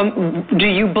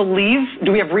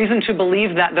 Do we have reason to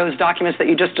believe that those documents that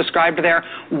you just described there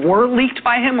were leaked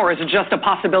by him, or is it just a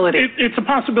possibility? It's a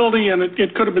possibility, and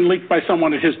it could have been leaked by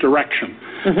someone at his direction.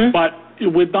 Mm-hmm. But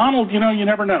with Donald, you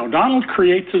never know. Donald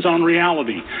creates his own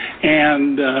reality,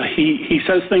 and he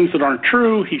says things that aren't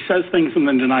true. He says things and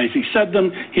then denies he said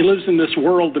them. He lives in this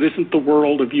world that isn't the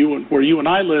world of where you and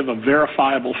I live, of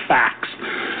verifiable facts.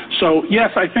 So,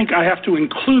 yes, I think I have to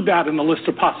include that in the list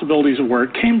of possibilities of where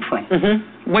it came from.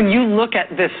 Mm-hmm. When you look at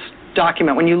this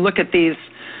document, when you look at these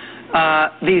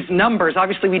numbers,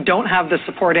 obviously we don't have the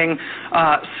supporting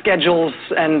schedules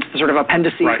and sort of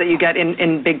appendices that you get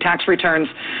in big tax returns.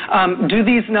 Do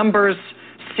these numbers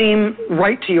seem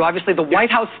right to you? Obviously, the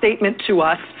White House statement to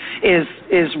us is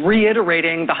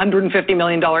reiterating the $150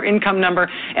 million income number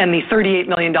and the $38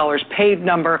 million paid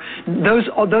number.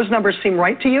 Those numbers seem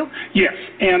right to you? Yes,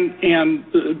 and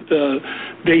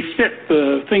they fit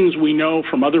the things we know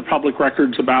from other public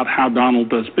records about how Donald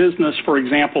does business. For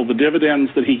example, the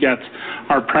dividends that he gets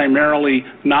are primarily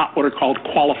not what are called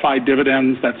qualified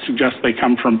dividends. That suggests they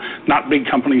come from not big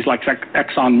companies like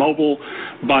ExxonMobil,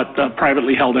 but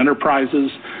privately held enterprises.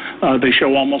 They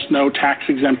show almost no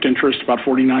tax-exempt interest, about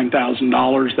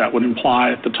 $49,000. That would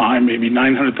imply at the time maybe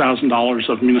 $900,000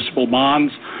 of municipal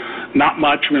bonds. Not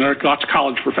much. I mean, there are lots of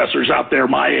college professors out there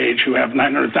my age who have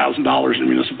 $900,000 in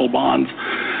municipal bonds.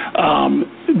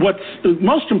 What's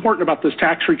most important about this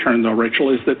tax return, though,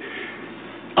 Rachel, is that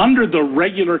under the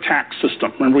regular tax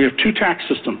system, remember we have 2 tax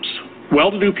systems.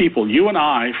 Well-to-do people, you and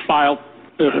I,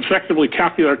 effectively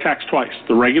calculate our tax twice,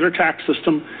 the regular tax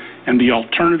system and the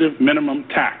alternative minimum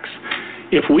tax.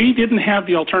 If we didn't have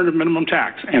the alternative minimum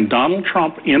tax, and Donald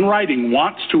Trump, in writing,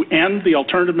 wants to end the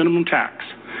alternative minimum tax,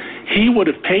 he would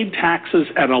have paid taxes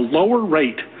at a lower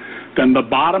rate than the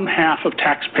bottom half of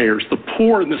taxpayers, the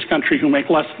poor in this country who make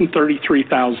less than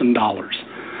 $33,000.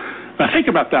 Now think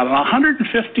about that. On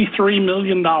 $153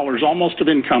 million, almost of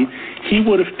income, he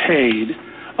would have paid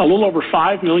a little over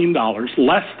 $5 million,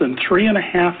 less than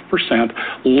 3.5%,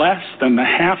 less than the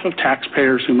half of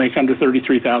taxpayers who make under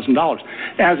 $33,000.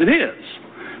 As it is,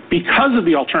 because of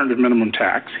the alternative minimum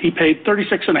tax, he paid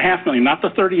 $36.5 million, not the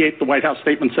 $38 the White House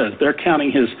statement says. They're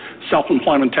counting his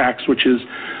self-employment tax, which is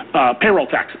payroll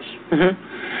taxes.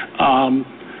 Mm-hmm.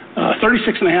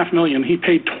 $36.5 million. He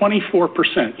paid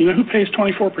 24%. You know who pays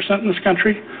 24% in this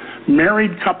country?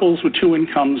 Married couples with 2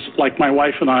 incomes like my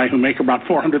wife and I who make about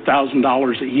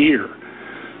 $400,000 a year.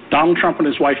 Donald Trump and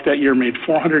his wife that year made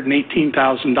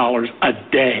 $418,000 a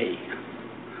day.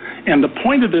 And the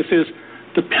point of this is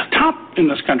the top in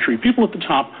this country, people at the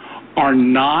top, are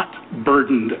not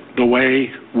burdened the way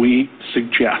we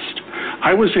suggest.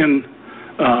 I was in...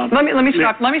 Let me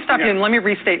stop you and let me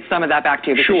restate some of that back to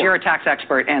you, because you're a tax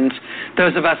expert, and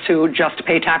those of us who just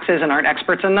pay taxes and aren't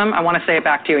experts in them, I want to say it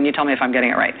back to you and you tell me if I'm getting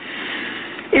it right.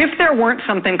 If there weren't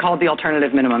something called the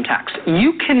alternative minimum tax,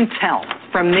 you can tell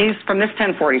from this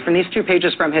 1040, from these 2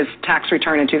 pages from his tax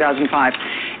return in 2005,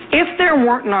 if there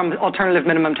weren't an alternative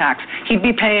minimum tax, he'd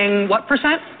be paying what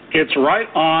percent? It's right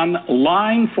on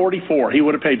line 44. He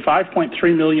would have paid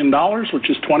 $5.3 million, which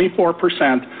is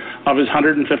 24% of his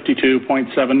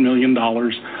 $152.7 million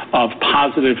of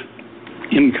positive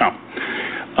income.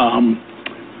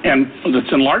 And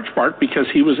that's in large part because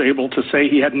he was able to say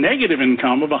he had negative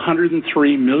income of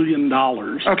 $103 million.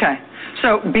 Okay.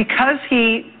 So because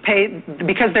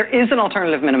there is an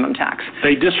alternative minimum tax.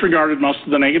 They disregarded most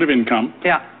of the negative income.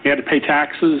 Yeah. He had to pay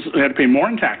taxes. He had to pay more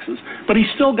in taxes. But he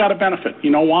still got a benefit.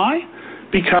 You know why?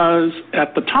 Because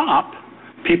at the top,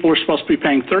 people are supposed to be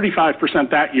paying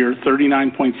 35% that year,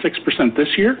 39.6% this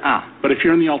year. But if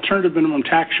you're in the alternative minimum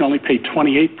tax, you only pay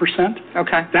 28%.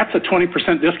 Okay. That's a 20%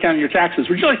 discount on your taxes.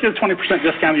 Would you like to get a 20%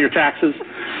 discount on your taxes?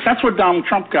 That's what Donald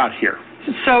Trump got here.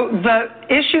 So the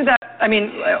issue that,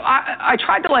 I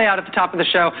tried to lay out at the top of the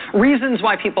show reasons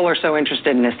why people are so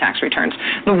interested in his tax returns.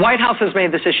 The White House has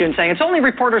made this issue and saying it's only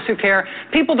reporters who care.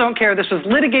 People don't care. This was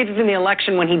litigated in the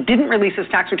election when he didn't release his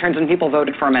tax returns and people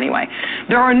voted for him anyway.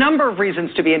 There are a number of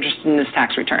reasons to be interested in his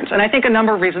tax returns, and I think a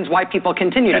number of reasons why people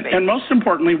continue to be. And most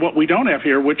importantly, what we don't have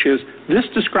here, which is this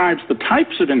describes the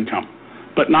types of income,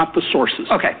 but not the sources.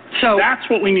 Okay, so that's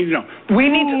what we need to know.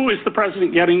 Who is the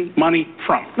president getting money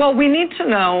from? Well, we need to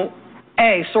know,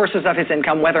 A, sources of his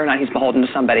income, whether or not he's beholden to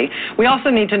somebody. We also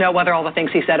need to know whether all the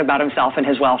things he said about himself and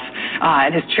his wealth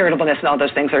and his charitableness and all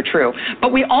those things are true.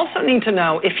 But we also need to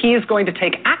know if he is going to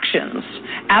take actions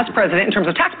as president in terms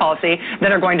of tax policy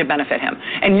that are going to benefit him.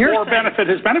 And or benefit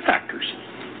his benefactors.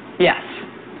 Yes.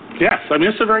 Yes, I mean,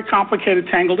 it's a very complicated,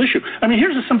 tangled issue. I mean,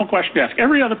 here's a simple question to ask.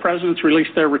 Every other president's released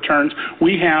their returns.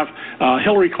 We have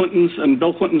Hillary Clinton's and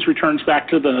Bill Clinton's returns back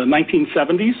to the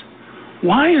 1970s.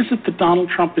 Why is it that Donald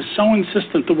Trump is so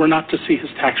insistent that we're not to see his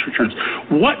tax returns?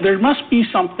 There must be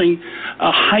something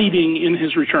hiding in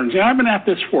his returns. I've been at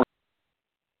this for.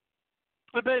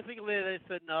 But basically, they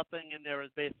said nothing, and there was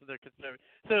basically their conservative.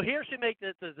 So here she makes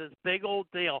this big old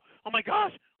deal. Oh my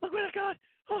gosh, look what I got!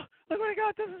 Oh, look what I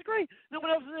got! This is great. No one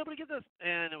else is able to get this,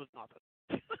 and it was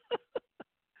nothing.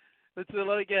 But so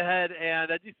let me get ahead,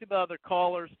 and I do see my other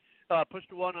callers. Push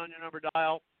the 1 on your number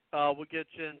dial. We'll get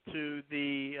you into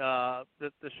the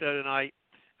show tonight.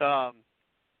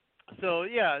 So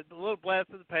yeah, a little blast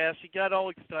of the past. She got all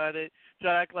excited,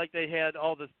 tried to act like they had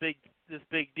all this big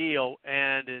deal,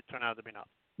 and it turned out to be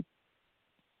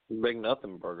nothing. Big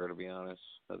nothing burger, to be honest,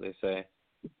 as they say.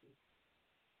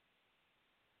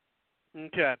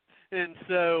 Okay, and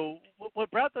so what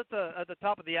brought at the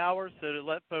top of the hour, so to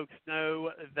let folks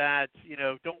know that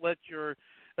don't let your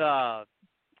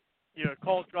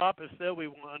calls drop. If so, we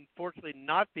will unfortunately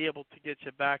not be able to get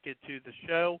you back into the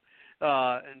show,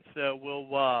 and so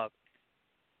we'll.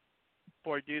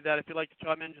 Before I do that, if you'd like to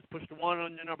chime in, just push the 1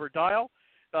 on your number dial.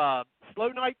 Slow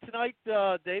night tonight,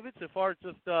 David. So far, it's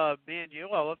just me and you.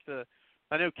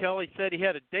 I know Kelly said he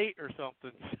had a date or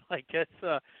something. I guess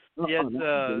I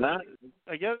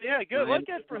guess yeah, good. Look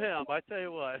good for him. I tell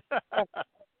you what.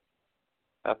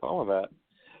 Have fun with that.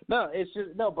 No, it's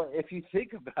just but if you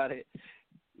think about it,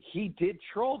 he did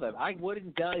troll them. I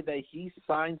wouldn't doubt that he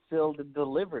signed, sealed, and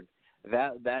delivered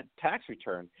that tax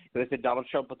return. They said Donald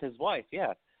Trump with his wife.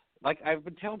 Yeah. Like I've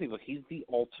been telling people, he's the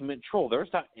ultimate troll. There's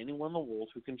not anyone in the world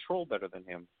who can troll better than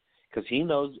him, because he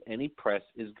knows any press,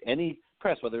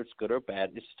 whether it's good or bad,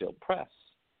 is still press.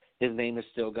 His name is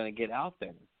still going to get out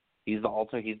there. He's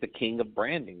the king of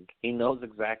branding. He knows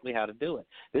exactly how to do it.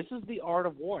 This is the art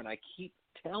of war, and I keep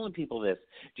telling people this.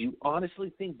 Do you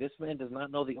honestly think this man does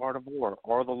not know the art of war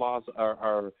or the laws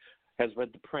or has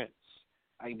read the prints?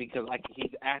 Because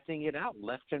he's acting it out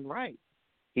left and right.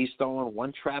 He's throwing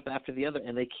one trap after the other,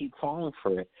 and they keep falling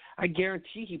for it. I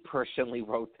guarantee he personally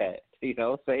wrote that,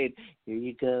 saying, "Here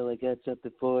you go, I got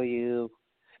something for you."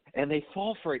 And they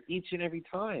fall for it each and every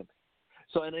time.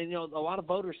 So, and a lot of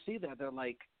voters see that. They're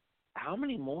like, how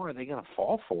many more are they going to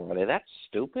fall for? Are they that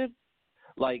stupid?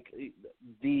 Like,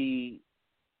 the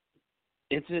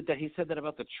incident that he said that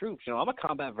about the troops. I'm a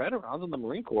combat veteran. I was in the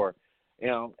Marine Corps,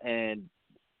 and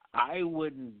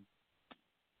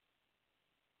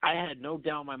I had no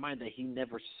doubt in my mind that he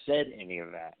never said any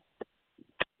of that,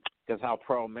 because how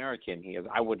pro-American he is.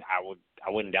 I wouldn't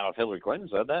doubt if Hillary Clinton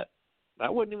said that. I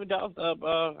wouldn't even doubt. I don't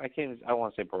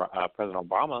want to say President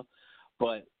Obama,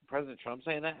 but President Trump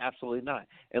saying that, absolutely not.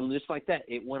 And just like that,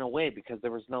 it went away because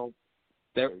there was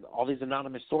all these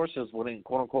anonymous sources wouldn't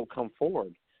quote unquote come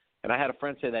forward. And I had a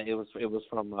friend say that it was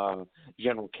from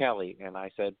General Kelly, and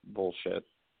I said bullshit.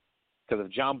 Because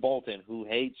if John Bolton, who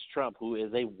hates Trump, who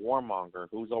is a warmonger,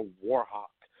 who's a war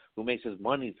hawk, who makes his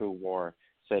money through war,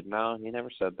 said, no, he never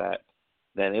said that,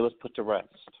 then it was put to rest.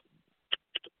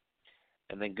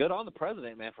 And then good on the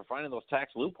president, man, for finding those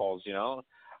tax loopholes,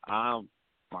 I'm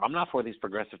not for these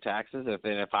progressive taxes.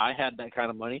 If I had that kind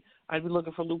of money, I'd be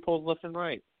looking for loopholes left and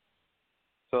right.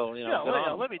 So,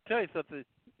 let me tell you something.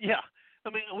 Yeah. I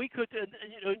mean, we could,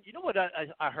 you know what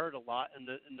I heard a lot in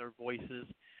their voices.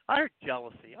 I heard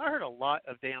jealousy. I heard a lot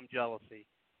of damn jealousy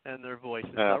in their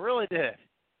voices. I really did.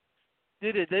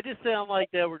 They just sound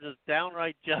like they were just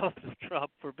downright jealous of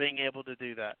Trump for being able to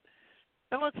do that.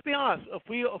 And let's be honest, if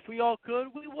we all could,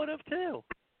 we would have too.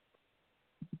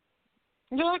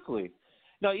 Exactly.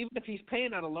 No, even if he's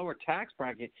paying at a lower tax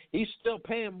bracket, he's still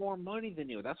paying more money than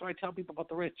you. That's what I tell people about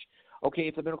the rich. Okay,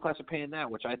 if the middle class are paying that,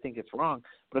 which I think it's wrong,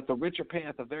 but if the rich are paying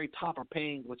at the very top are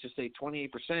paying, let's just say 28%,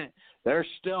 they're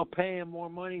still paying more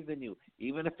money than you.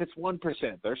 Even if it's 1%,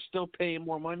 they're still paying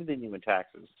more money than you in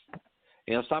taxes.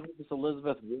 Stop with this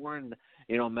Elizabeth Warren,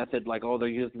 method like, oh, they're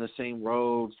using the same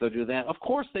roads, they'll do that. Of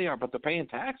course they are, but they're paying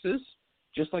taxes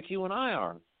just like you and I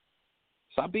are.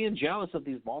 Stop being jealous of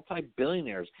these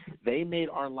multi-billionaires. They made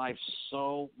our life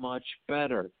so much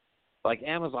better. Like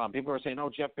Amazon, people are saying, oh,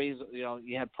 Jeff Bezos,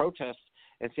 you had protests,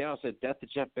 and Seattle said, death to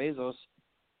Jeff Bezos.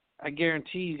 I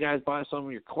guarantee you guys buy some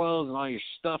of your clothes and all your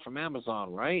stuff from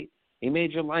Amazon, right? He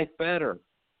made your life better.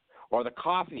 Or the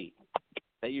coffee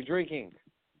that you're drinking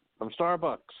from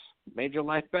Starbucks made your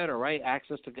life better, right?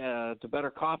 Access to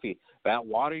better coffee. That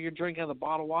water you're drinking, the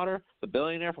bottled water, the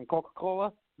billionaire from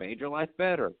Coca-Cola, made your life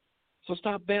better. So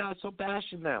stop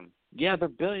bashing them. Yeah, they're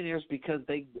billionaires because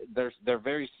they're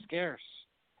very scarce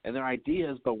in their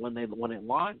ideas, but when it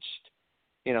launched,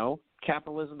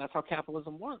 capitalism, that's how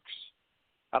capitalism works.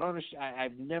 I don't understand.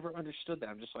 I've never understood that.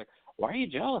 I'm just like, why are you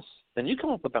jealous? Then you come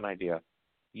up with an idea.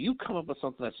 You come up with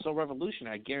something that's so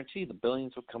revolutionary. I guarantee the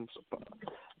billions would come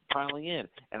piling in,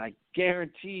 and I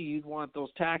guarantee you'd want those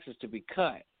taxes to be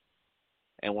cut.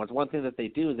 And one thing that they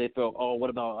do is they throw, oh,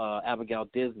 what about Abigail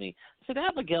Disney? I said,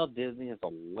 Abigail Disney is a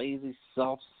lazy,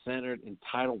 self-centered,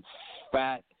 entitled,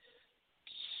 fat,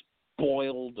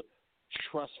 spoiled,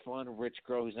 trust fund rich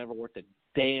girl who's never worked a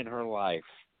day in her life.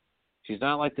 She's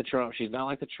not like the Trump. She's not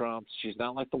like the Trumps. She's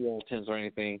not like the Waltons or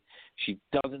anything. She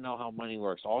doesn't know how money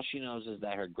works. All she knows is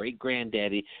that her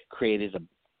great-granddaddy created a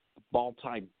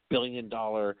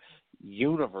multi-billion-dollar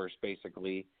universe,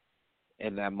 basically,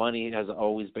 and that money has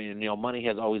always been, money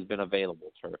has always been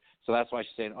available to her. So that's why she's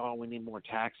saying, oh, we need more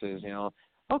taxes,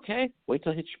 Okay, wait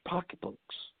till it hits your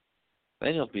pocketbooks.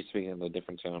 Then you'll be speaking in a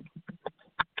different tone.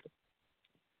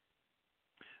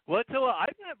 Well, so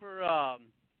I've never, I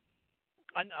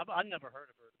never heard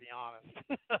of her, to be honest.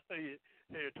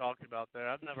 Who you're talking about there,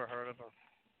 I've never heard of her.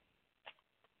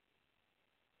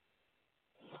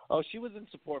 Oh, she was in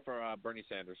support for Bernie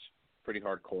Sanders, pretty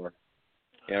hardcore.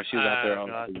 She was out there on.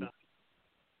 Gotcha.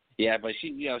 Yeah, but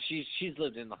she's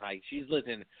lived in the heights. She's lived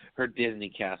in her Disney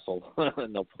castle,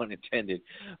 no pun intended.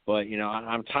 But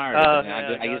I'm tired of it.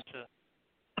 I gotcha.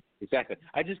 Exactly.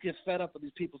 I just get fed up with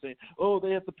these people saying, "Oh,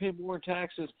 they have to pay more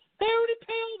taxes." They already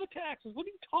pay all the taxes. What are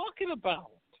you talking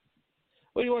about?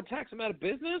 What, do you want to tax them out of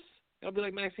business? It'll be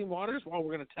like Maxine Waters. Well,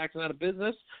 we're going to tax them out of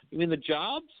business. You mean the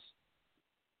jobs?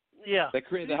 Yeah. That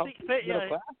create the middle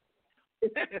class.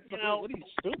 What are you,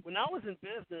 stupid? When I was in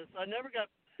business, I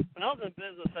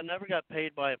never got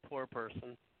paid by a poor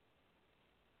person.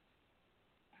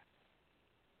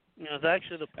 It's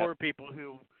actually the poor people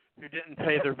who didn't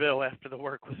pay their bill after the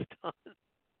work was done.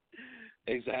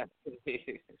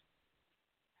 Exactly.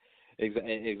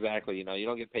 Exactly. You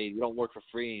don't get paid. You don't work for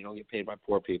free. You don't get paid by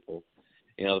poor people.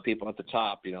 The people at the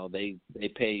top, they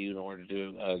pay you in order to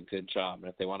do a good job. And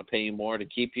if they want to pay you more to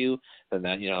keep you, then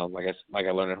that, like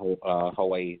I learned in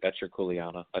Hawaii, that's your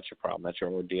kuleana. That's your problem. That's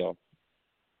your ordeal.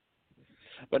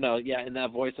 But no, yeah, in that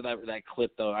voice of that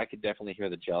clip, though, I could definitely hear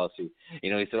the jealousy. He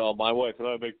said, oh, my wife and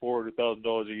I make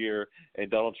 $400,000 a year, and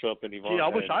Donald Trump and Yvonne. Gee, I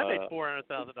wish I made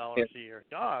 $400,000 a year.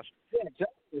 Gosh. Yeah,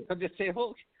 exactly. I'm just saying,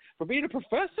 look, for being a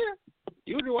professor,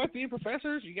 you and your wife being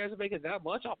professors, you guys are making that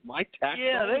much off my tax.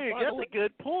 Yeah, there you go. That's a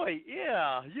good point.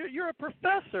 Yeah, you're a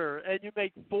professor, and you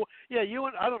make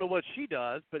I don't know what she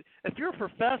does, but if you're a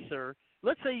professor,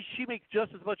 let's say she makes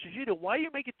just as much as you do. Why are you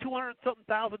making $200-something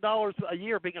thousand a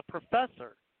year being a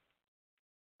professor?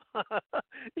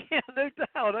 Yeah, no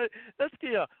doubt.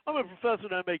 I'm a professor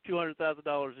and I make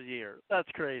 $200,000 a year. That's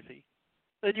crazy.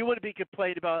 And you wouldn't be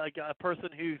complaining about a person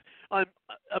who's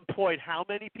employed how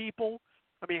many people?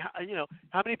 I mean,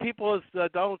 how many people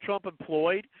has Donald Trump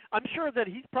employed? I'm sure that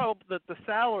he's probably the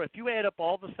salary. If you add up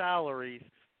all the salaries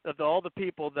of all the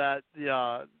people that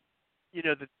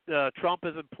Trump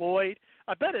has employed,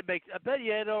 I bet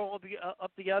you add it all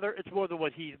up together, it's more than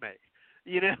what he's made.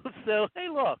 So hey,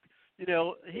 look,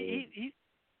 he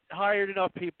hired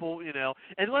enough people,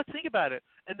 and let's think about it.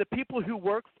 And the people who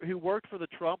work for the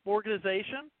Trump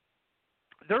organization,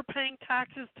 they're paying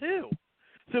taxes too.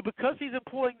 So because he's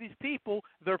employing these people,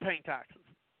 they're paying taxes.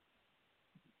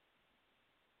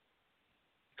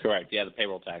 Correct. Yeah, the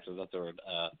payroll taxes. That's what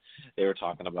they were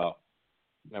talking about.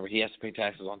 Remember, he has to pay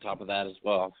taxes on top of that as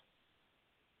well.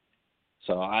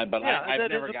 So I've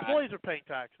never his got. employees are paying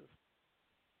taxes.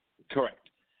 Correct.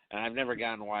 And I've never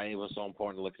gotten why it was so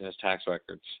important to look at his tax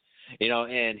records.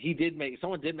 And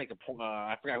someone did make a point.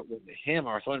 I forgot it was him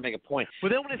or someone made a point. But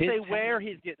they want to say where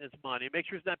he's getting his money. Make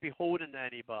sure he's not beholden to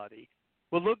anybody.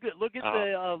 Well, look at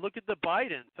the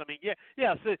Bidens. I mean,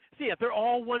 yeah. So if they're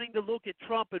all wanting to look at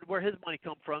Trump and where his money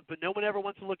comes from, but no one ever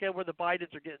wants to look at where the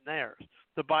Bidens are getting theirs.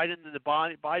 The Biden and the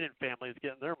Biden family is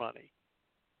getting their money.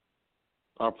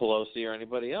 Or Pelosi or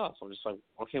anybody else. I'm just like,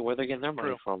 okay, where are they getting their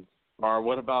money from? Or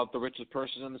what about the richest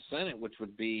person in the Senate, which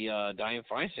would be Dianne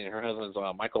Feinstein? Her husband's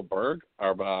Michael Berg,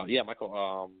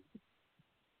 Michael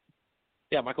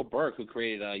Berg, who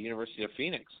created University of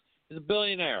Phoenix. He's a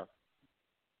billionaire.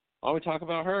 Why we talk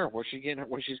about her? Where she's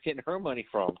getting her money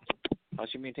from? How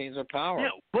she maintains her power? Yeah,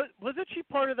 but wasn't she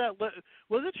part of that?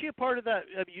 Wasn't she a part of that?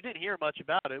 I mean, you didn't hear much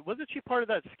about it. Wasn't she part of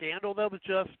that scandal that was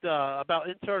just about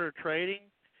insider trading?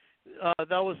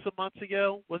 That was some months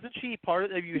ago. Wasn't she part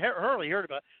of it? You hardly heard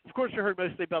about it. Of course, you heard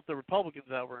mostly about the Republicans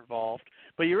that were involved,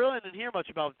 but you really didn't hear much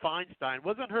about Feinstein.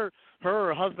 Wasn't her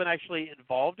husband actually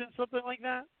involved in something like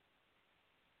that?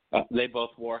 They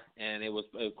both were, and it was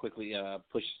quickly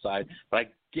pushed aside. But I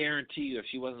guarantee you, if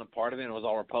she wasn't a part of it and it was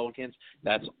all Republicans,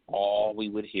 that's all we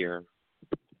would hear.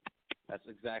 That's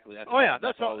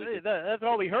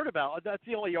all we heard about. That's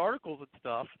the only articles and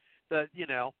stuff that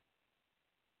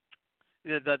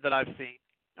that I've seen.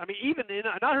 I mean, and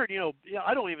I heard,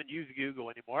 I don't even use Google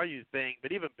anymore. I use Bing,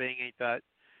 but even Bing ain't that,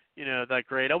 that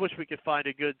great. I wish we could find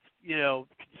a good,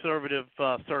 conservative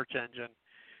search engine.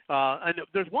 And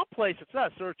there's one place it's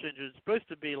not a search engine. It's supposed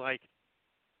to be like,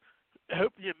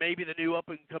 maybe the new up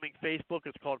and coming Facebook.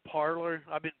 It's called Parler.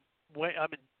 I've been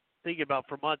thinking about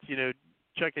for months,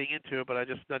 checking into it, but I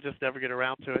just never get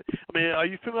around to it. I mean, are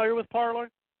you familiar with Parler?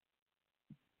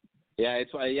 Yeah,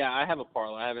 I have a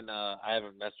Parler. I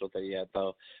haven't messed with it yet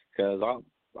though, because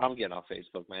I'm getting off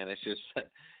Facebook, man. It's just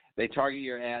they target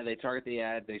your ad, they target the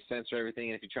ad, they censor everything,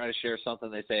 and if you try to share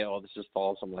something, they say, "Oh, this is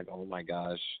false." I'm like, "Oh my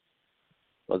gosh."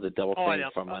 Was it double thing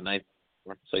from my night?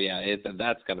 So yeah,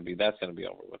 that's gonna be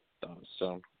over with though.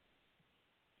 So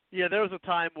yeah, there was a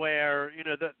time where and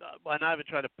I haven't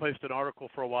tried to post an article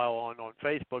for a while on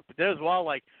Facebook, but there was a while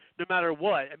like no matter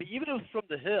what, I mean, even if it was from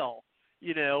the Hill,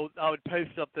 I would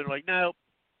post something like, nope,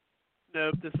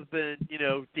 this has been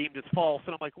deemed as false,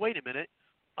 and I'm like, wait a minute,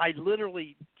 I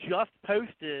literally just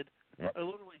posted that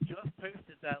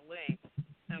link,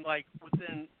 and like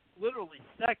within literally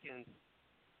seconds.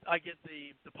 I get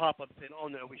the pop-up saying, "Oh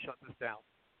no, we shut this down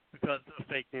because of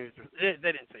fake news." They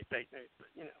didn't say fake news, but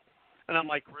and I'm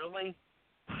like, "Really?"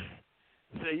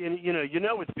 So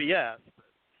it's BS, but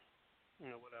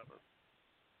whatever.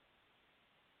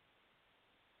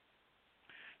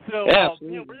 So yeah,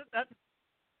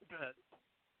 go ahead.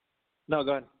 No,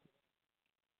 go ahead.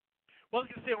 Well, I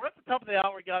was going to say we're at the top of the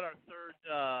hour. We got our third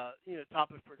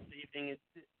topic for this evening,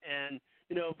 and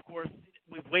of course,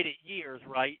 we've waited years,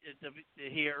 right, to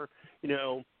hear,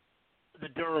 the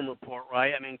Durham report,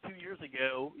 right? I mean, 2 years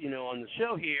ago, on the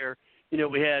show here,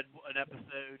 we had an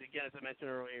episode, again, as I mentioned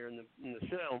earlier in the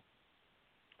show,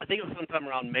 I think it was sometime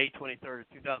around May 23rd,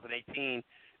 2018,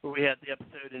 where we had the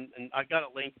episode, and I got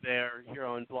a link there here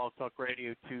on Blog Talk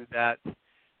Radio to that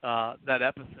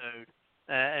episode,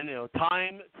 and,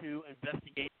 time to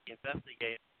investigate the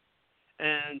investigators.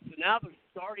 And so now they're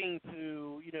starting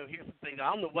to, hear some things.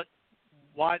 I don't know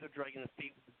why they're dragging their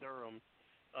feet with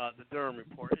the Durham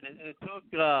report. And it took,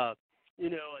 a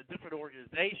different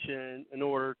organization in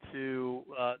order to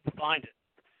find it.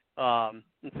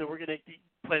 And so we're going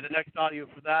to play the next audio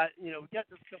for that. We got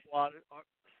this couple audio.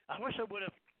 I wish I would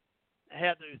have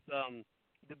had those,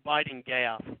 the Biden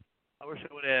gas. I wish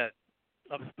I would have.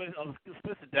 I was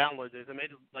supposed to download those. I made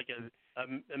like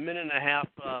a minute and a half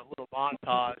little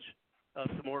montage of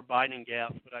some more Biden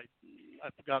gas, but I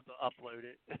forgot to upload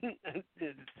it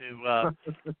to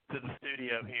the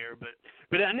studio here.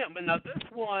 But now this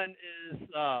one is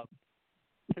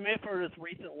you may have heard us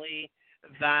recently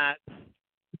that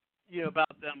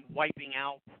about them wiping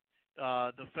out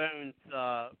the phones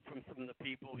from some of the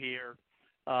people here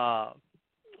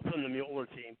from the Mueller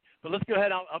team. But let's go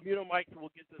ahead. I'll mute on mic and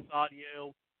we'll get this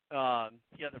audio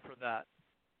together for that.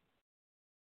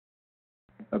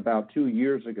 About 2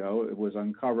 years ago, it was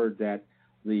uncovered that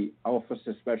the Office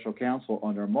of Special Counsel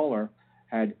under Mueller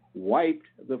had wiped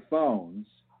the phones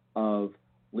of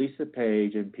Lisa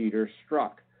Page and Peter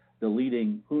Strzok,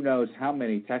 deleting who knows how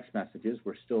many text messages.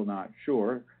 We're still not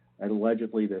sure. And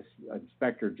allegedly, the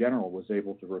Inspector General was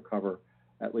able to recover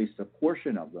at least a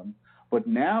portion of them. But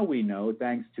now we know,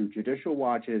 thanks to Judicial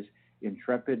Watch's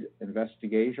intrepid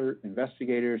investigators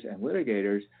and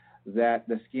litigators, that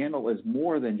the scandal is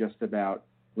more than just about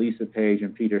Lisa Page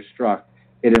and Peter Strzok.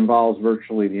 It involves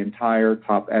virtually the entire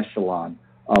top echelon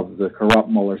of the corrupt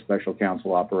Mueller special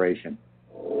counsel operation.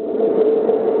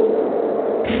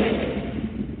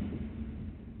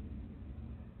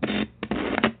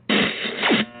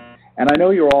 And I know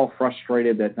you're all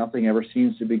frustrated that nothing ever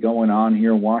seems to be going on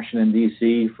here in Washington,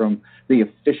 D.C., from the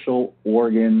official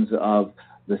organs of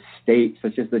the state,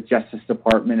 such as the Justice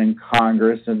Department and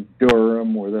Congress and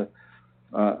Durham, or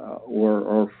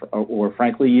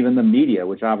frankly even the media,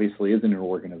 which obviously isn't an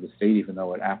organ of the state, even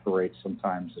though it operates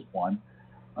sometimes as one.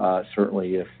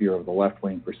 Certainly, if you're of the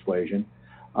left-wing persuasion.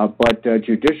 But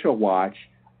Judicial Watch,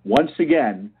 once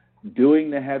again, doing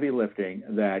the heavy lifting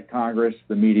that Congress,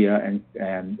 the media,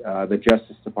 and the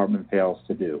Justice Department fails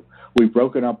to do. We've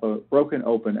broken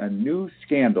open a new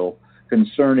scandal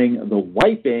concerning the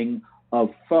wiping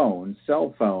of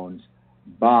cell phones,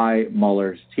 by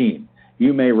Mueller's team.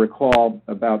 You may recall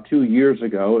about 2 years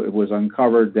ago, it was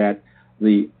uncovered that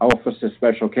the Office of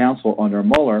Special Counsel under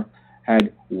Mueller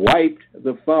had wiped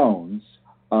the phones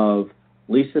of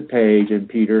Lisa Page and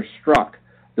Peter Strzok,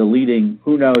 deleting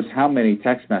who knows how many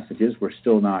text messages. We're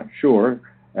still not sure.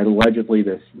 And allegedly,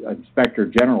 this Inspector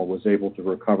General was able to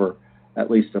recover at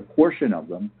least a portion of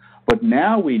them. But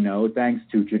now we know, thanks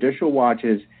to Judicial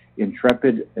Watch's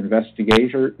intrepid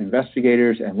investigators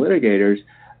and litigators,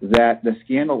 that the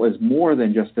scandal is more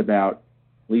than just about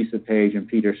Lisa Page and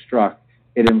Peter Strzok.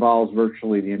 It involves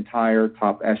virtually the entire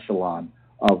top echelon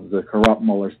of the corrupt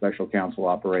Mueller special counsel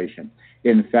operation.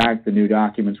 In fact, the new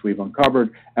documents we've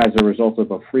uncovered as a result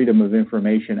of a Freedom of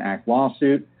Information Act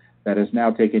lawsuit that has now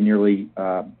taken nearly,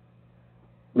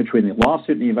 between the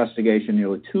lawsuit and the investigation,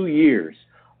 nearly 2 years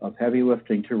of heavy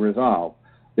lifting to resolve.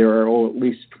 There are at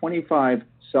least 25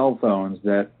 cell phones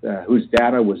that whose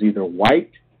data was either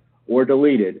wiped or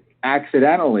deleted,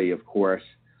 accidentally, of course,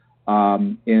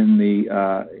 in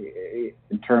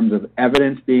terms of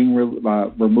evidence being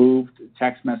removed,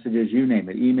 text messages, you name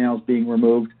it, emails being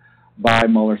removed by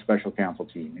Mueller's special counsel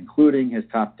team, including his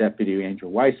top deputy, Andrew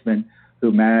Weissman,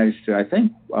 who managed to, I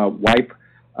think, wipe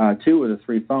 2 of the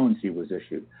 3 phones he was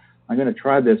issued. I'm going to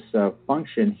try this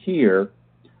function here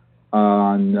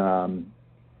on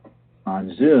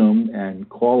Zoom and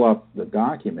call up the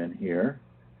document here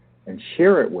and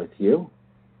share it with you.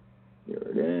 Here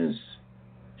it is.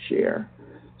 Share.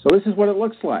 So this is what it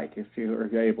looks like if you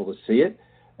are able to see it.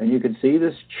 And you can see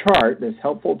this chart, this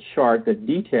helpful chart that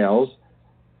details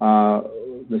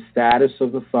the status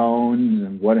of the phones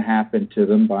and what happened to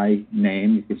them by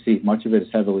name. You can see much of it is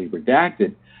heavily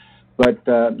redacted, but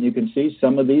you can see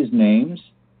some of these names.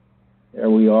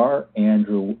 There we are,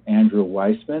 Andrew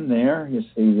Weissman there, you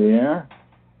see there.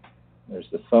 There's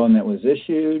the phone that was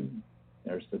issued.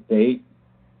 There's the date,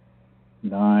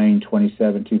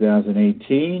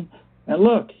 9/27/2018. And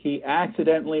look, he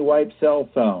accidentally wiped cell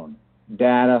phone,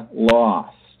 data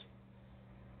lost.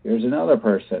 Here's another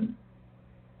person,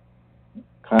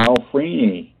 Kyle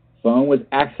Freeney. Phone was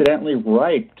accidentally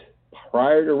wiped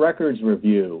prior to records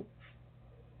review.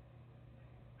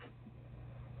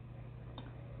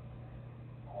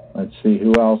 Let's see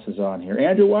who else is on here.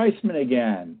 Andrew Weissman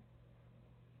again.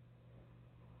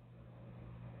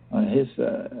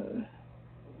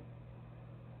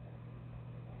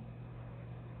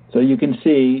 So you can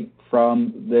see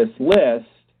from this list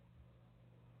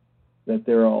that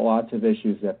there are lots of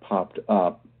issues that popped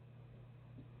up.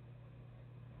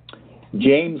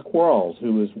 James Quarles,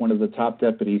 who was one of the top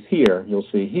deputies here, you'll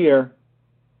see here,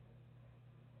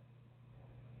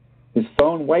 his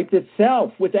phone wiped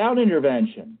itself without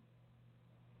intervention.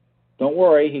 Don't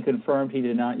worry, he confirmed he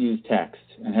did not use text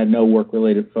and had no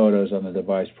work-related photos on the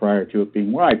device prior to it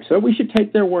being wiped. So we should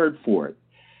take their word for it.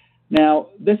 Now,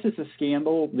 this is a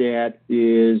scandal that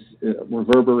is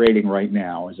reverberating right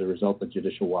now as a result of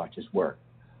Judicial Watch's work.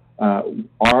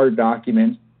 Our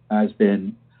document has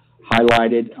been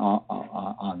highlighted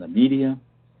on the media.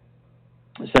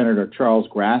 Senator Charles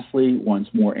Grassley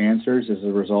wants more answers as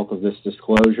a result of this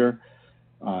disclosure.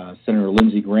 Senator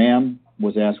Lindsey Graham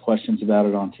was asked questions about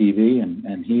it on TV,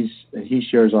 and he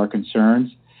shares our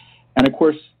concerns. And of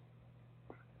course,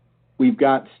 we've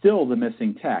got still the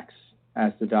missing text,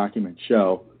 as the documents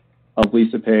show, of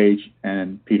Lisa Page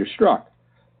and Peter Strzok.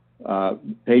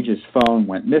 Page's phone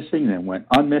went missing, then went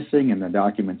unmissing, and the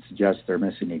documents suggest they're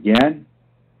missing again.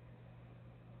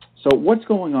 So what's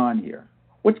going on here?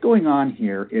 What's going on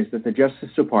here is that the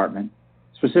Justice Department,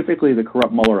 specifically the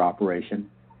corrupt Mueller operation,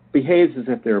 behaves as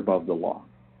if they're above the law.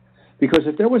 Because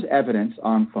if there was evidence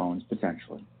on phones,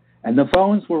 potentially, and the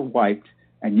phones were wiped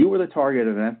and you were the target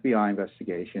of an FBI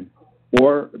investigation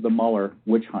or the Mueller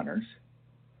witch hunters,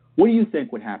 what do you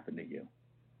think would happen to you?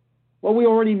 Well, we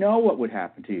already know what would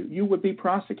happen to you. You would be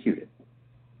prosecuted.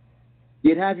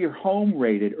 You'd have your home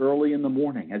raided early in the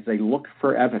morning as they looked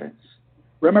for evidence.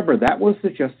 Remember, that was the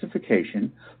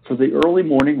justification for the early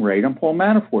morning raid on Paul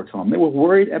Manafort's home. They were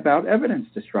worried about evidence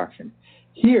destruction.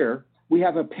 Here, we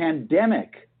have a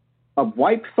pandemic of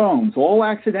wiped phones, all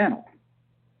accidental,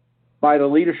 by the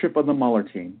leadership of the Mueller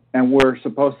team, and we're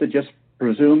supposed to just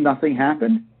presume nothing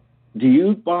happened? Do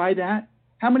you buy that?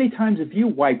 How many times have you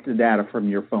wiped the data from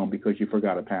your phone because you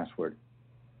forgot a password?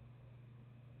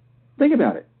 Think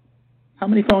about it. How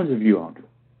many phones have you owned?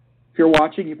 If you're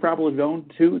watching, you probably have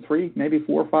owned 2, 3, maybe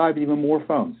 4, 5, even more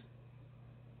phones.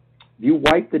 Have you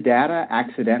wiped the data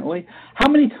accidentally? How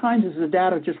many times has the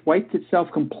data just wiped itself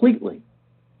completely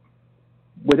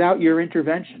without your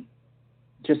intervention?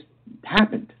 Just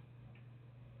happened.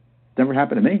 Never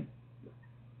happened to me.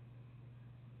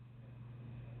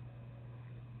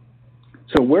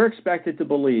 So we're expected to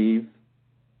believe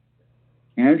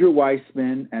Andrew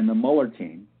Weissman and the Mueller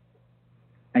team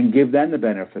and give them the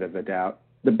benefit of the doubt.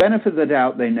 The benefit of the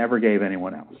doubt they never gave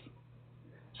anyone else.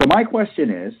 So my question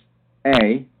is,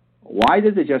 A, why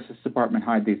did the Justice Department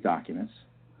hide these documents?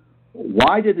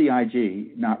 Why did the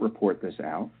IG not report this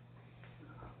out?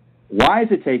 Why has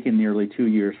it taken nearly 2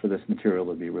 years for this material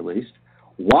to be released?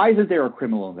 Why isn't there a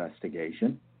criminal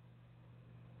investigation?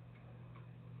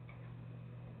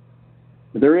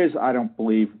 There is, I don't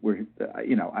believe,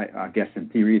 I guess in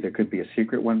theory there could be a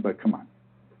secret one, but come on.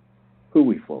 Who are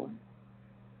we fooling?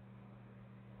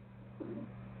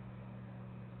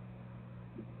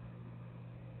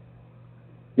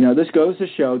 This goes to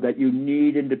show that you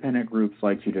need independent groups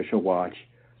like Judicial Watch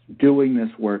doing this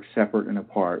work separate and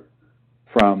apart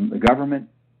from the government,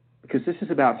 because this is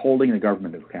about holding the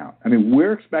government to account. I mean,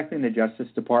 we're expecting the Justice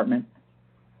Department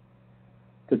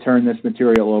to turn this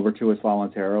material over to us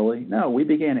voluntarily. No, we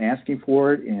began asking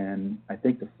for it in, I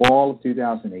think, the fall of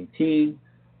 2018.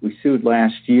 We sued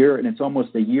last year, and it's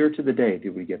almost a year to the day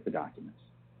did we get the documents.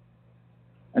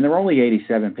 And there are only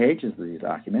 87 pages of these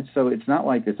documents, so it's not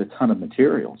like there's a ton of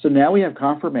material. So now we have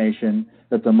confirmation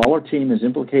that the Mueller team is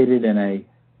implicated in a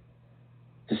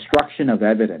destruction of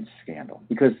evidence scandal,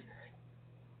 because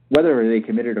whether they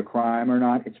committed a crime or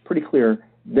not, it's pretty clear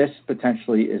this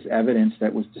potentially is evidence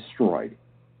that was destroyed.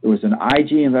 There was an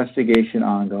IG investigation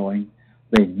ongoing.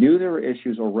 They knew there were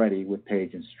issues already with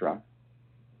Page and Strzok.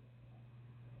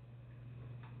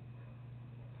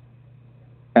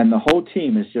 And the whole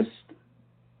team is just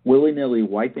willy-nilly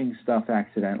wiping stuff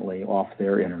accidentally off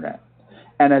their internet.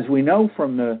 And as we know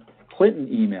from the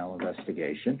Clinton email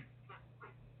investigation,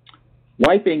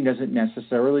 wiping doesn't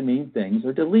necessarily mean things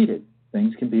are deleted.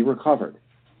 Things can be recovered.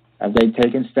 Have they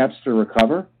taken steps to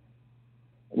recover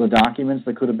the documents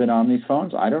that could have been on these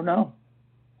phones? I don't know.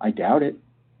 I doubt it.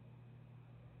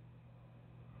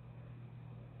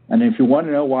 And if you want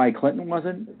to know why Clinton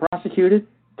wasn't prosecuted,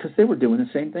 because they were doing the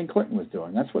same thing Clinton was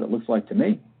doing. That's what it looks like to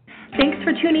me. Thanks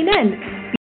for tuning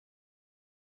in.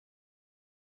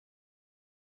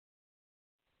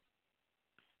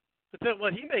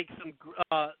 Well, he makes some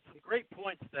great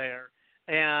points there,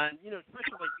 and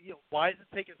especially why is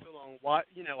it taking so long? Why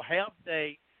have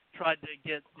they tried to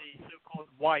get the so-called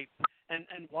wipe, and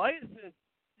why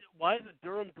isn't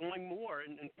Durham doing more?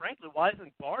 And frankly, why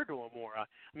isn't Barr doing more? I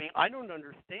mean, I don't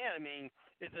understand. I mean,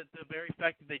 is it the very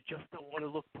fact that they just don't want to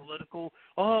look political?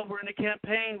 Oh, we're in a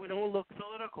campaign. We don't look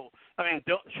political. I mean,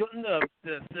 shouldn't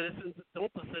the citizens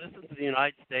of the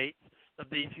United States, of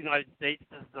these United States,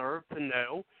 deserve to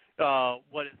know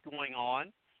what is going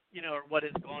on, or what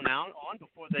has gone on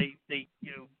before they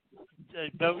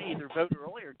either vote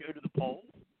early or go to the polls?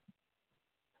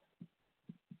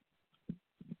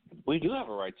 We do have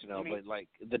a right to know,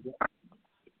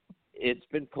 it's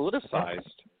been politicized.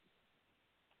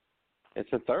 It's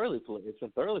been thoroughly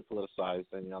politicized,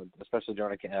 and especially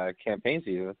during a campaign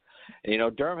season.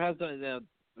 And, Durham has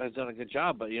done a good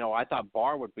job, but I thought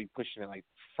Barr would be pushing it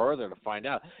further to find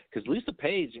out, because Lisa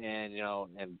Page and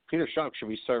Peter Strzok should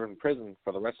be serving in prison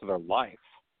for the rest of their life.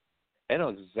 They know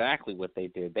exactly what they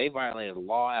did. They violated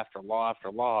law after law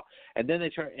after law, and then they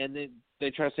try to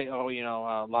say,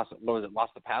 lost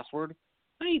the password.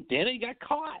 No, you didn't. You got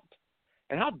caught.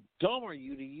 And how dumb are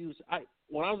you to use?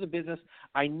 When I was in business,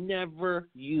 I never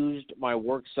used my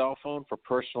work cell phone for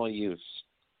personal use,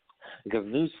 because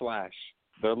newsflash,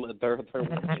 they're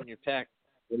watching your text,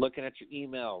 they're looking at your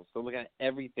emails, they're looking at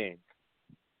everything.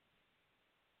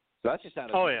 So that's just how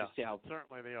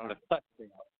certainly they are.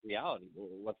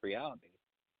 What's reality?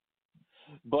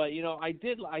 But I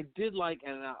did like,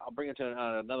 and I'll bring it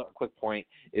to another quick point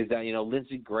is that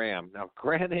Lindsey Graham. Now,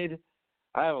 granted,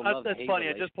 I have a love-hate That's funny.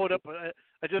 I just pulled up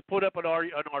an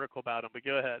article about him. But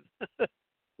go ahead.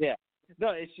 Yeah.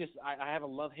 No, it's just I have a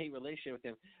love-hate relationship with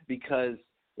him because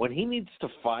when he needs to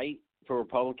fight for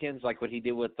Republicans, like what he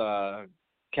did with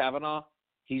Kavanaugh,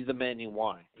 he's the man you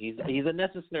want. He's a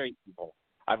necessary evil.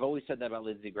 I've always said that about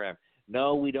Lindsey Graham.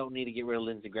 No, we don't need to get rid of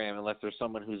Lindsey Graham unless there's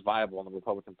someone who's viable in the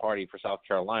Republican Party for South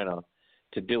Carolina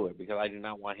to do it, because I do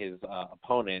not want his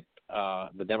opponent,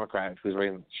 the Democrat, who's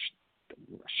raising a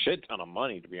shit ton of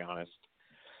money, to be honest,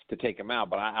 to take him out.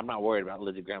 But I'm not worried about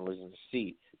Lindsey Graham losing his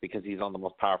seat because he's on the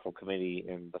most powerful committee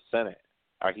in the Senate.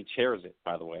 He chairs it,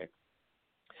 by the way.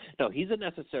 No, he's a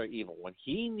necessary evil. When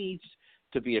he needs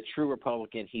to be a true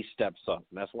Republican, he steps up,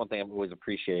 and that's one thing I've always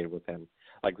appreciated with him.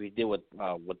 Like we did with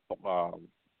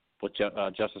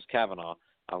Justice Kavanaugh.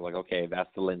 I was like, okay, that's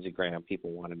the Lindsey Graham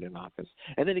people wanted in office.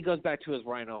 And then he goes back to his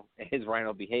rhino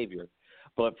behavior.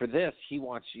 But for this, he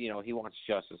wants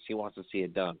justice. He wants to see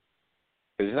it done.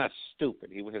 Because he's not stupid.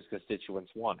 His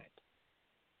constituents want it.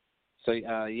 So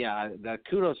that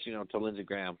kudos, to Lindsey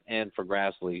Graham and for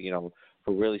Grassley,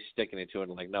 for really sticking it to it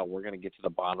and like, no, we're going to get to the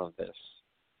bottom of this.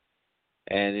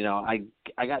 And, I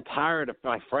got tired of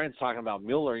my friends talking about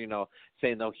Mueller,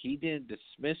 saying, no, he didn't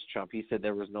dismiss Trump. He said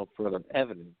there was no further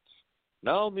evidence.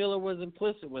 No, Mueller was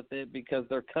implicit with it because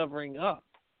they're covering up.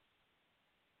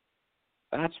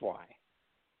 That's why.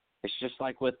 It's just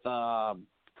like with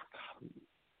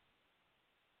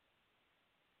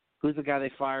who's the guy they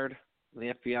fired in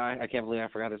the FBI? I can't believe I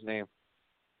forgot his name.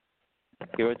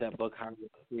 You read that book,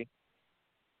 Comey?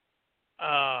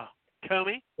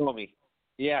 Comey.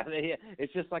 Yeah,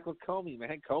 it's just like with Comey,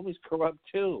 man. Comey's corrupt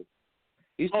too.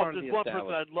 He's part of the one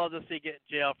person I'd love to see get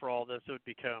in jail for all this, it would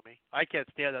be Comey. I can't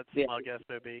stand that smug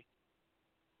SOB.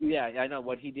 Yeah, I know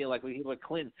what he did. Like when he with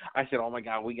Clinton, I said, "Oh my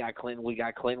God, we got Clinton.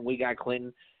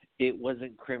 It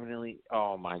wasn't criminally.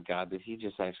 Oh my God, did he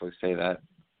just actually say that?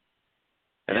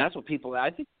 And that's what people. I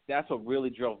think that's what really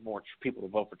drove more people to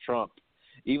vote for Trump.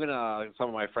 Even some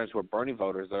of my friends who are Bernie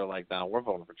voters, they're like, "No, we're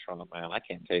voting for Trump, man. I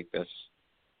can't take this."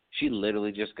 She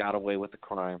literally just got away with the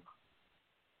crime.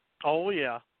 Oh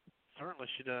yeah, certainly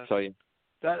she does. So yeah.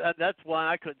 That's why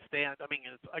I couldn't stand. I mean,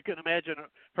 I couldn't imagine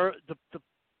her.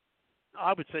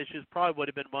 I would say she probably would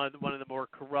have been one of the more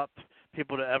corrupt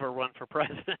people to ever run for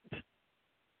president.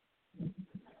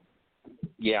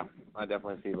 Yeah, I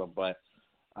definitely see that, but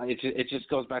it just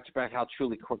goes back to how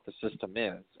truly corrupt the system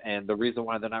is, and the reason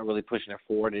why they're not really pushing it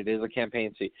forward. It is a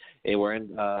campaign season. We're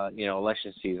in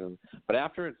election season, but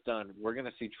after it's done, we're going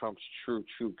to see Trump's true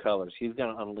colors. He's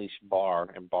going to unleash Barr,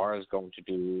 and Barr is going to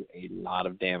do a lot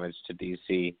of damage to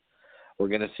D.C. We're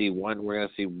going to see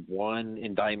one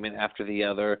indictment after the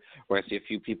other. We're going to see a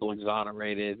few people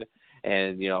exonerated,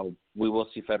 and we will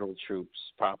see federal troops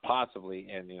possibly,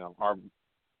 and our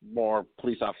more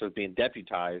police officers being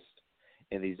deputized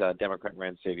in these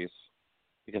Democrat-ran cities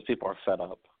because people are fed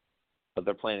up, but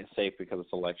they're playing it safe because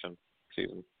it's election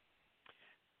season.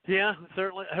 Yeah,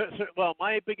 certainly. Well,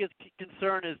 my biggest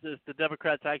concern is the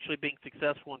Democrats actually being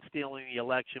successful in stealing the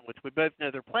election, which we both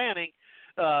know they're planning,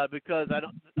 because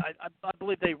I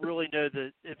believe they really know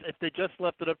that if they just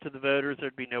left it up to the voters,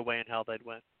 there'd be no way in hell they'd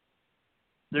win.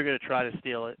 They're going to try to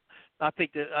steal it. I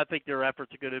think their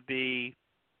efforts are going to be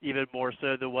even more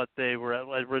so than what they were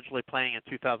originally planning in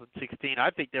 2016. I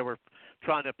think they were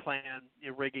trying to plan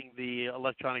rigging the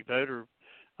electronic voter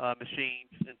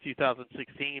machines in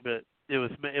 2016, but it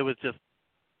was just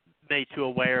made too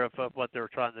aware of what they were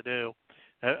trying to do.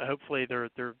 Hopefully their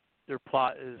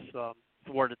plot is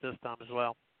thwarted this time as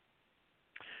well.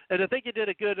 And I think you did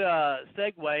a good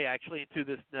segue actually into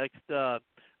this next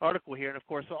article here. And of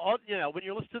course, when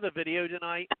you listen to the video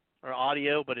tonight, or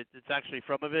audio, but it's actually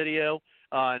from a video.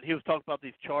 And he was talking about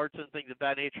these charts and things of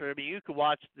that nature. I mean, you can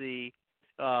watch the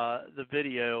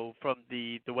video from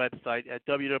the website at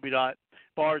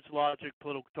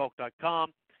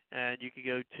www.bardslogicpoliticaltalk.com, and you can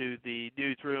go to the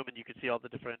Newsroom and you can see all the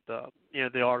different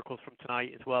the articles from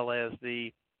tonight as well as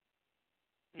the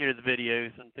the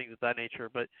videos and things of that nature.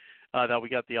 But that we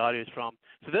got the audios from.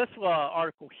 So this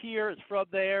article here is from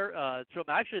there. It's from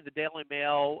actually the Daily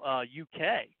Mail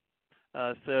UK.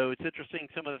 So it's interesting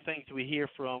some of the things we hear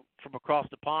from across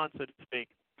the pond, so to speak.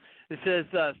 It says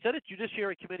Senate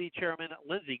Judiciary Committee Chairman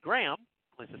Lindsey Graham,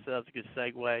 at least that's a good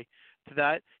segue to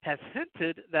that, has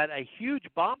hinted that a huge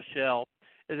bombshell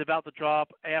is about to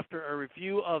drop after a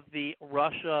review of the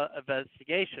Russia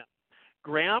investigation.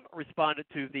 Graham responded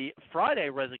to the Friday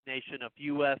resignation of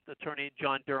U.S. Attorney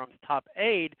John Durham's top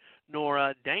aide,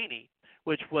 Nora Daney,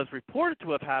 which was reported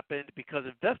to have happened because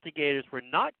investigators were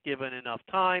not given enough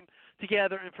time to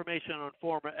gather information on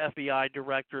former FBI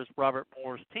Director Robert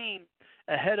Moore's team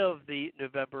ahead of the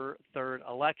November 3rd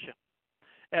election.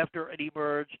 After it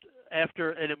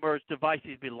emerged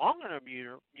devices belonging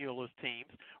to Mueller's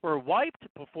teams were wiped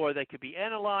before they could be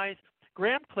analyzed,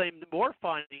 Graham claimed more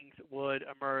findings would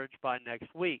emerge by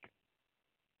next week.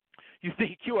 You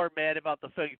think you are mad about the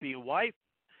phones being wiped?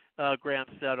 Graham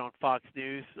said on Fox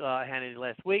News Hannity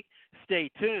last week.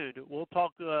 Stay tuned. We'll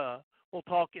talk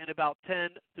in about 10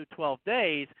 to 12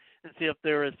 days and see if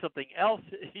there is something else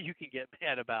you can get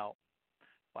mad about.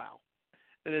 Wow.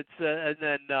 And it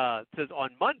says on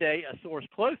Monday, a source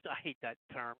close to, I hate that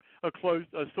term, a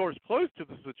source close to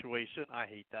the situation. I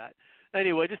hate that.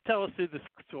 Anyway, just tell us who the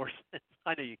source is.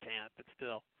 I know you can't, but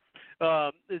still.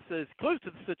 It says close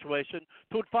to the situation,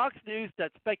 told Fox News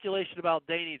that speculation about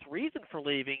Daney's reason for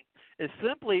leaving is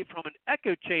simply from an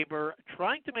echo chamber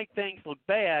trying to make things look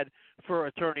bad for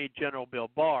Attorney General Bill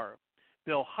Barr.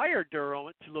 Bill hired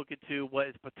Durham to look into what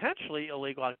is potentially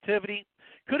illegal activity,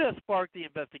 could have sparked the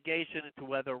investigation into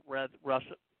whether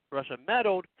Russia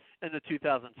meddled in the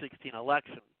 2016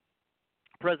 election.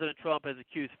 President Trump has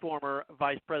accused former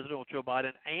Vice President Joe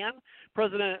Biden and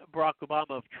President Barack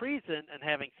Obama of treason and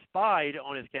having spied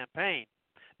on his campaign.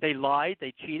 They lied,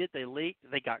 they cheated, they leaked,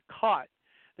 they got caught.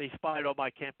 They spied on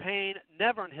my campaign.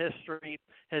 Never in history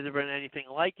has there been anything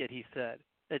like it, he said.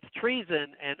 It's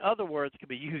treason, and other words can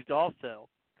be used also.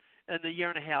 In the year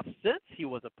and a half since he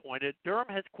was appointed, Durham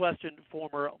has questioned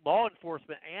former law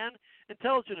enforcement and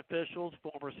intelligence officials,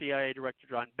 former CIA Director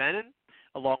John Brennan,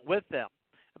 along with them,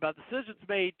 about decisions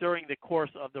made during the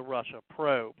course of the Russia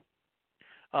probe.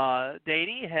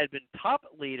 Daney had been top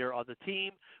leader on the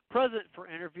team, present for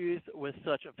interviews with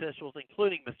such officials,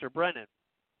 including Mr. Brennan.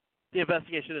 The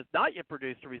investigation has not yet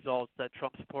produced the results that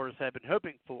Trump supporters had been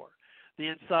hoping for. The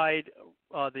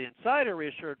insider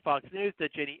reassured Fox News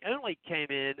that Daney only came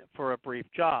in for a brief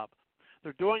job.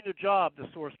 They're doing their job, the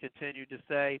source continued to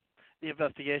say. The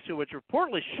investigation, which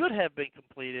reportedly should have been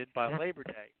completed by Labor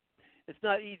Day. It's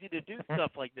not easy to do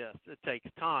stuff like this. It takes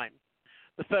time.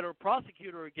 The federal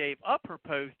prosecutor gave up her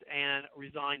post and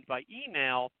resigned by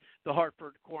email, the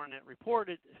Hartford Courant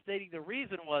reported, stating the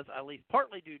reason was at least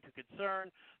partly due to concern.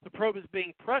 The probe is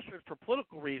being pressured for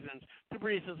political reasons to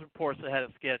produce its reports ahead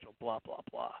of schedule, blah, blah,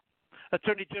 blah.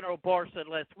 Attorney General Barr said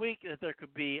last week that there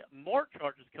could be more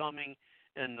charges coming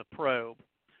in the probe.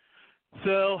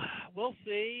 So we'll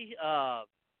see,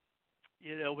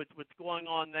 what's going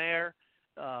on there.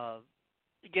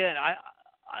 Again,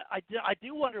 I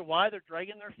do wonder why they're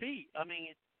dragging their feet. I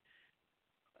mean,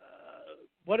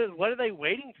 what are they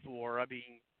waiting for? I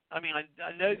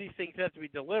know these things have to be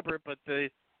deliberate, but the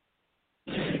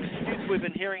excuse we've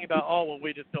been hearing about,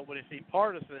 we just don't want to see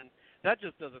partisan, that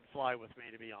just doesn't fly with me,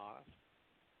 to be honest.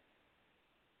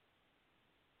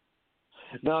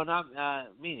 No, not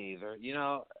me neither.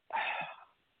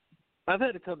 I've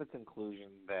had to come to the conclusion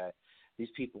that these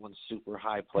people in super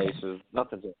high places,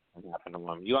 nothing's going to happen to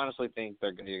them. You honestly think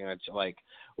you're going to, like,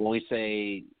 when we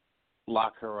say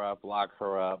lock her up,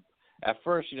 at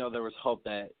first, there was hope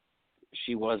that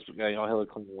Hillary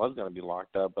Clinton was going to be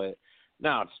locked up, but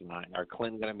now it's not. Are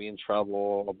Clinton going to be in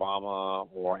trouble, Obama,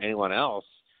 or anyone else?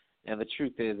 And the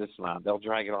truth is it's not. They'll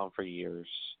drag it on for years.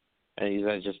 And these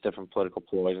are just different political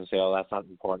ploys and say, that's not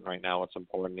important right now. What's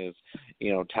important is,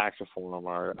 tax reform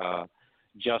or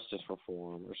justice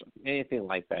reform or something, anything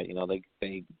like that.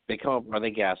 They come up or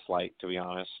they gaslight, to be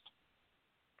honest.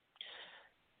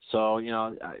 So,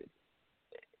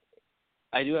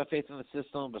 I do have faith in the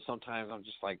system, but sometimes I'm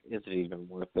just like, is it even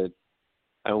worth it?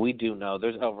 We do know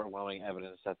there's overwhelming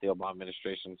evidence that the Obama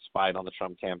administration spied on the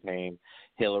Trump campaign.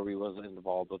 Hillary was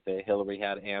involved with it. Hillary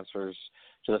had answers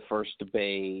to the first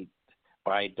debate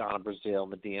by Donna Brazile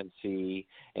and the DNC,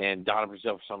 and Donna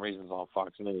Brazile, for some reason, is on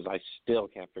Fox News. I still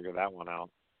can't figure that one out.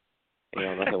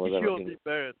 Nothing was ever You'll be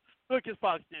bad. Look, because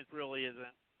Fox News really isn't.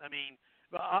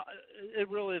 It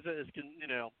really isn't.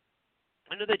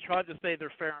 I know they tried to say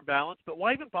they're fair and balanced, but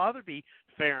why even bother to be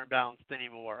fair and balanced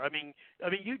anymore?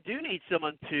 You do need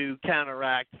someone to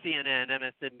counteract CNN,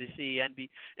 MSNBC,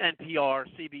 NPR,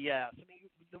 CBS.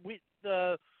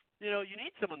 You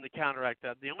need someone to counteract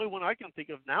that. The only one I can think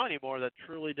of now anymore that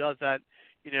truly does that,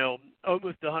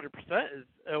 almost 100% is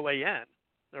OAN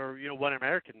or, One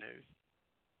American News.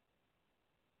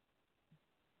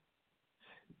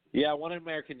 Yeah, One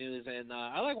American News, and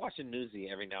I like watching Newsy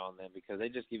every now and then because they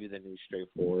just give you the news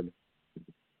straightforward.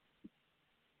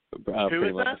 Who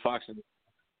is that? Fox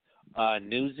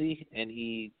Newsy, and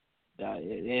it's.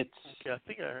 Okay, I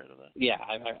think I heard of that. Yeah,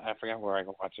 I forgot where I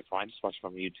can watch it from. I just watch it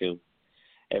from YouTube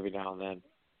every now and then.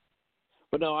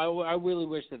 But no, I really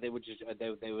wish that they would just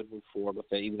they would move forward with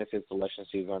it, even if it's election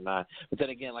season or not. But then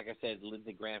again, like I said,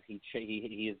 Lindsey Graham,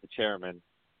 he is the chairman,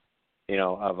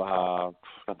 of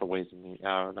not the Ways and Means.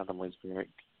 Dang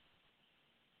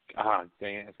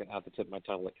it, it's gonna have to tip my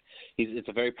tongue. Like, it's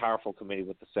a very powerful committee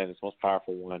with the Senate, it's the most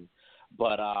powerful one.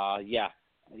 But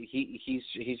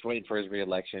he's waiting for his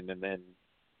reelection, and then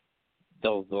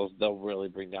they'll really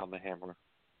bring down the hammer.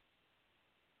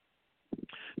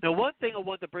 Now, one thing I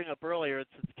wanted to bring up earlier, it's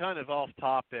kind of off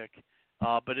topic,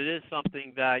 but it is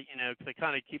something that, because I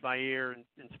kind of keep my ear and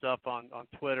stuff on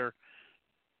Twitter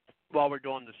while we're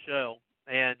doing the show.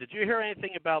 And did you hear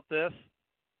anything about this?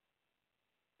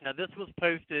 Now, this was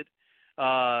posted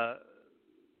to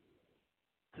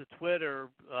Twitter,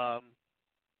 I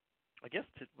guess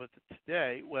was it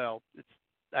today? Well, it's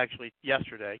actually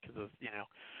yesterday because of,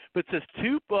 But it says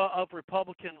two of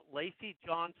Republican Lacey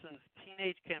Johnson's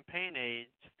teenage campaign aides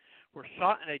were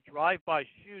shot in a drive-by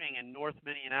shooting in North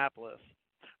Minneapolis.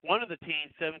 One of the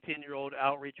teens, 17-year-old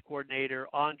outreach coordinator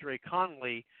Andre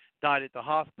Conley, died at the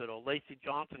hospital. Lacey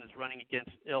Johnson is running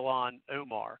against Ilhan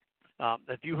Omar.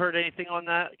 Have you heard anything on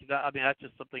that? That's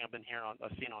just something I've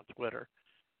seen on Twitter.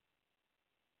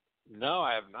 No,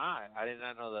 I have not. I did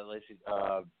not know that Lacey.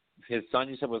 His son,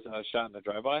 you said, was shot in the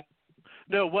drive-by?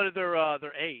 No, one of their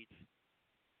aides.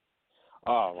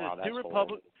 Oh, wow, that's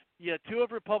horrible. Yeah, two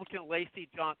of Republican Lacey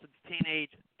Johnson's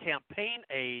teenage campaign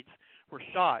aides were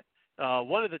shot.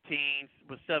 One of the teens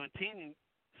was 17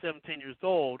 years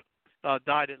old.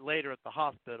 Died later at the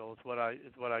hospital. Is what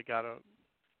I got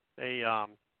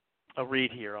a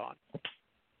read here on.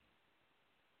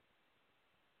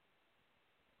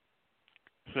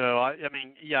 So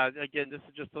again, this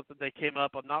is just something that came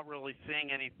up. I'm not really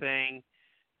seeing anything,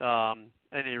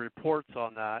 any reports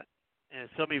on that. And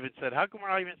some even said, how come we're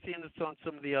not even seeing this on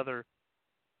some of the other?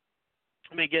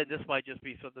 Again, this might just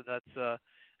be something that's a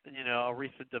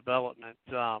recent development.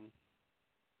 I'm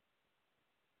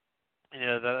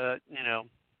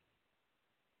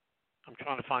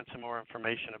trying to find some more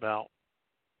information about.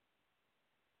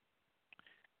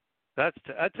 I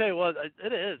tell you what,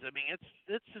 it is.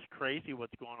 It's just crazy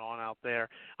what's going on out there.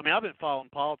 I've been following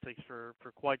politics for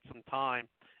quite some time,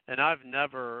 and I've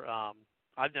never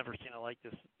seen it like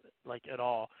this, like at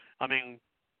all.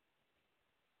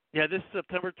 This is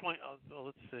September 20. Oh,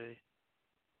 let's see.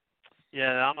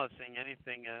 Yeah, I'm not seeing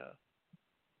anything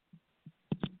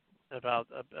about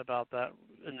that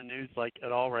in the news like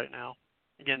at all right now.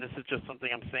 Again, this is just something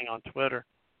I'm seeing on Twitter.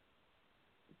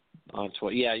 On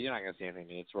Twitter, yeah, you're not gonna see anything.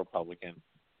 It's Republican.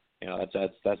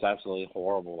 That's absolutely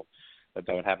horrible that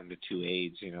would happen to two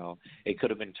aides. It could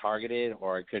have been targeted,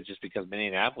 or it could just because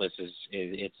Minneapolis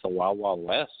it's the Wild Wild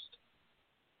West.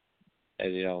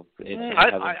 And,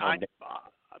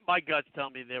 my guts tell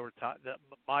me they were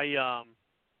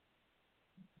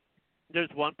there's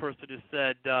one person who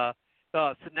said, so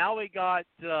now we got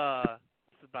this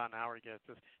is about an hour ago.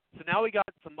 So now we got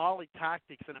Somali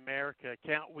tactics in America.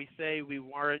 Can't we say we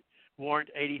warned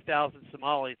 80,000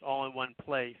 Somalis all in one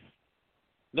place?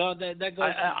 No, that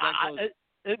goes.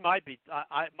 It might be.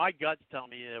 My guts tell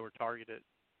me they were targeted.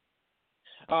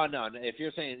 Oh no! If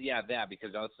you're saying that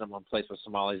because that's the one place with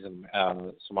Somalis in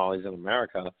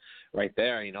America, right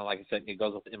there. Like I said, it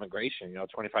goes with immigration.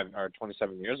 25 or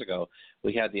 27 years ago,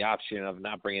 we had the option of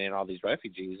not bringing in all these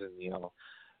refugees, and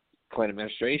Clinton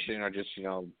administration or just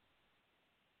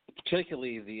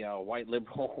particularly the white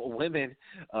liberal women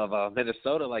of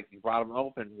Minnesota, brought them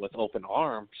open with open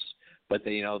arms, but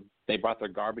they brought their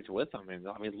garbage with them. And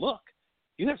look,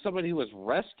 you have somebody who was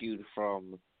rescued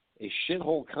from a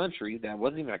shithole country that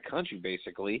wasn't even a country,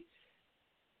 basically,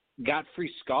 got free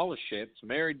scholarships,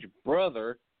 married your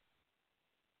brother,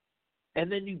 and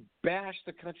then you bash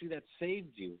the country that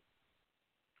saved you.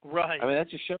 Right. That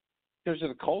just shows you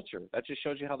the culture. That just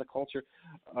shows you how the culture,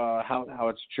 how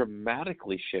it's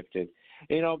dramatically shifted.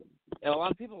 And a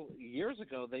lot of people years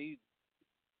ago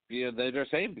they're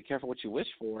saying, be careful what you wish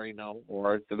for,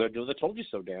 or they're doing the "told you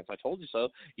so" dance. I told you so.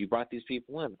 You brought these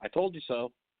people in. I told you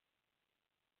so.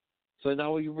 So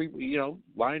now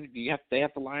they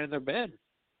have to lie in their bed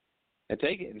and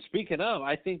take it. And speaking of,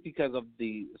 I think because of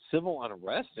the civil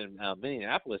unrest in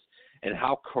Minneapolis and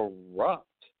how corrupt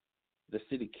the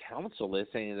city council is,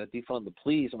 saying that defund the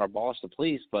police or abolish the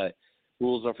police, but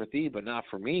rules are for thee, but not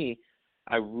for me.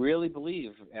 I really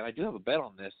believe, and I do have a bet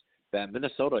on this, that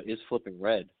Minnesota is flipping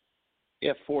red. You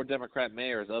have 4 Democrat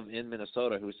mayors in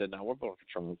Minnesota who said, "No, we're voting for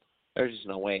Trump." There's just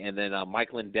no way. And then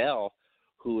Mike Lindell,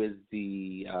 who is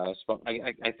the I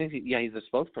think he's the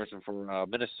spokesperson for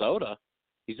Minnesota.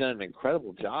 He's done an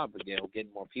incredible job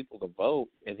getting more people to vote,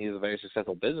 and he's a very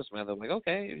successful businessman. They're like,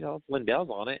 okay, if Lindell's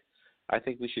on it, I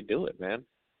think we should do it, man.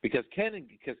 Because Ken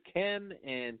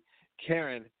and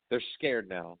Karen, they're scared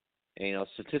now. And,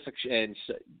 statistics and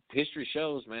history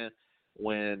shows, man,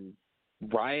 when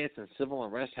riots and civil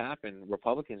unrest happen,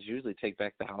 Republicans usually take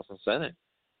back the House and Senate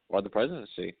or the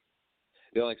presidency.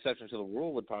 The only exception to the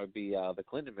rule would probably be the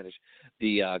Clinton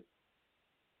administration,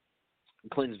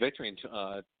 Clinton's victory in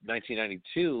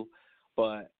 1992.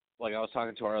 But like I was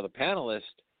talking to our other panelist,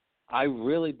 I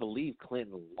really believe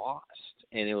Clinton lost,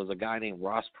 and it was a guy named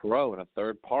Ross Perot in a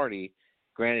third party.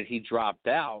 Granted, he dropped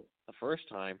out the first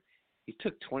time. He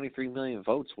took 23 million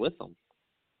votes with him.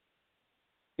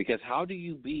 Because how do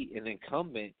you beat an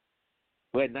incumbent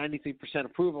who had 93%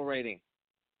 approval rating?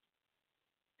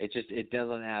 It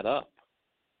doesn't add up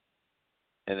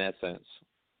in that sense.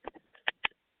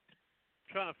 I'm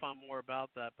trying to find more about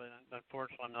that, but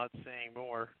unfortunately I'm not seeing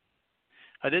more.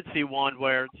 I did see one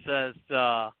where it says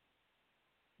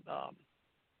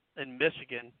in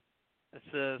Michigan, it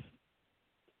says,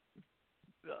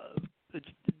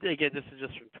 again, this is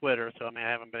just from Twitter, so I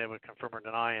haven't been able to confirm or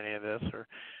deny any of this or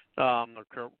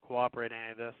cooperate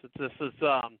any of this. This is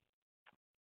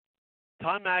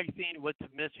Time Magazine went to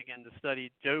Michigan to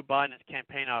study Joe Biden's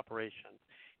campaign operation.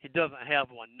 He doesn't have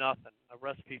one, nothing, a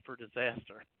recipe for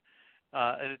disaster.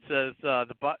 And it says,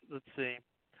 let's see.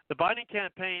 The Biden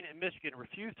campaign in Michigan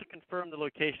refused to confirm the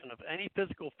location of any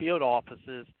physical field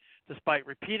offices despite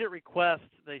repeated requests.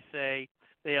 They say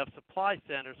they have supply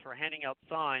centers for handing out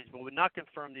signs, but would not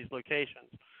confirm these locations.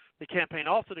 The campaign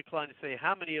also declined to say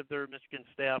how many of their Michigan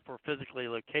staff were physically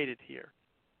located here.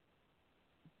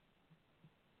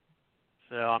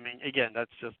 So, again,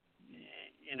 that's just,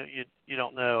 you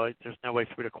don't know. There's no way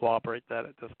for you to cooperate that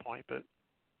at this point, but.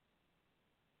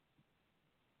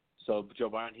 So Joe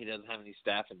Biden, he doesn't have any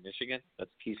staff in Michigan? That's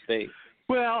a key state.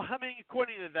 Well,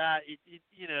 according to that,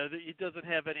 he doesn't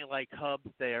have any hubs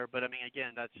there. But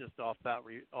again, that's just off that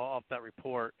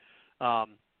report.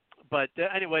 But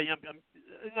anyway,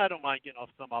 I don't mind getting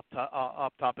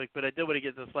off topic, but I did want to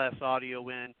get this last audio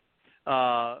in,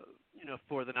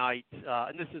 for the night.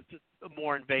 And this is just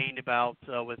more in vein about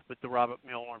with the Robert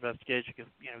Mueller investigation,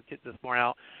 get this more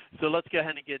out. So let's go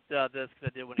ahead and get this because I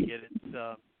did want to get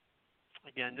it.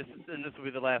 Again, this will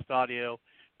be the last audio,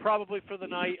 probably for the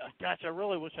night. Gosh, I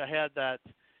really wish I had that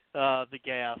the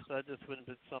gas. That just would have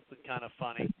been something kind of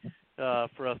funny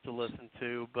for us to listen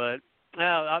to. But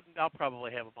I'll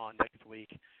probably have them on next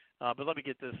week. But let me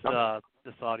get this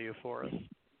audio for us.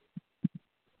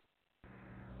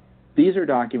 These are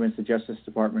documents the Justice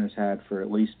Department has had for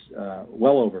at least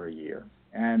well over a year,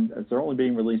 and they're only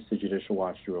being released to Judicial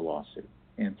Watch through a lawsuit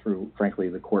and through, frankly,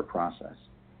 the court process.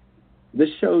 This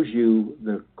shows you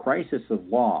the crisis of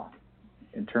law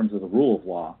in terms of the rule of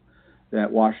law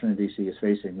that Washington, D.C. is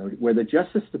facing, where the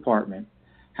Justice Department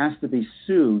has to be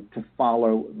sued to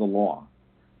follow the law,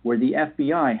 where the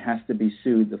FBI has to be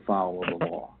sued to follow the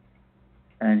law.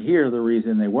 And here, the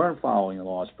reason they weren't following the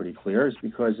law is pretty clear, is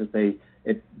because they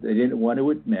didn't want to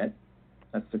admit,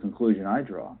 that's the conclusion I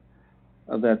draw,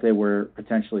 that they were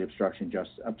potentially obstructing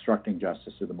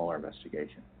justice through the Mueller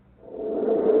investigation.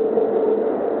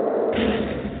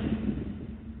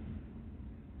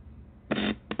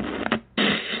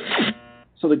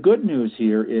 So the good news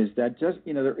here is that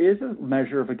there is a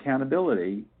measure of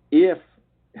accountability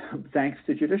thanks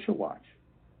to Judicial Watch.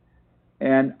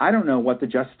 And I don't know what the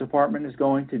Justice Department is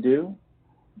going to do,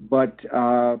 but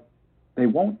they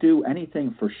won't do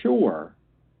anything for sure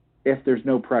if there's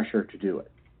no pressure to do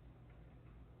it.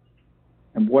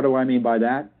 And what do I mean by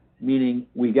that? Meaning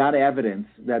we got evidence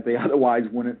that they otherwise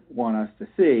wouldn't want us to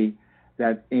see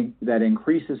that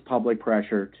increases public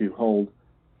pressure to hold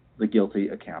the guilty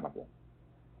accountable.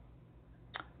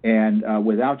 And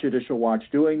without Judicial Watch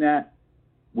doing that,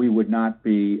 we would not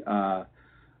be,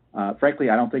 frankly,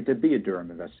 I don't think there'd be a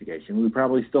Durham investigation. We would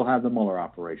probably still have the Mueller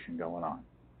operation going on,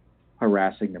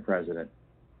 harassing the president,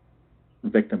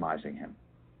 victimizing him.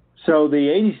 So the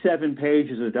 87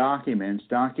 pages of documents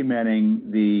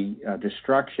documenting the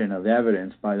destruction of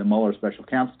evidence by the Mueller Special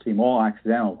Counsel team, all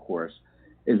accidental, of course,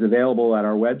 is available at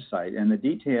our website. And the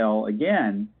detail,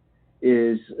 again,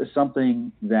 is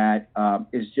something that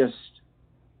is just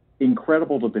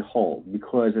incredible to behold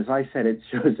because, as I said, it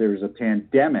shows there's a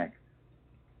pandemic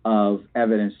of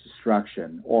evidence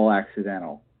destruction, all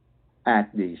accidental, at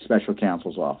the Special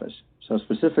Counsel's office. So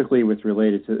specifically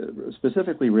related to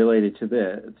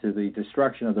the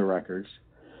destruction of the records,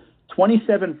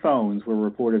 27 phones were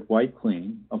reported wiped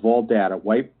clean of all data,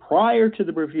 wiped prior to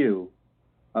the review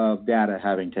of data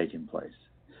having taken place.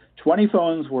 20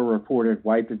 phones were reported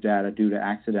wiped of data due to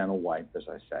accidental wipe, as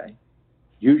I say,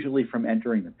 usually from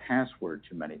entering the password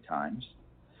too many times.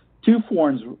 Two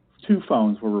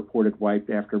phones were reported wiped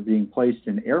after being placed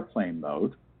in airplane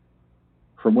mode,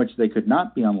 from which they could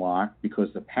not be unlocked because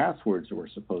the passwords were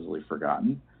supposedly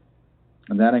forgotten.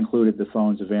 And that included the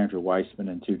phones of Andrew Weissman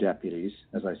and two deputies,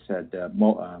 as I said,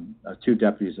 two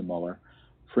deputies of Mueller,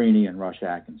 Freeney and Rush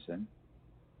Atkinson.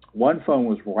 One phone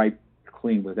was wiped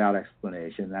clean without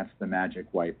explanation. That's the magic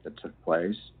wipe that took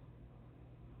place.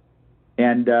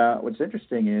 And what's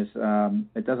interesting is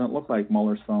it doesn't look like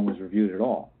Mueller's phone was reviewed at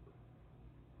all,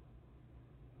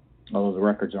 although the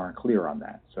records aren't clear on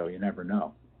that, so you never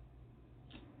know.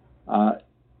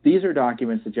 These are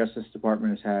documents the Justice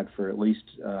Department has had for at least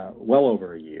well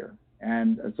over a year,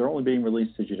 and they're only being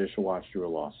released to Judicial Watch through a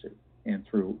lawsuit and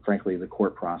through, frankly, the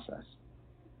court process.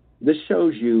 This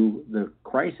shows you the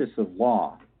crisis of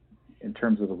law in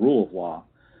terms of the rule of law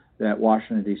that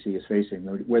Washington, D.C. is facing,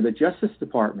 where the Justice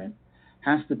Department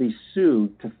has to be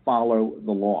sued to follow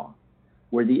the law,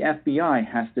 where the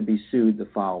FBI has to be sued to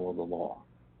follow the law.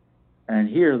 And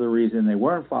here, the reason they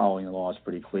weren't following the law is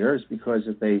pretty clear, is because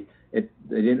if they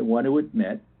didn't want to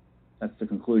admit, that's the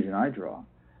conclusion I draw,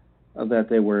 that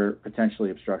they were potentially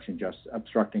obstructing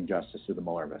justice through the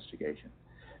Mueller investigation.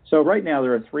 So right now,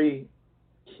 there are three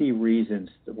key reasons,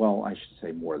 well, I should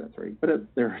say more than three, but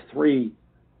there are three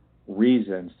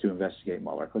reasons to investigate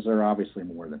Mueller, because there are obviously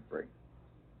more than three.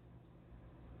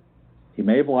 He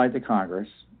may have lied to Congress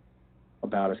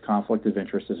about his conflict of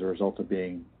interest as a result of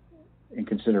being in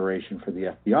consideration for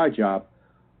the FBI job,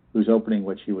 whose opening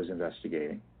which he was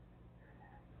investigating.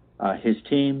 His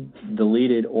team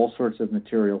deleted all sorts of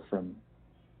material from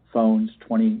phones,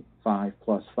 25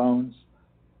 plus phones,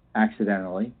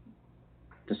 accidentally.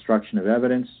 Destruction of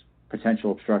evidence,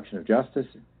 potential obstruction of justice.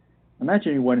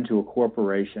 Imagine you went into a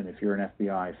corporation, if you're an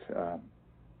FBI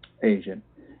agent,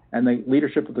 and the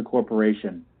leadership of the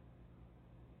corporation,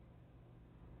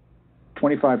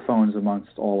 25 phones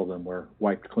amongst all of them were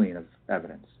wiped clean of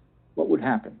evidence. What would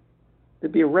happen?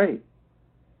 There'd be a raid.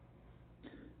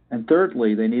 And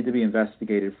thirdly, they need to be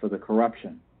investigated for the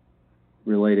corruption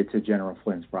related to General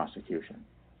Flynn's prosecution,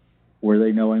 where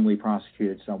they knowingly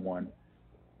prosecuted someone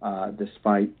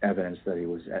despite evidence that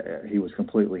he was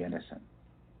completely innocent.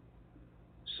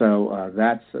 So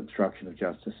that's obstruction of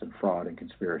justice and fraud and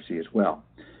conspiracy as well.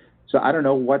 So I don't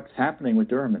know what's happening with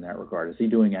Durham in that regard. Is he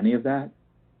doing any of that?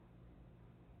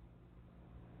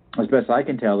 As best I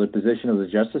can tell, the position of the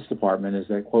Justice Department is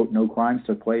that, quote, no crimes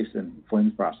took place in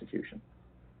Flynn's prosecution.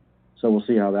 So we'll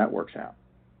see how that works out.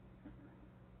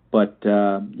 But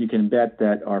you can bet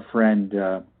that our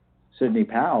friend Sidney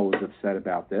Powell was upset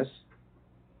about this.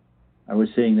 I was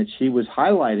seeing that she was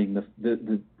highlighting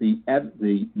the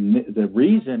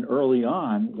reason early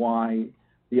on why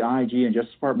the IG and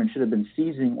Justice Department should have been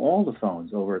seizing all the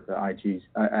phones over at the IG's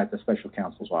at the Special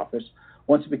Counsel's office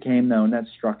once it became known that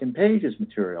Strzok and Page's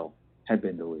material had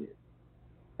been deleted.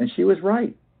 And she was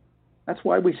right. That's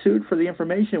why we sued for the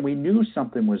information. We knew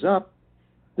something was up.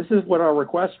 This is what our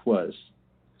request was.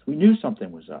 We knew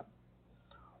something was up.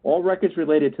 All records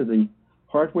related to the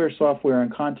hardware, software,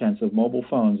 and contents of mobile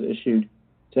phones issued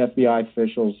to FBI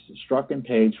officials Strzok and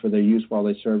Page for their use while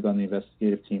they served on the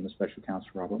investigative team of Special Counsel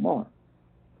Robert Mueller.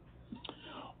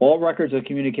 All records of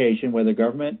communication, whether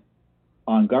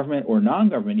on government or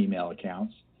non-government email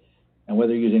accounts, and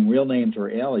whether using real names or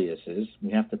aliases,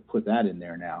 we have to put that in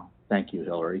there now. Thank you,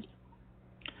 Hillary.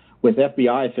 With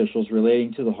FBI officials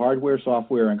relating to the hardware,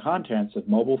 software, and contents of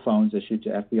mobile phones issued to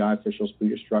FBI officials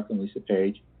Peter Strzok and Lisa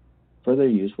Page for their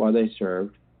use while they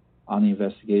served on the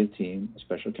investigative team of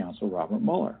Special Counsel Robert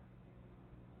Mueller.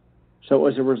 So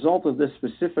as a result of this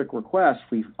specific request,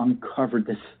 we've uncovered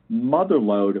this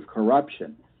motherlode of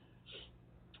corruption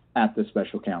at the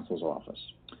Special Counsel's office.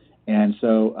 And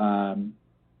so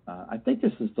I think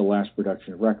this is the last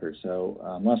production of records. So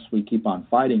unless we keep on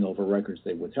fighting over records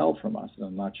they withheld from us,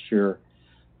 I'm not sure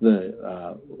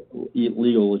the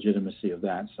legal legitimacy of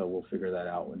that. So we'll figure that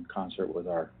out in concert with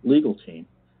our legal team.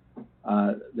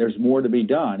 There's more to be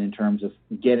done in terms of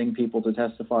getting people to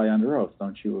testify under oath.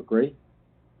 Don't you agree?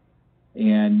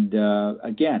 And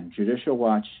again, Judicial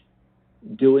Watch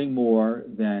doing more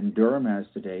than Durham has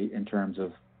to date in terms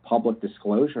of public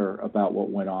disclosure about what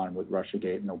went on with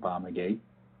Russiagate and Obamagate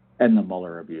and the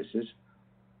Mueller abuses,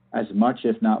 as much,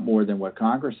 if not more, than what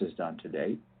Congress has done to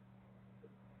date.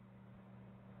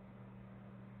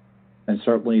 And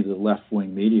certainly the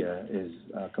left-wing media is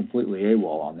completely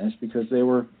AWOL on this because they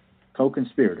were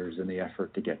co-conspirators in the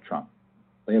effort to get Trump.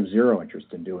 They have zero interest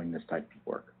in doing this type of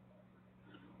work.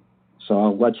 So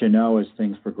I'll let you know as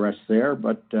things progress there,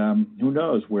 but who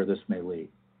knows where this may lead?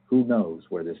 Who knows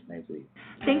where this may lead?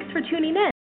 Thanks for tuning in.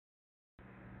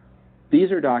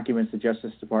 These are documents the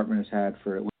Justice Department has had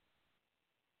for at least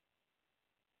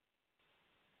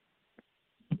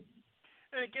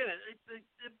again, it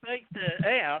begs to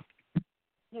ask,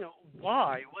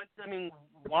 why?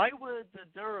 Why would the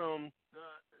Durham,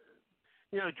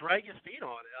 drag his feet on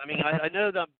it? I mean, I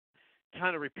know that I'm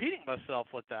kind of repeating myself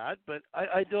with that, but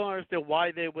I don't understand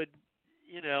why they would,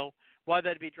 why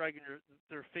they'd be dragging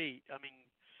their feet. I mean,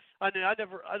 I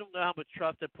don't know how much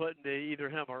trust they put into either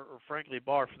him or frankly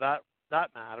Barr for that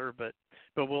matter, but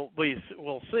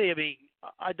we'll see. I mean,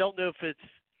 I don't know if it's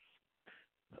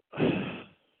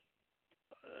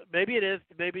maybe it is.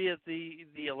 Maybe it's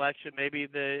the election. Maybe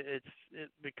it's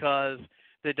because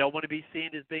they don't want to be seen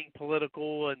as being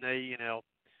political, and they,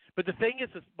 But the thing is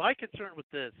my concern with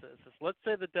this is, let's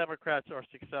say the Democrats are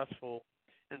successful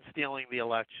in stealing the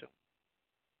election,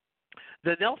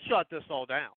 then they'll shut this all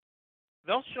down.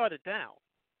 They'll shut it down,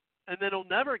 and then it'll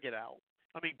never get out.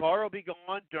 I mean, Barr will be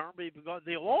gone, Durham will be gone.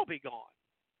 They'll all be gone,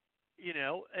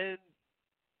 and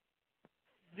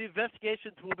the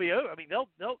investigations will be over. I mean,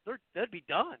 they'd be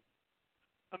done.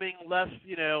 I mean, unless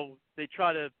they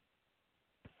try to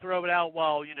throw it out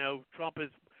while Trump is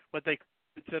what they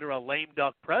consider a lame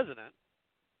duck president.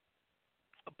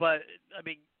 But I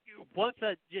mean, once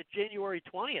that January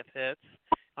 20th hits,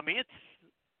 I mean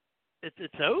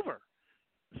it's over.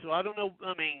 So I don't know.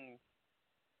 I mean,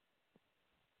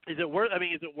 is it worth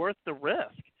the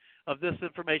risk of this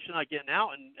information not getting out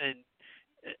and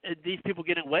these people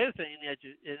getting away with it? And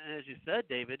as you said,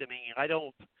 David, I mean, I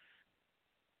don't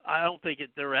think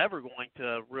they're ever going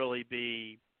to really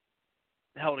be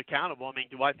held accountable. I mean,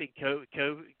 do I think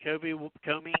Comey will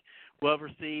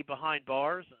oversee behind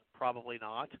bars? Probably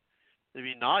not. It'd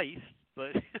be nice,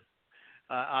 but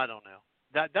I don't know.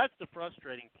 That's the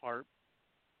frustrating part.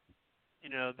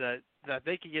 That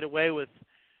they can get away with,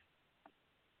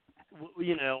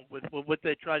 with what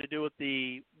they try to do with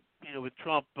with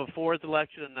Trump before his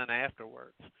election and then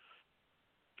afterwards,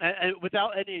 and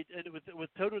without any, with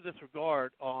total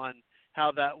disregard on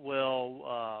how that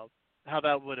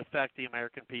would affect the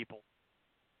American people.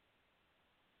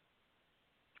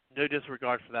 No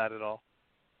disregard for that at all,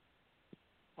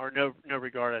 or no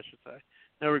regard, I should say,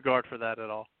 no regard for that at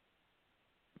all.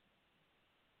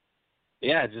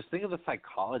 Yeah, just think of the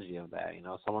psychology of that.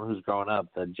 Someone who's grown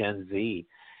up, the Gen Z,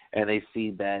 and they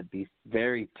see that these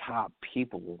very top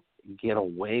people get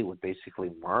away with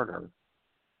basically murder.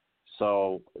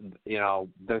 So,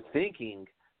 they're thinking,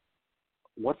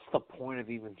 what's the point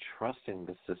of even trusting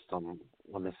the system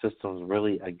when the system's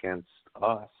really against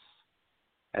us?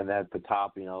 And at the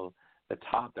top,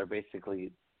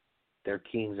 they're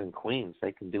kings and queens.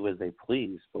 They can do as they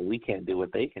please, but we can't do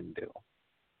what they can do.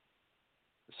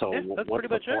 So yeah, that's what's pretty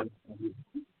the much point?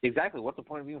 Exactly. What's the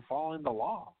point of even following the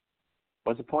law?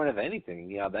 What's the point of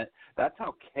anything? That's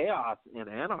how chaos and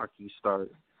anarchy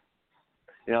start.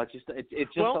 It just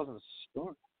doesn't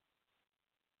start.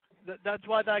 That's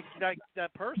why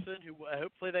that person who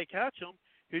hopefully they catch him,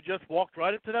 who just walked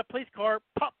right into that police car,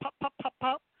 pop, pop, pop, pop,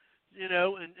 pop,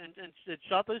 and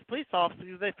shot those police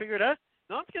officers. They figured out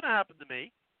nothing's going to happen to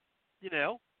me, They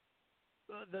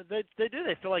do.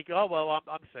 They feel like, oh well,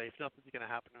 I'm safe. Nothing's going to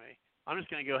happen to me. I'm just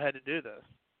going to go ahead and do this.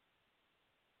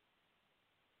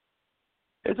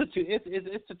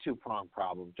 It's a two-pronged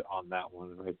problem on that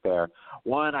one right there.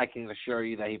 One, I can assure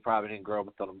you that he probably didn't grow up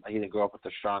with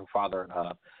the strong father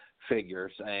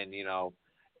figures, and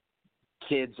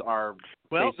kids are.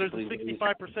 Well, there's a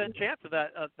 65% chance of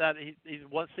that he's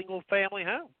one single family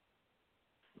home.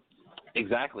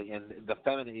 Exactly, and the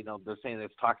feminine, they're saying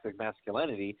it's toxic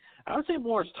masculinity. I would say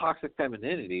more it's toxic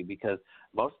femininity because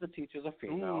most of the teachers are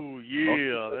female. Ooh,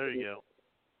 yeah, there you go.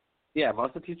 Yeah,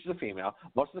 most of the teachers are female.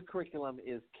 Most of the curriculum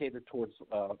is catered towards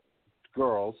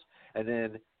girls, and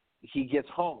then he gets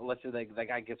home. Let's say that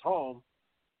guy gets home.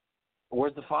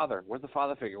 Where's the father? Where's the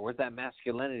father figure? Where's that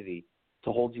masculinity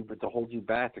to hold you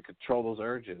back, to control those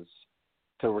urges?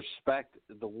 To respect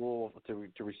the rule, to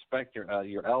respect your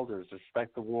elders, to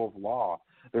respect the rule of law.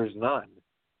 There's none.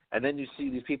 And then you see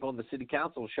these people in the city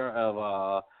council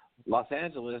of Los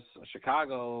Angeles,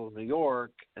 Chicago, New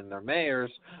York, and their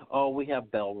mayors. Oh, we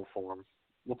have bail reform.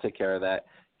 We'll take care of that.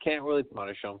 Can't really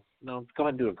punish them. No, go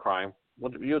ahead and do a crime.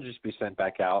 You'll just be sent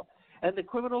back out. And the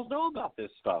criminals know about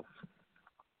this stuff.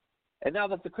 And now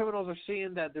that the criminals are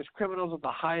seeing that there's criminals at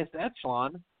the highest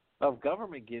echelon of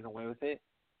government getting away with it,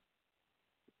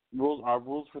 are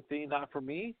rules for thee, not for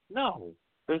me? No.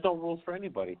 There's no rules for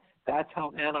anybody. That's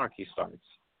how anarchy starts.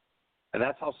 And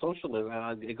that's how socialism,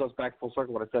 and it goes back full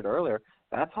circle what I said earlier,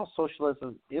 that's how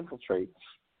socialism infiltrates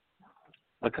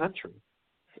a country.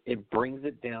 It brings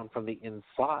it down from the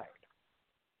inside.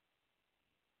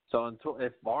 So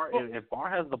if Barr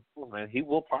has the pull, man, he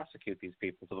will prosecute these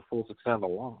people to the full extent of the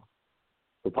law.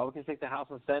 Republicans take the House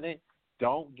and Senate,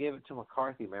 don't give it to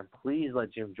McCarthy, man. Please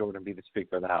let Jim Jordan be the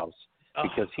Speaker of the House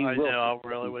because he I will. know. I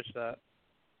really wish that.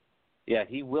 Yeah,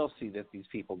 he will see that these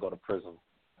people go to prison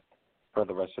for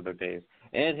the rest of their days,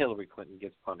 and Hillary Clinton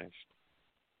gets punished.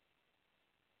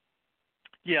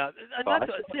 Yeah,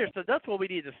 and seriously, that's what we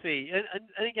need to see.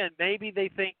 And again, maybe they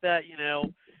think that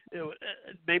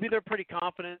maybe they're pretty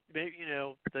confident, maybe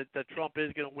that Trump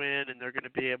is going to win and they're going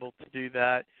to be able to do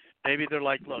that. Maybe they're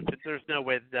like, look, there's no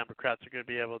way the Democrats are going to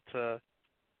be able to,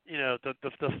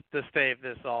 to stave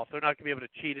this off. They're not going to be able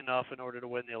to cheat enough in order to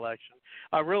win the election.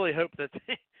 I really hope that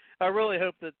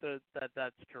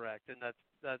that's correct, and that's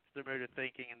their mode of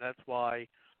thinking, and that's why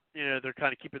they're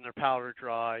kind of keeping their powder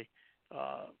dry.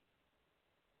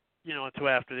 Until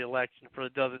after the election, for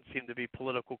it doesn't seem to be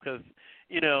political because,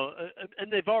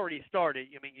 and they've already started.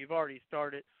 I mean, you've already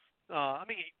started. The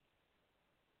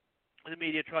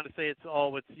media trying to say it's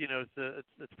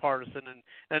partisan,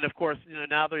 and of course,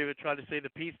 now they're even trying to say the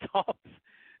peace talks,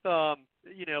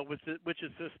 which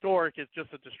is historic, is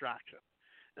just a distraction.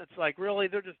 It's like, really,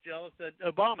 they're just jealous that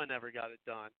Obama never got it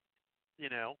done.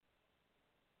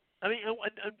 I mean,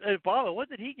 and Obama, what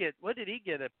did he get? What did he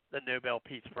get the Nobel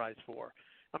Peace Prize for?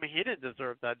 I mean, he didn't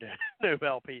deserve that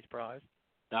Nobel Peace Prize.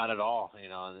 Not at all.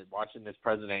 Watching this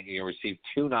president receive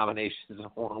 2 nominations in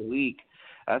 1 week,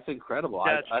 that's incredible.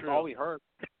 That's all we heard.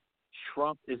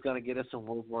 Trump is going to get us in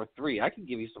World War III. I can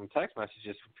give you some text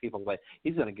messages from people like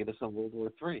he's going to get us in World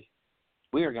War III.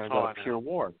 We are going to go to pure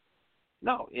war.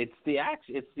 No, it's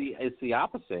the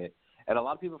opposite. And a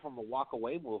lot of people from the walk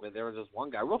away movement, there was this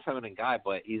one guy, real feminine guy,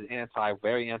 but he's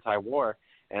very anti-war.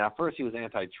 And at first he was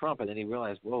anti-Trump, and then he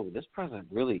realized, whoa, this president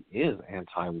really is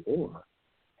anti-war.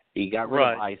 He got rid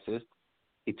of ISIS.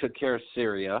 He took care of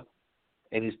Syria,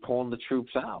 and he's pulling the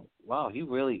troops out. Wow, he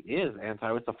really is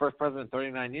anti-war. It's the first president in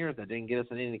 39 years that didn't get us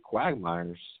in any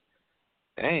quagmires.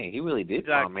 Dang, he really did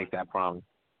make that promise.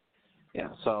 Yeah,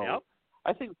 so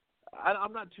I think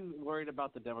I'm not too worried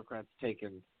about the Democrats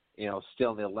taking,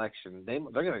 still the election. They're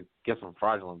going to get some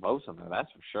fraudulent votes in there,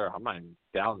 that's for sure. I'm not even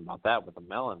doubting about that with the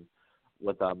melon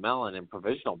and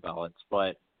provisional ballots,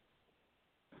 but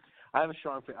I have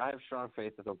strong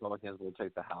faith that the Republicans will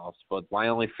take the House. But my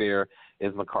only fear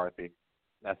is McCarthy.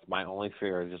 That's my only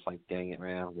fear. Just like, dang it,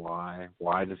 man, why?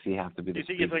 Why does he have to be? Do you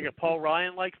think he's like a Paul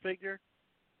Ryan-like figure?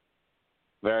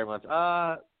 Very much.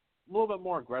 A little bit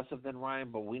more aggressive than Ryan,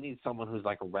 but we need someone who's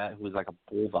like a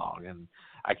bulldog, and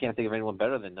I can't think of anyone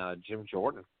better than Jim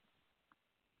Jordan.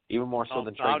 Even more so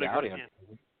than Trey Gowdy.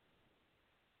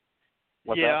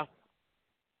 What's that?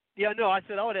 Yeah, no, I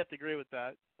said I would have to agree with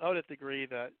that. I would have to agree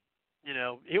that,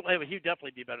 he'd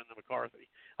definitely be better than McCarthy.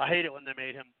 I hate it when they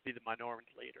made him be the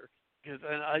minority leader because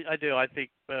I do. I think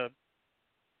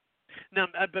now,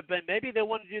 but maybe they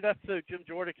want to do that so Jim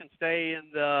Jordan can stay in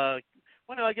the.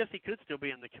 Well, no, I guess he could still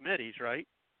be in the committees, right?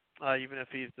 Even if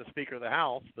he's the Speaker of the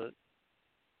House, but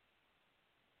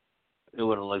it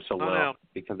wouldn't look so well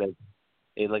because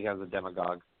they look as a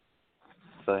demagogue.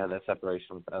 So they have that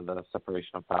separation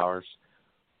of powers.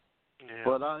 Yeah.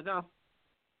 But no.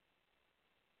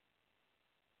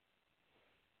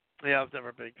 Yeah, I was never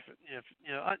a big.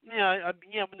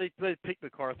 When they picked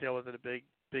McCarthy, I wasn't a big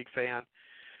fan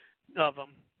of him.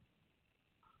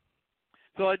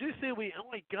 So I do see we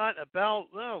only got about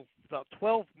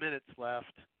 12 minutes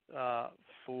left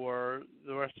for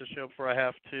the rest of the show before I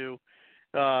have to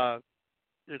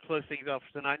close things up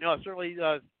for tonight. No, I certainly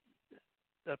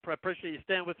appreciate you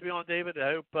staying with me on, David.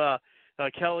 I hope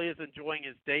Kelly is enjoying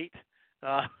his date.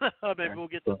 Maybe we'll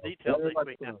get some details next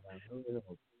week now.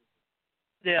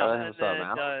 Yeah, and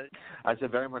then, I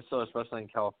said very much so, especially in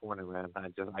California, man.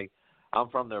 I'm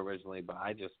from there originally, but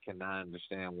I just cannot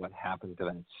understand what happened to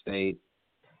that state.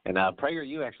 And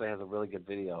PragerU actually has a really good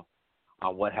video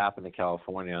on what happened to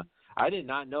California. I did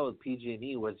not know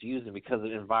PG&E was using because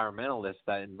of environmentalists.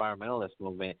 That environmentalist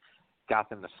movement got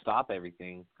them to stop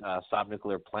everything, stop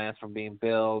nuclear plants from being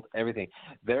built, everything.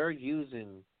 They're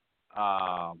using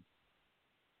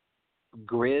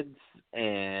grids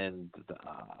and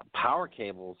power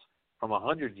cables from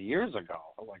 100 years ago.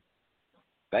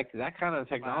 Like that kind of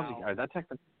technology. Wow.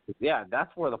 Yeah,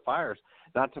 that's where the fires.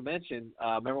 Not to mention,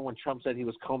 remember when Trump said he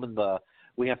was combing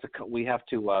we have to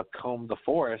comb the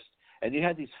forest, and you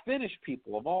had these Finnish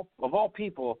people of all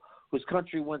people whose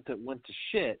country went to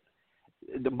shit,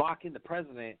 mocking the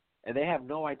president, and they have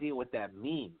no idea what that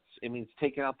means. It means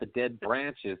taking out the dead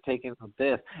branches, taking out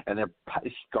this, and they're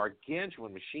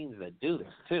gargantuan machines that do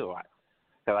this too.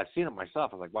 I've seen it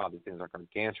myself. I was like, wow, these things are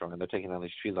gargantuan, and they're taking out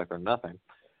these trees like they're nothing.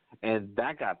 And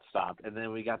that got stopped. And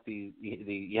then we got you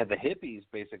had the hippies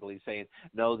basically saying,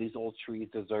 no, these old trees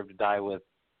deserve to die with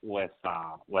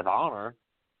honor.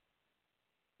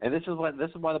 And this is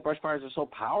why the brush fires are so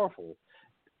powerful.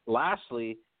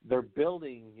 Lastly, they're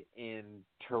building in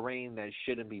terrain that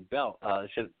shouldn't be built,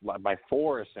 by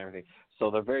forests and everything. So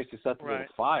they're very susceptible to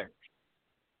fires.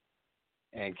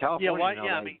 And California,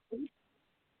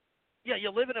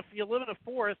 you live in a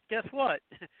forest. Guess what?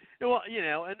 Well,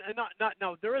 and not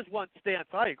no. There is one stance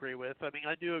I agree with. I mean,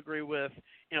 I do agree with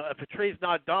if a tree's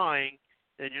not dying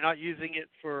and you're not using it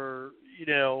for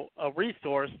a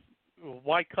resource,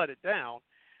 why cut it down?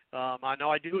 I know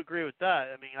I do agree with that.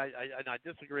 I mean, I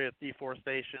disagree with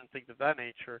deforestation and things of that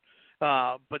nature.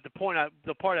 But the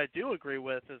part I do agree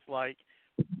with is like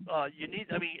you need.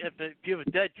 I mean, if you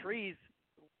have dead trees,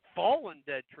 fallen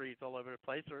dead trees all over the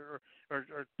place, or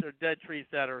dead trees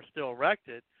that are still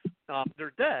erected,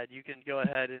 they're dead. You can go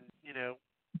ahead and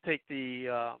take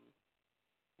the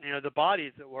the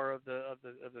bodies that were of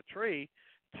the tree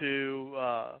to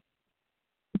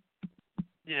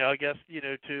I guess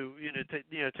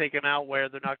take them out where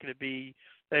they're not going to be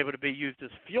able to be used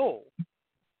as fuel.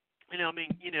 I mean,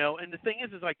 and the thing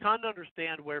is I kind of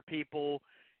understand where people,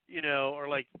 are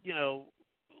like,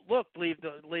 look, leave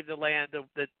the land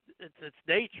that it's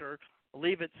nature,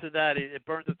 leave it so that it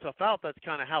burns itself out. That's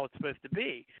kind of how it's supposed to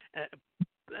be.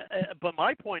 But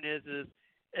my point is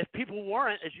if people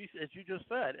weren't, as you just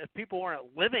said, if people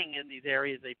weren't living in these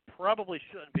areas, they probably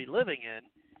shouldn't be living in.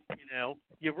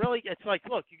 It's like,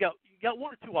 look, you got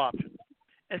one or two options.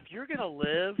 If you're going to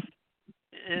live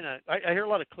in I hear a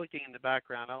lot of clicking in the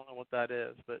background. I don't know what that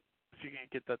is, but if you can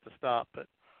get that to stop. But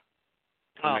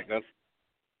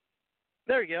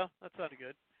there you go. That sounded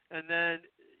good. And then,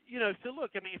 so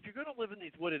look, I mean, if you're going to live in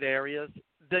these wooded areas,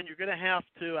 then you're going to have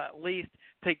to at least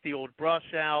take the old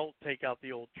brush out, take out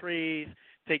the old trees,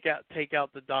 take out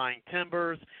the dying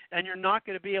timbers, and you're not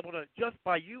going to be able to, just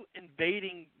by you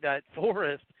invading that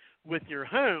forest with your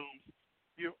homes,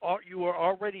 you are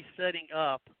already setting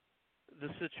up the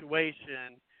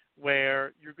situation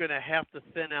where you're going to have to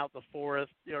thin out the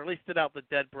forest, or at least thin out the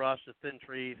dead brush, the thin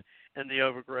trees, and the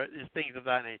overgrowth, things of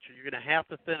that nature. You're going to have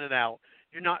to thin it out.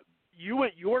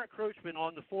 Your encroachment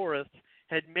on the forest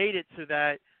had made it so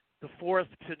that the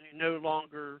forest could no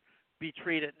longer be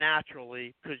treated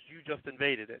naturally because you just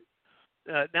invaded it.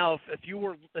 Now, if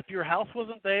your house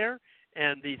wasn't there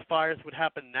and these fires would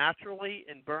happen naturally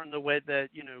and burn the way that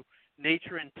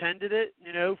nature intended it,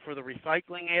 for the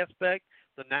recycling aspect,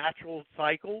 the natural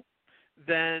cycle,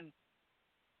 then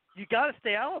you got to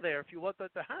stay out of there if you want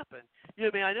that to happen.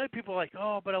 I know people are like,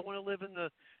 oh, but I want to live in the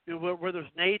where there's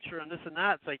nature and this and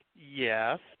that. It's like,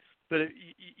 yes, but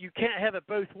you can't have it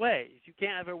both ways. You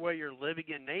can't have it where you're living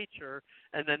in nature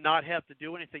and then not have to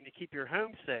do anything to keep your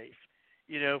home safe,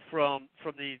 from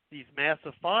these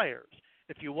massive fires.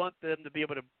 If you want them to be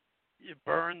able to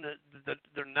burn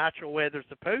their natural way they're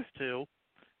supposed to,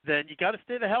 then you got to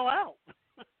stay the hell out.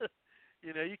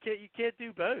 You can't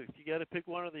do both. You got to pick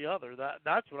one or the other.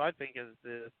 That's what I think is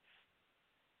the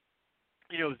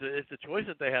choice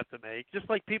that they have to make. Just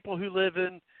like people who live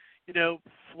in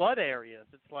flood areas.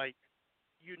 It's like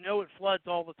it floods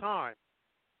all the time.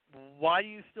 Why do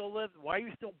you still live? Why are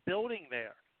you still building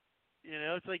there?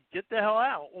 It's like, get the hell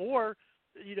out. Or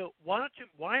why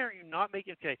aren't you not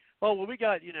making we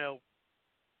got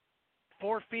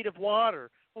 4 feet of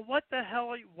water. Well, what the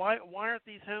hell why aren't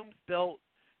these homes built,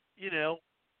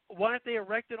 why aren't they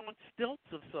erected on stilts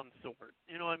of some sort?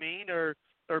 You know what I mean? Or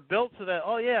built so that,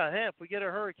 if we get a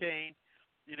hurricane,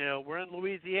 we're in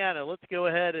Louisiana, let's go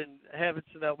ahead and have it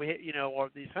so that we, or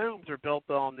these homes are built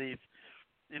on these,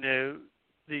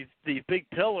 these big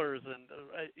pillars and,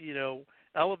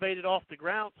 elevated off the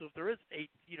ground. So if there is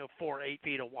 4 to 8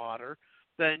 feet of water,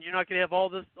 then you're not going to have all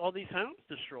these homes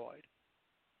destroyed.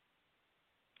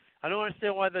 I don't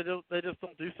understand why they just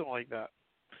don't do something like that.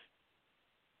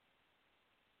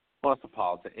 Well, it's the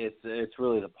politics. It's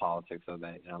really the politics of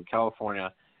that.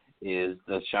 California is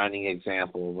the shining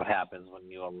example of what happens when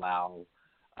you allow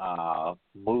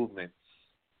movements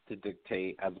to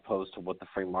dictate, as opposed to what the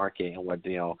free market and what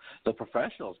the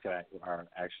professionals are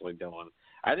actually doing.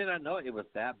 I did not know it was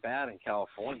that bad in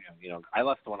California. I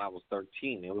left when I was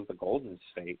 13. It was the Golden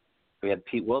State. We had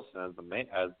Pete Wilson as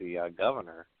the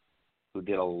governor, who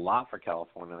did a lot for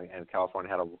California, and California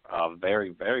had a very,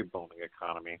 very booming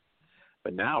economy.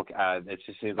 But now it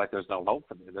just seems like there's no hope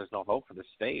for the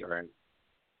state or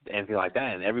anything like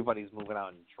that, and everybody's moving out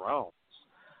in drones.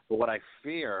 But what I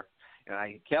fear,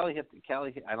 and Kelly,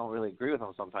 I don't really agree with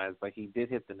him sometimes, but he did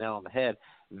hit the nail on the head.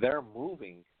 They're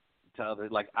moving to other,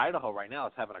 like Idaho right now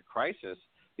is having a crisis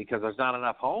because there's not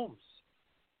enough homes.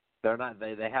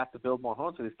 They have to build more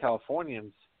homes for these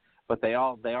Californians, but they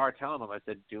are telling them, I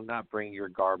said, do not bring your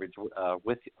garbage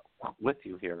with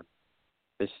you here.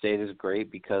 This state is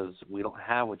great because we don't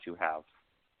have what you have.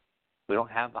 We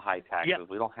don't have the high taxes. Yep.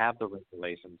 We don't have the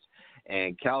regulations.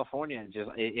 And California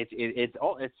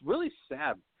it's really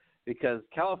sad because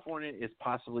California is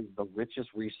possibly the richest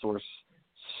resource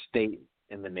state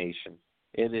in the nation.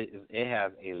 It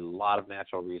has a lot of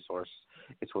natural resources.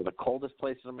 It's where the coldest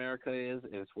place in America is,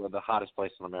 and it's where the hottest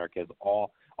place in America is,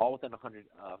 all within 100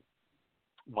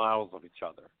 miles of each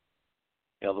other.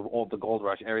 You know, the gold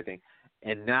rush, everything.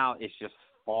 And now it's just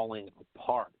falling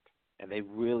apart, and they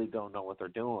really don't know what they're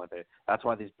doing with it. That's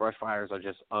why these brush fires are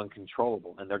just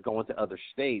uncontrollable, and they're going to other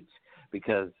states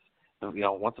because, you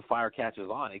know, once a fire catches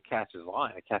on, it catches on.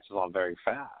 It catches on very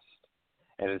fast.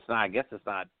 And it's not, I guess it's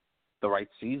not the right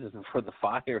season for the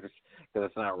fires because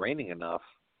it's not raining enough.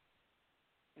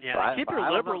 Yeah, keep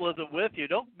your liberalism with you.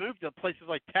 Don't move to places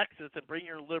like Texas and bring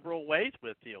your liberal ways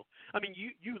with you. I mean,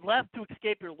 you left to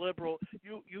escape your liberal.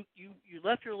 You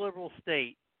left your liberal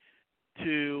state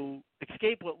to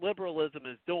escape what liberalism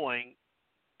is doing,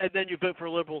 and then you vote for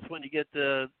liberals when you get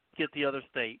the other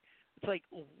state. It's like,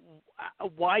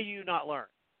 why do you not learn?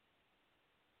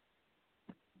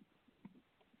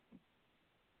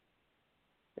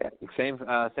 Yeah, same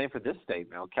for this state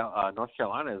now. North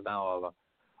Carolina is now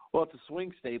it's a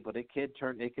swing state, but it could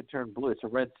turn blue. It's a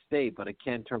red state, but it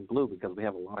can turn blue because we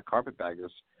have a lot of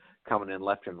carpetbaggers coming in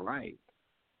left and right.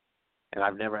 And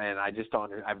I've never understood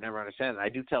it. I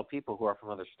do tell people who are from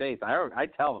other states, I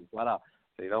tell them flat out,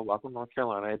 you know, welcome to North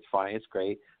Carolina, it's fine, it's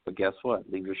great, but guess what?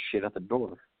 Leave your shit at the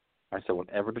door. I said,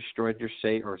 whatever destroyed your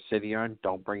state or city you're in,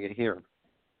 don't bring it here,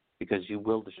 because you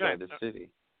will destroy the city.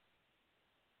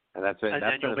 And that's it. And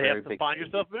then you'll have to find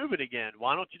yourself moving again.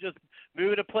 Why don't you just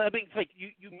move to play? I mean, it's like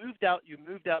you moved out. You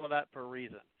moved out of that for a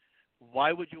reason.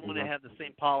 Why would you want to have the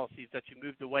same policies that you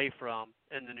moved away from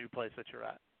in the new place that you're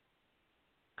at?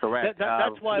 Correct.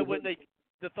 That's why when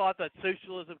the thought that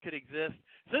socialism could exist,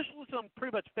 socialism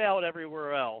pretty much failed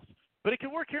everywhere else, but it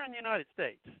can work here in the United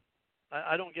States.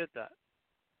 I don't get that.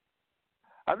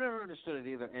 I've never understood it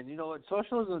either. And you know what?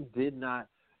 Socialism did not.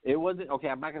 It wasn't okay.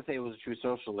 I'm not gonna say it was a true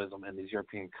socialism in these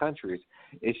European countries.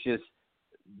 It's just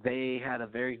they had a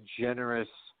very generous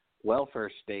welfare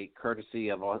state, courtesy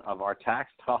of our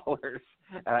tax dollars.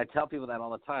 And I tell people that all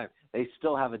the time. They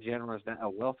still have a generous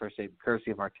welfare state,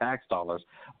 courtesy of our tax dollars.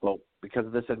 But because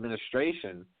of this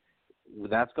administration,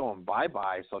 that's going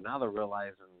bye-bye. So now they're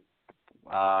realizing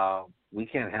we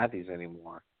can't have these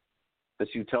anymore. This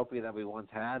utopia that we once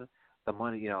had, the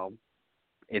money, you know,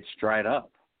 it's dried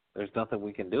up. There's nothing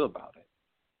we can do about it.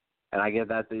 And I get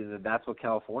that's what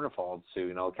California falls to.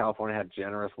 You know, California had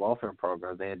generous welfare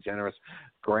programs. They had generous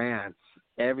grants,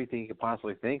 everything you could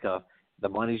possibly think of. The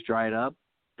money's dried up.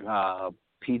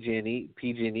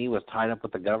 PG&E was tied up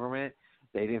with the government.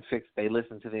 They didn't fix. They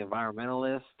listened to the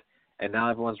environmentalists, and now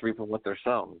everyone's reaping what they're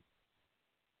sowing.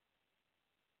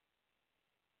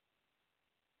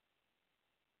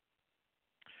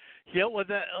 Yeah, well,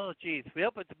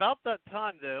 Yep, it's about that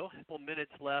time, though. A couple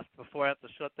minutes left before I have to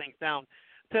shut things down.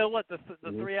 Tell you what, the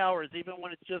 3 hours, even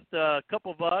when it's just a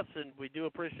couple of us, and we do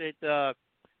appreciate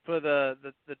for the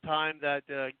time that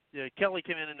Kelly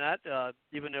came in that,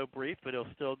 even though brief, but it was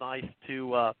still nice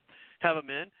to have him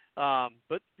in.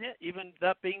 But yeah, even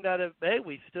that being that, hey,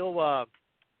 we still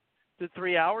did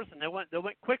 3 hours, and they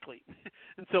went quickly.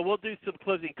 And so we'll do some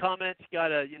closing comments.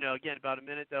 Got again, about a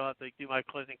minute. I'll have to do my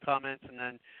closing comments and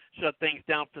then shut things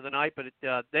down for the night. But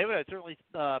David, I certainly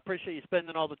appreciate you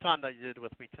spending all the time that you did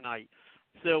with me tonight.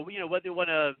 So, whether you want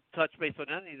to touch base on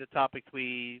any of the topics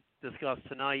we discussed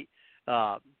tonight,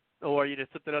 or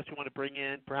something else you want to bring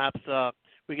in, perhaps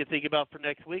we can think about for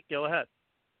next week, go ahead.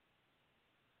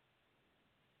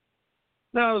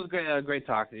 No, it was great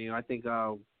talking to you. I think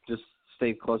just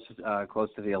stay close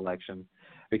to the election,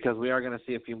 because we are going to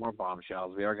see a few more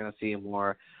bombshells. We are going to see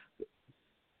more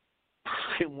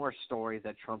stories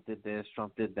that Trump did this,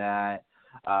 Trump did that.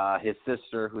 His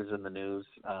sister, who's in the news,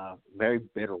 very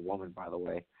bitter woman, by the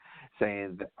way,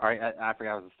 saying that, I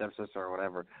forgot it was a stepsister or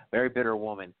whatever, very bitter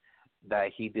woman,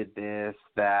 that he did this,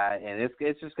 that, and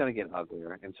it's just going to get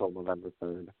uglier until November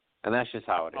 3rd. And that's just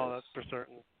how it is. Oh, that's for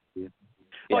certain. Yeah.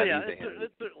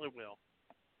 It certainly will.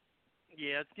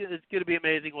 Yeah, it's going to be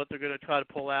amazing what they're going to try to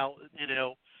pull out,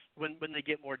 when they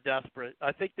get more desperate.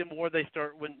 I think the more they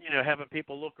start having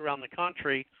people look around the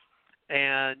country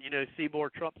and, see more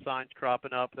Trump signs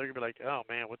cropping up, they're going to be like, oh,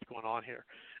 man, what's going on here?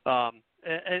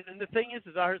 And the thing is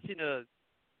I heard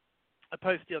a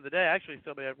post the other day, actually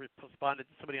somebody I responded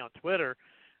to somebody on Twitter,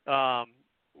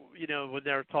 when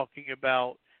they were talking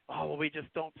about, we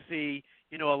just don't see,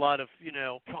 a lot of,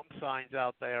 Trump signs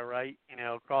out there, right,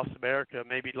 across America,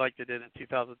 maybe like they did in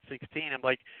 2016. I'm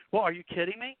like, well, are you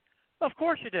kidding me? Of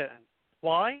course you didn't.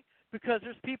 Why? Because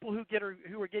there's people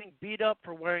who are getting beat up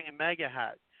for wearing a MAGA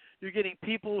hat. You're getting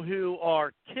people who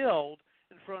are killed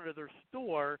in front of their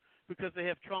store because they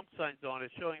have Trump signs on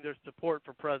it showing their support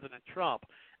for President Trump,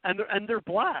 and they're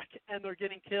black and they're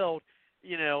getting killed,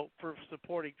 for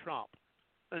supporting Trump.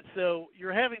 And so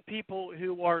you're having people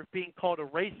who are being called a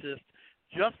racist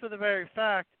just for the very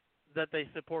fact that they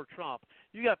support Trump.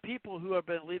 You got people who are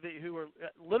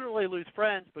literally lose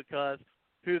friends because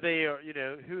who they are,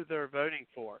 who they're voting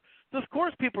for. So of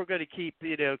course people are going to keep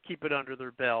it under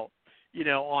their belt,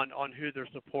 on who they're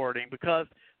supporting, because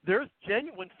there's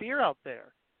genuine fear out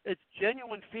there. It's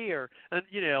genuine fear, and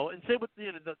and say with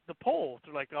the polls,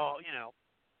 they're like,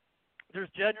 there's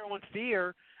genuine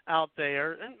fear out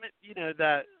there, and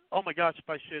that, oh my gosh, if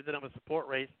I show that I'm a support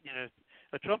race,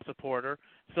 a Trump supporter,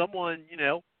 someone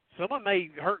may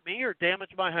hurt me or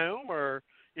damage my home, or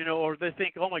or they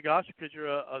think, oh my gosh, because you're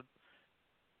a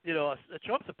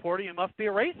Trump supporter, you must be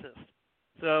a racist.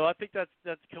 So I think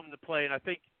that's come into play, and I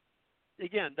think,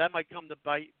 again, that might come to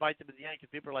bite them in the end, because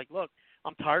people are like, look,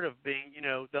 I'm tired of being,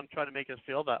 them trying to make us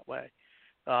feel that way.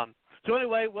 So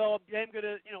anyway, well, I'm going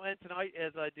to, end tonight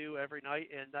as I do every night,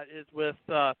 and that is with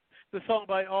the song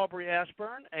by Aubrey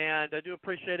Ashburn. And I do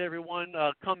appreciate everyone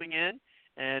coming in,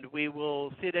 and we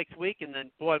will see you next week. And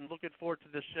then, boy, I'm looking forward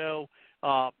to the show,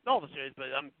 all the shows, but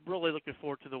I'm really looking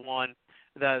forward to the one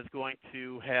that is going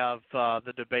to have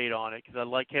the debate on it,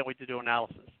 because can't wait to do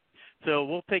analysis. So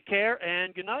we'll take care,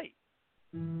 and good night.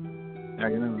 Good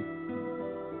night.